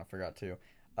 but I kind of forgot to.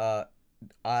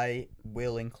 I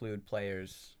will include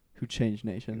players Who changed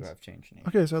who nations? have changed names.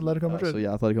 Okay, so Atletico Madrid. So yeah,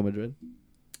 Atletico Madrid.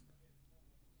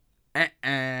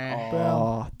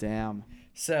 Oh damn!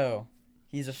 So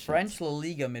he's a Shit. French La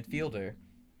Liga midfielder,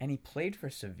 and he played for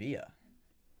Sevilla.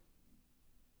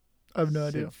 I have no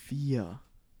idea. Sevilla.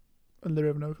 I literally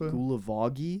have no clue.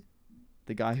 Goulavagi,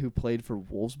 the guy who played for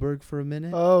Wolfsburg for a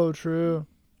minute. Oh, true.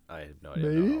 I have no idea.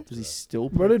 Maybe? No, Does he still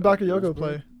play? Where did for Bakayoko Wolfsburg?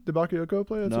 play? Did Bakayoko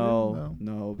play? at No, Sevilla?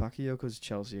 no. Bakayoko's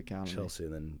Chelsea Academy. Chelsea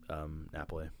and then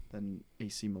Napoli. Then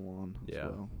AC Milan as Yeah.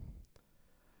 well.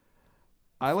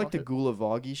 I like Fuck the it.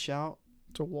 Goulavagi shout,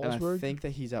 To and I Wolfsburg? think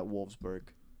that he's at Wolfsburg.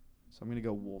 So I'm gonna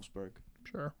go Wolfsburg.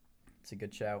 Sure. It's a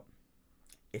good shout.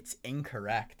 It's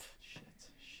incorrect. Shit.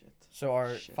 So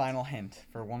our Shit. final hint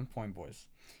for 1 point, boys.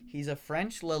 He's a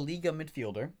French La Liga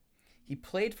midfielder. He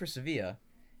played for Sevilla,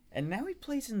 and now he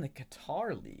plays in the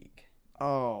Qatar League.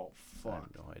 Oh I fuck!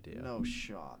 have no idea. No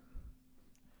shot.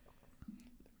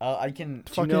 I can.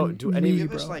 Do you know- Fucking do any- me,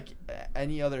 Give us bro. like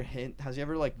any other hint. Has he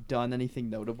ever like done anything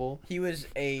notable? He was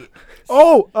a.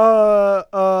 Oh,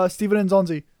 Steven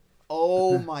Nzonzi.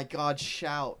 Oh my God!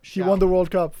 Shout! He won the World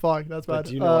Cup. Fuck, that's But bad.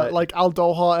 do you know what- like Al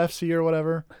Doha FC or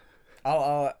whatever.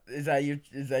 Is that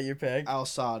your pick? Al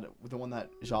Sadd, the one that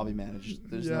Xavi managed.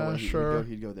 There's no Yeah, way sure.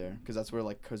 he'd go there because that's where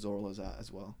like Cazorla's at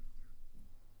as well.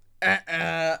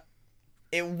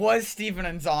 It was Steven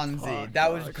Nzonzi. Fuck,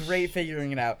 That was gosh. great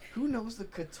figuring it out. Who knows the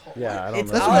Qatar? Yeah, I don't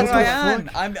It's know. That's what Al I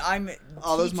thought. Rayyan. I'm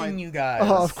Oh, those teaching my- you guys.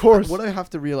 Oh, of course. What I have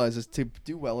to realize is to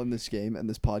do well in this game and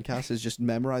this podcast is just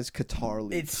memorize Qatar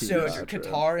league. It's teams. so Yeah, true.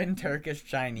 Qatar and Turkish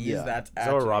Chinese. Yeah. That's Is that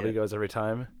actually where Robbie it. goes every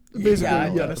time? Basically,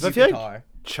 Yeah, yeah. I've I done feel like- Qatar.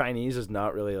 Chinese is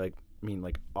not really like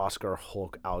Oscar,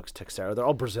 Hulk, Alex Teixeira. They're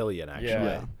all Brazilian actually.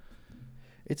 Yeah.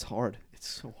 It's hard. It's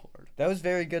so hard. That was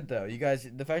very good though. You guys,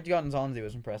 the fact you got Nzonzi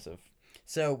was impressive.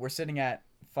 So we're sitting at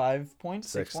 5 points,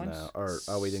 6 Six points. now.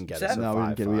 Or we didn't get Seven? it. So No, we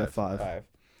didn't get it. We got five. 5.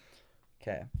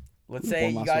 Okay. Let's Ooh, say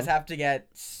one you last guys one. have to get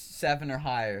 7 or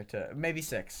higher to maybe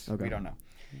 6. Okay. We don't know.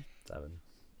 7.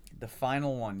 The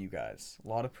final one, you guys. A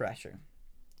lot of pressure.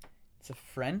 It's a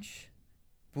French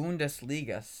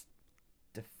Bundesliga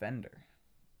defender.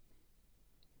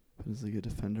 Bundesliga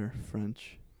defender,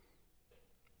 French.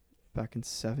 Back in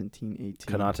 17, 18.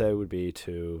 Kanate would be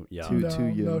too young. No, Too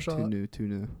young, no too shot.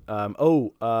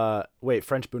 new. Wait,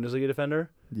 French Bundesliga defender?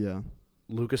 Yeah.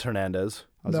 Lucas Hernandez.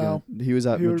 No. He was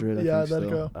at He would- Madrid, I yeah, think,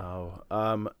 Atletico. still.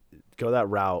 Oh. Go that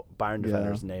route. Bayern Yeah.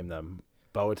 defenders, name them.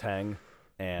 Boateng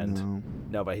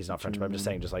and No. but he's not French, but I'm just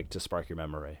saying just like to spark your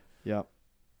memory. Yep.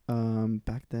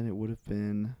 Back then it would have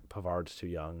been. Pavard's too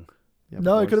young. Yeah,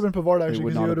 No, it Pavard's- could have been Pavard It actually would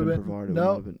because not he have would been have been. Pavard. It No,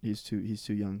 would have been. He's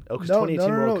too young. Oh, because no, 2018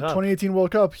 World Cup. 2018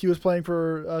 World Cup. He was playing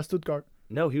for Stuttgart.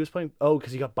 No, he was playing. Oh,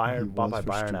 because he got He bought by was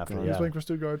for Bayern after. Stuttgart. He was Yeah. playing for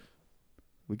Stuttgart.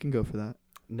 We can go for that.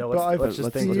 No, But I let's just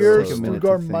let's think. take fear a minute to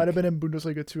Stuttgart might have think. been in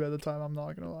Bundesliga 2 at the time. I'm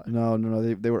not gonna lie.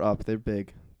 No. They were up. They're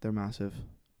big. They're massive.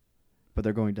 But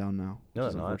they're going down now. No, which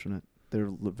is they're not. unfortunate. They're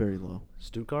very low.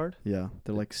 Stuttgart? Yeah,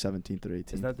 they're like 17th or 18th.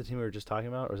 Isn't that the team we were just talking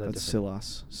about, or is that That's different?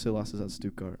 Silas. Silas is at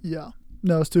Stuttgart. Yeah.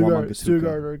 No, Stuttgart. Wamangituka.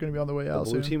 Stuttgart are gonna be on the way The out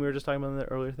blue soon. team we were just talking about in the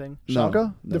earlier thing.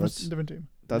 Schalke? No, different team.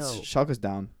 That's No. Schalke's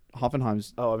down.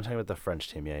 Hoffenheim's. Oh, I'm talking about the French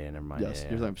team. Yeah, never mind. Yes,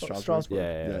 yeah, you're yeah. talking Oh, Strasbourg. Strasbourg.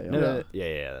 Yeah.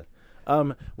 Yeah.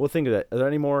 No. Well, think of that. Are there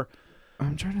any more?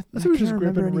 I'm trying to. I I think we can't just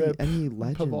grip remember and any, rip.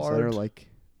 legends that Pavard. are like.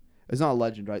 It's not a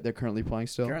legend, right? They're currently playing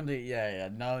still. Currently, yeah.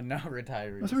 No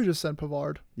retirees. I think we just sent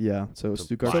Pavard. Yeah. So So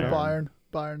Stuttgart. So Bayern.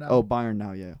 Bayern now. Oh, Bayern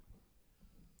now. Yeah.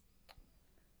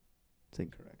 It's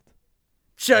incorrect.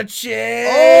 Cha-ching!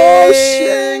 Oh,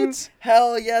 shit!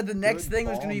 Hell yeah! The next Good thing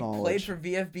was gonna be ball played knowledge. for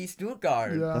VfB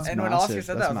Stuttgart. Yeah. That's And when Oscar massive.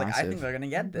 said that, That's I was like, I think massive. they're gonna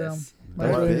get this. My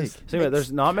That's brain big. is- Think about it,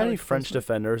 there's not many Like French close.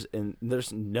 defenders, and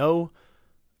there's no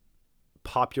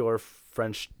popular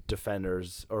French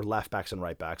defenders or left backs and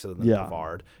right backs other than Yeah.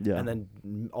 Pavard. Yeah. And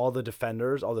then all the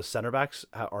defenders, all the center backs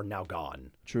are now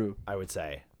gone. True. I would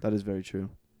say. That is very true.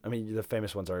 I mean, the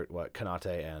famous ones are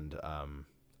Kanate and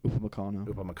Upamecano.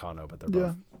 Upamecano, but they're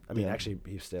Yeah. both I mean, Yeah. actually,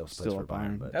 he still plays Still for at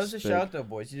Bayern, Bayern. but That was a Big. shout though,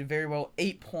 boys. You did very well.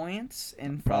 8 points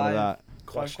in Proud of 5 that.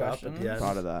 clutched up at the questions. end.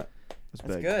 Proud of that. That's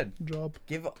That's big. good. Good job.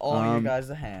 Give all you Um, guys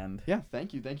a hand. Yeah,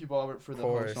 thank you, Robert, for the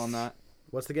host on Course. that.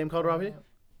 What's the game called, Robbie?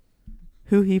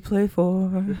 Who he play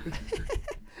for?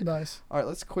 Nice. All right,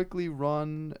 let's quickly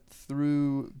run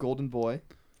through Golden Boy.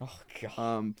 Oh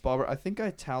god. Bobber, I think I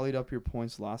tallied up your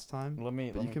points last time, Let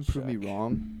me. but you can prove me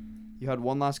wrong. You had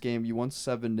one last game. You won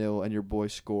 7-0, and your boy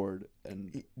scored,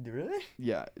 and Really?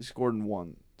 yeah, he scored and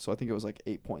won. So I think it was like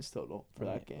 8 points total for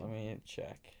that Let game. me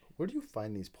check. Where do you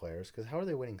find these players? Because how are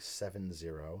they winning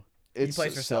 7-0? It's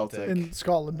plays for Celtic. In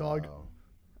Scotland, dog.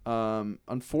 Oh.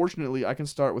 Unfortunately, I can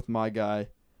start with my guy,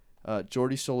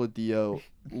 Jordi Soladio,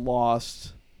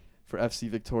 lost for FC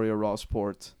Victoria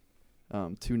Rawsport,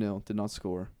 2-0, did not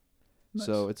score. Nice.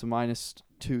 So it's a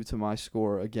 -2 to my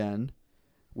score again,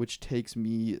 which takes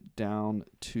me down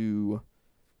to,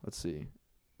 let's see,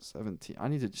 17. I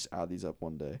need to just add these up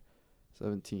one day.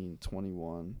 17,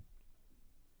 21,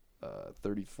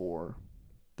 34,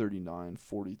 39,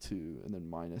 42, and then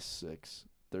 -6,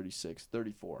 36,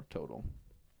 34 total.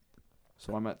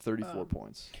 So I'm at 34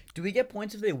 points. Do we get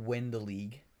points if they win the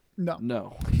league? No.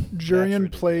 No. Jurien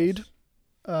ridiculous. played.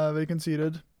 They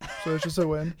conceded. So it's just a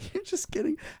win. You're just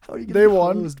kidding. How are you They getting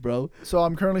won. closed, bro? So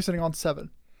I'm currently sitting on 7.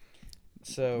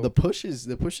 So The push is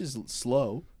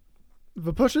slow.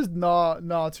 The push is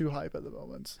not too hype at the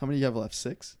moment. How many do you have left?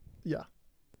 6? Yeah.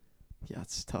 Yeah,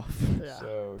 it's tough. Yeah.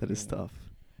 So That is tough.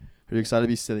 Are you excited to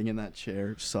be sitting in that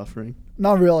chair suffering?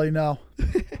 Not really, no.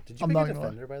 Did you I'm pick not a gonna lie.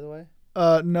 defender, by the way?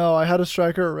 No, I had a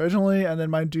striker originally, and then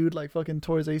my dude like fucking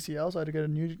tore his ACL, so I had to get a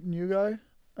new guy.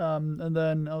 And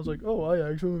then I was like, oh,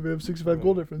 Ajax, we have 65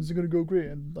 goal difference. It's gonna go great,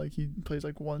 and like he plays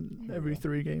like one every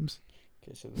 3 games.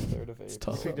 Okay, so the 3rd of April. It's You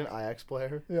tough. picked an Ajax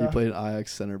player? Yeah, He played an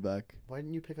Ajax center back. Why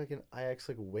didn't you pick like an Ajax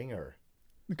like winger?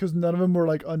 because none of them were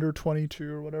like under 22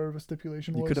 or whatever the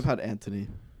stipulation You was. could have had Anthony.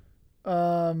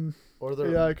 Or the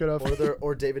Yeah, I could have.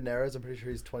 or David Neres. I'm pretty sure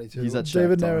he's 22. He's at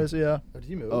David Shakhtar. Neres, yeah, Oh, did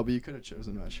he move? Oh, but you could have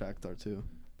chosen him at Shakhtar too.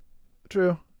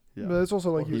 true. Yeah. But it's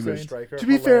also like Well, you he's were a saying. striker. To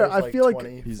be fair, Hilaire's, I feel like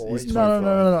 24, he's No.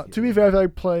 25. To be fair, I feel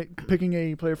like picking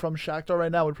a player from Shakhtar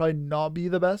right now would probably not be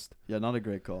the best. Yeah, not a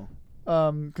great call.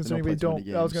 Considering play we too many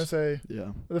don't. I was gonna games. say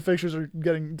Yeah. the fixtures are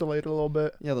getting delayed a little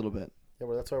bit. Yeah, a little bit. Yeah,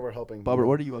 well, that's why we're helping. Bobber,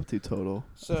 what are you up to total?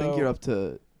 I think you're So- up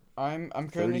to. I'm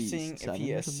currently seeing if 37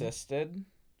 he or something? assisted.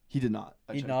 He did not.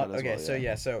 I He checked not that as okay. well, So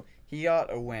yeah, so he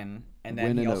got a win, and then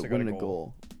win he and also got win a and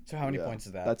goal. So how many Yeah, points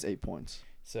is that? That's 8 points.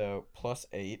 So plus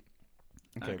 8.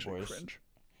 Okay, Actually, boys. cringe.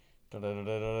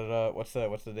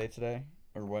 What's the date today?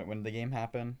 Or when did the game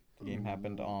happen? The game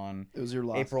happened on It was your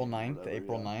last. April game or 9th. whatever,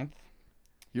 April yeah. 9th.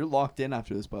 You're locked in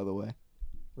after this, by the way.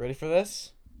 Ready for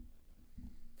this?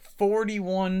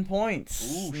 41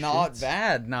 points. Ooh, Not shit.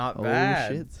 bad. Not Oh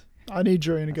bad. shit. I need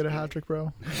Jurien to get a hat trick,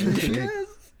 bro.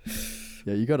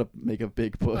 Yeah, you gotta make a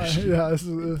big push. Yeah, this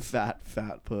is fat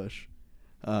push.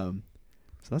 So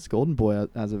that's Golden Boy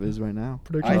as of is right now.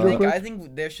 predictions I real think quick. I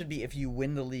think there should be, if you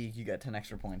win the league, you get 10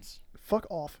 extra points. Fuck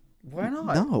off. Why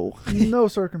not? No. No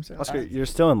circumstance. Oscar, you're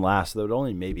still in last, so that would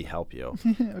only maybe help you.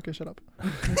 Okay, shut up.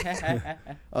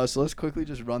 So let's quickly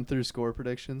just run through score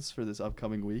predictions for this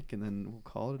upcoming week, and then we'll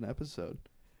call it an episode.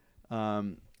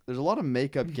 There's a lot of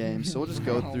makeup games, so we'll just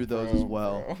go through those as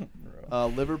well.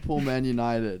 Liverpool, Man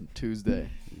United, Tuesday.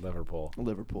 Liverpool.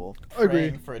 Agree.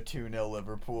 Praying for a 2-0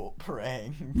 Liverpool.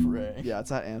 Praying. Yeah,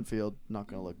 it's at Anfield. Not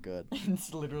gonna look good.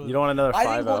 It's literally. You don't want another 5-0?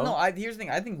 I think. Well, no. Here's the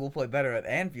thing. I think we'll play better at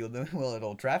Anfield than we will at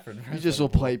Old Trafford. You just will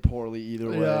play poorly either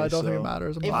way. Yeah, I don't think so- it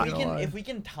matters. I'm If not we gonna can, lie. if we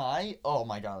can tie, oh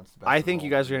my god, it's the best. I think of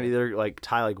you all guys are time. gonna either like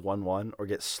tie like 1-1 or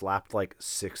get slapped like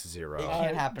 6-0. It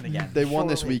can't happen again. They won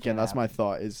this Surely it weekend. can't That's my happen.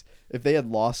 thought. Is if they had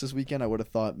lost this weekend, I would have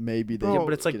thought maybe they. Bro, Yeah,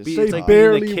 but it's like get a beat, They it's like tie. beating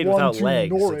barely the kid won without to legs.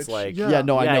 Norwich. It's like Yeah. Yeah,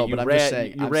 no, I know, you but I'm ran, just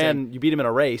saying. you I'm ran, saying- you beat him in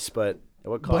a race, but at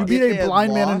what But he cost? beat If a they had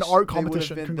blind man in lost, art they would've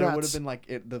competition. been- There would Congrats. have been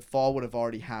like the fall would have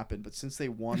already happened, but since they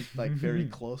won like very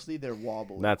closely, they're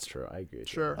wobbling. That's true. I agree. with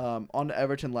you. Sure. On to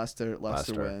Everton, Leicester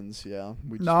Leicester. wins. Yeah,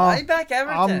 we No. I back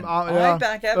Everton. yeah, I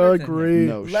back Everton. agree.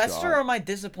 No Leicester shot. are my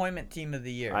disappointment team of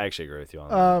the year. I actually agree with you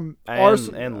on that.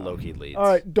 Arsenal. And Loki leads. All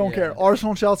right, don't Yeah. care.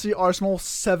 Arsenal, Chelsea. Arsenal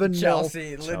 7-0.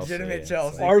 Chelsea, legitimate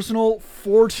Chelsea. Chelsea. Arsenal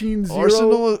 14-0.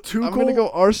 Arsenal. Tuchel, I'm gonna go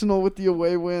Arsenal with the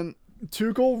away win.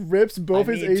 Tuchel rips both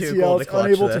I his need Tuchel ACLs, to clutch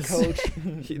unable this. to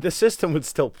coach. The system would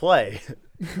still play.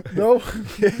 No,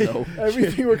 No.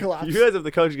 everything will collapse. You guys, if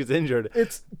the coach gets injured,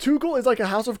 It's Tuchel is like a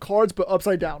house of cards but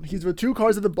upside down. He's with 2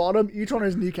 cards at the bottom, each on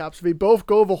his kneecaps. If they both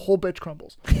go, the whole bitch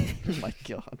crumbles. Oh my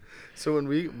god. So when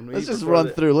we Let's just record run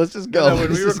it- through. Let's just No, go. no, when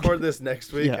Let's we just record this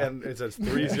next week Yeah. and it's a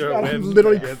 3-0 win, I'm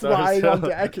literally against crying on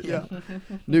ourselves. deck. Yeah.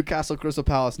 Newcastle, Crystal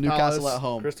Palace. Newcastle Palace. at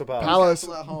home. Crystal Palace. Palace.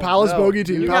 Newcastle at home. Palace No. bogey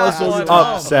team. Palace Newcastle bogey at team.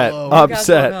 home. upset, Hello. upset,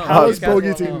 Newcastle at home. Palace Newcastle bogey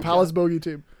at team. home. Palace bogey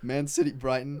team. Man City,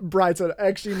 Brighton. Brighton.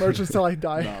 XG merchants till I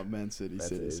die. No, Man City,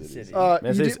 City. City.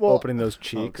 Man City's well, opening those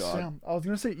cheeks. God. damn, I was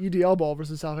gonna say EDL ball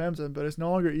versus Southampton, but it's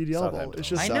no longer EDL ball. Southampton. It's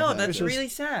just I know, that's it's just- really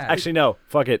sad. Actually, no.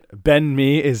 Fuck it. Ben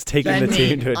Mee is taking Ben the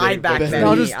team Mee. to a I different back place. Now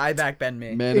Ben just- Mee. I back Ben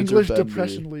Mee. Manager English Ben Mee.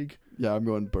 Depression League. Yeah, I'm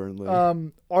going Burnley.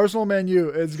 Arsenal Man U.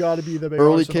 It's got to be the big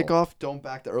Early Arsenal. kickoff. Don't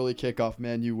back the early kickoff.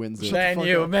 Man, you wins it.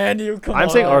 Man U, come on. I'm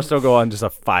saying Arsenal go on just a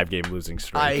 5-game losing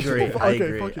streak. I agree. Okay, I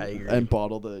agree. fuck I it. agree. And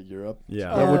bottle the Europe.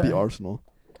 Yeah. That would be Uh, Arsenal.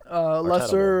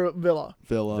 Leicester Villa.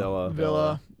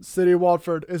 Villa. City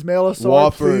Watford. Ismail Assar,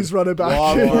 Watford. please run it back.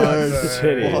 Watford.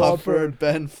 City. Watford.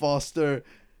 Ben Foster.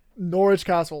 Norwich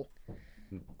Castle.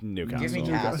 Newcastle. Give me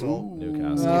Castle.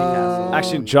 Newcastle. Uh,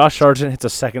 Actually, Josh Sargent hits a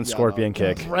second Yeah, scorpion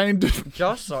no. kick.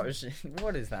 Josh Sargent.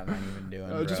 What is that man even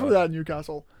doing? just bro? for that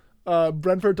Newcastle.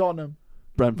 Brentford Tottenham.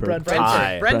 Brentford. Brentford.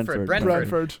 Tie. Brentford.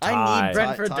 Brentford. I Tie. need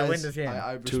Brentford to Ties. win this game.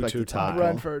 I 2-2 respect the tie. tie.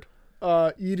 Brentford.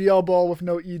 EDL ball with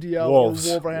no EDL. Wolves.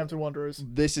 Or Wolverhampton Wanderers.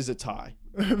 This is a tie.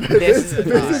 This is a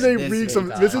This tie. is a This reeks is a of.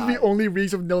 This is tie. the only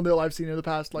reeks of 0-0 I've seen in the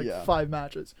past Yeah. 5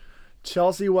 matches.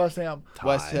 Chelsea, West Ham.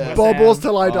 West Ham. Bubbles Ham.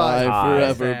 till I die. I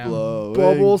forever Sam. blow.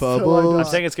 Bubbles till I die. I'm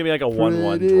saying it's going to be like a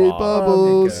 1-1 Pretty draw.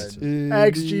 Bubbles. Good. in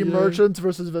XG the air. Merchants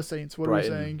versus the Saints. What are we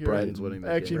Brighton. saying here? Brighton's winning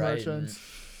that XG game. Brighton. Merchants.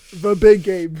 The big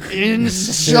game.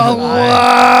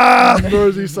 Inshallah.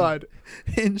 Merseyside.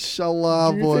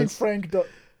 Inshallah, Do you think boys. Frank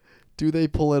Do they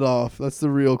pull it off? That's the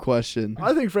real question.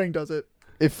 I think Frank does it.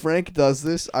 If Frank does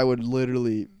this, I would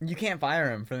literally. You can't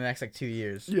fire him for the next 2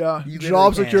 years. Yeah. You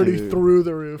Job literally security can't. through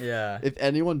the roof. Yeah. If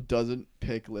anyone doesn't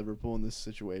pick Liverpool in this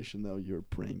situation, though, you're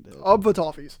brain dead. Up the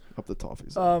toffees. Up the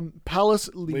toffees. Palace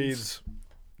Leeds. Leeds.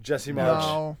 Jesse March.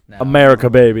 No. No. America,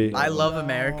 baby. I love No.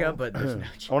 America, but there's no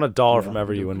chance. I want $1 Yeah. from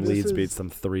every you when This Leeds is- beats them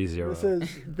 3-0. This is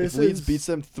this if Leeds is beats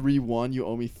them 3-1, you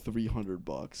owe me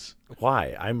 $300.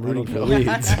 Why? I'm I rooting don't for know.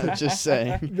 Leeds. I'm just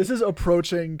saying. this is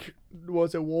approaching.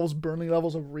 Was it Wolves Burnley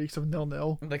levels of reeks of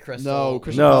 0-0? The Crystal. No,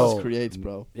 Crystal No. Palace creates,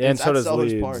 bro. Yeah, and It's so at does Selhurst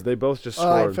Leeds. Park. They both just All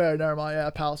right, scored. fair. Never mind. Yeah,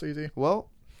 Palace easy.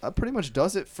 Well, that pretty much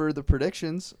does it for the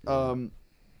predictions.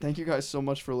 Thank you guys so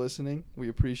much for listening. We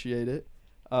appreciate it.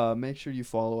 Make sure you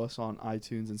follow us on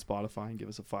iTunes and Spotify and give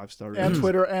us a 5-star rating. And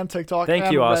Twitter and TikTok. Thank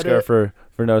and you, Oscar, Reddit.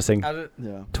 for noticing Out of-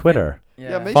 Yeah. Twitter.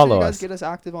 Yeah, make Follow sure you guys us. get us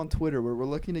active on Twitter. We're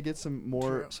looking to get some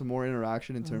more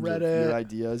interaction in terms of your Reddit.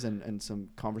 ideas and some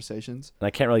conversations. And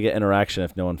I can't really get interaction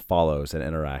if no one follows and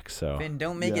interacts. So Finn,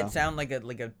 don't make Yeah. it sound like a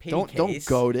pity Don't case.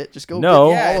 goat it. Just go No.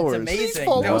 get Yeah, followers. it's amazing. Please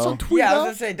follow No. us on Twitter. Yeah, I was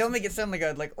gonna say, don't make it sound like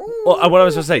a ooh. well, what I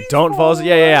was gonna say, please don't follow us.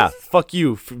 Yeah. us. Fuck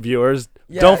you, viewers.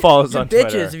 Yeah, Don't follow us you're on bitches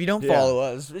Twitter. if you don't Yeah. follow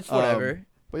us. It's whatever.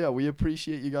 But yeah, we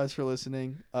appreciate you guys for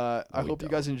listening. I we hope you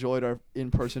don't. guys enjoyed our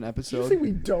in-person Did you episode. say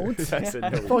we don't? I said no,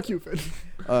 we Fuck you, Finn.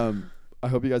 I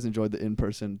hope you guys enjoyed the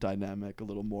in-person dynamic a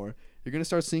little more. You're gonna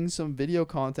start seeing some video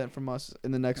content from us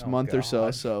in the next Oh, month or so.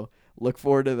 God. So look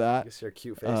forward to that. You see our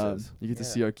cute faces. You get to Yeah.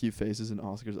 see our cute faces and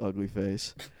Oscar's ugly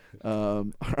face. All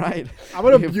right. I'm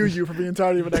gonna abuse you for the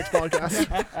entirety of the next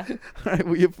podcast. All right.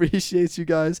 We appreciate you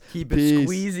guys. Keep it Peace.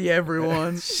 squeezy,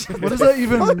 everyone. What does that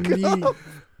even mean?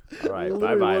 All right, Literally,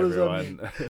 bye bye, what does that everyone.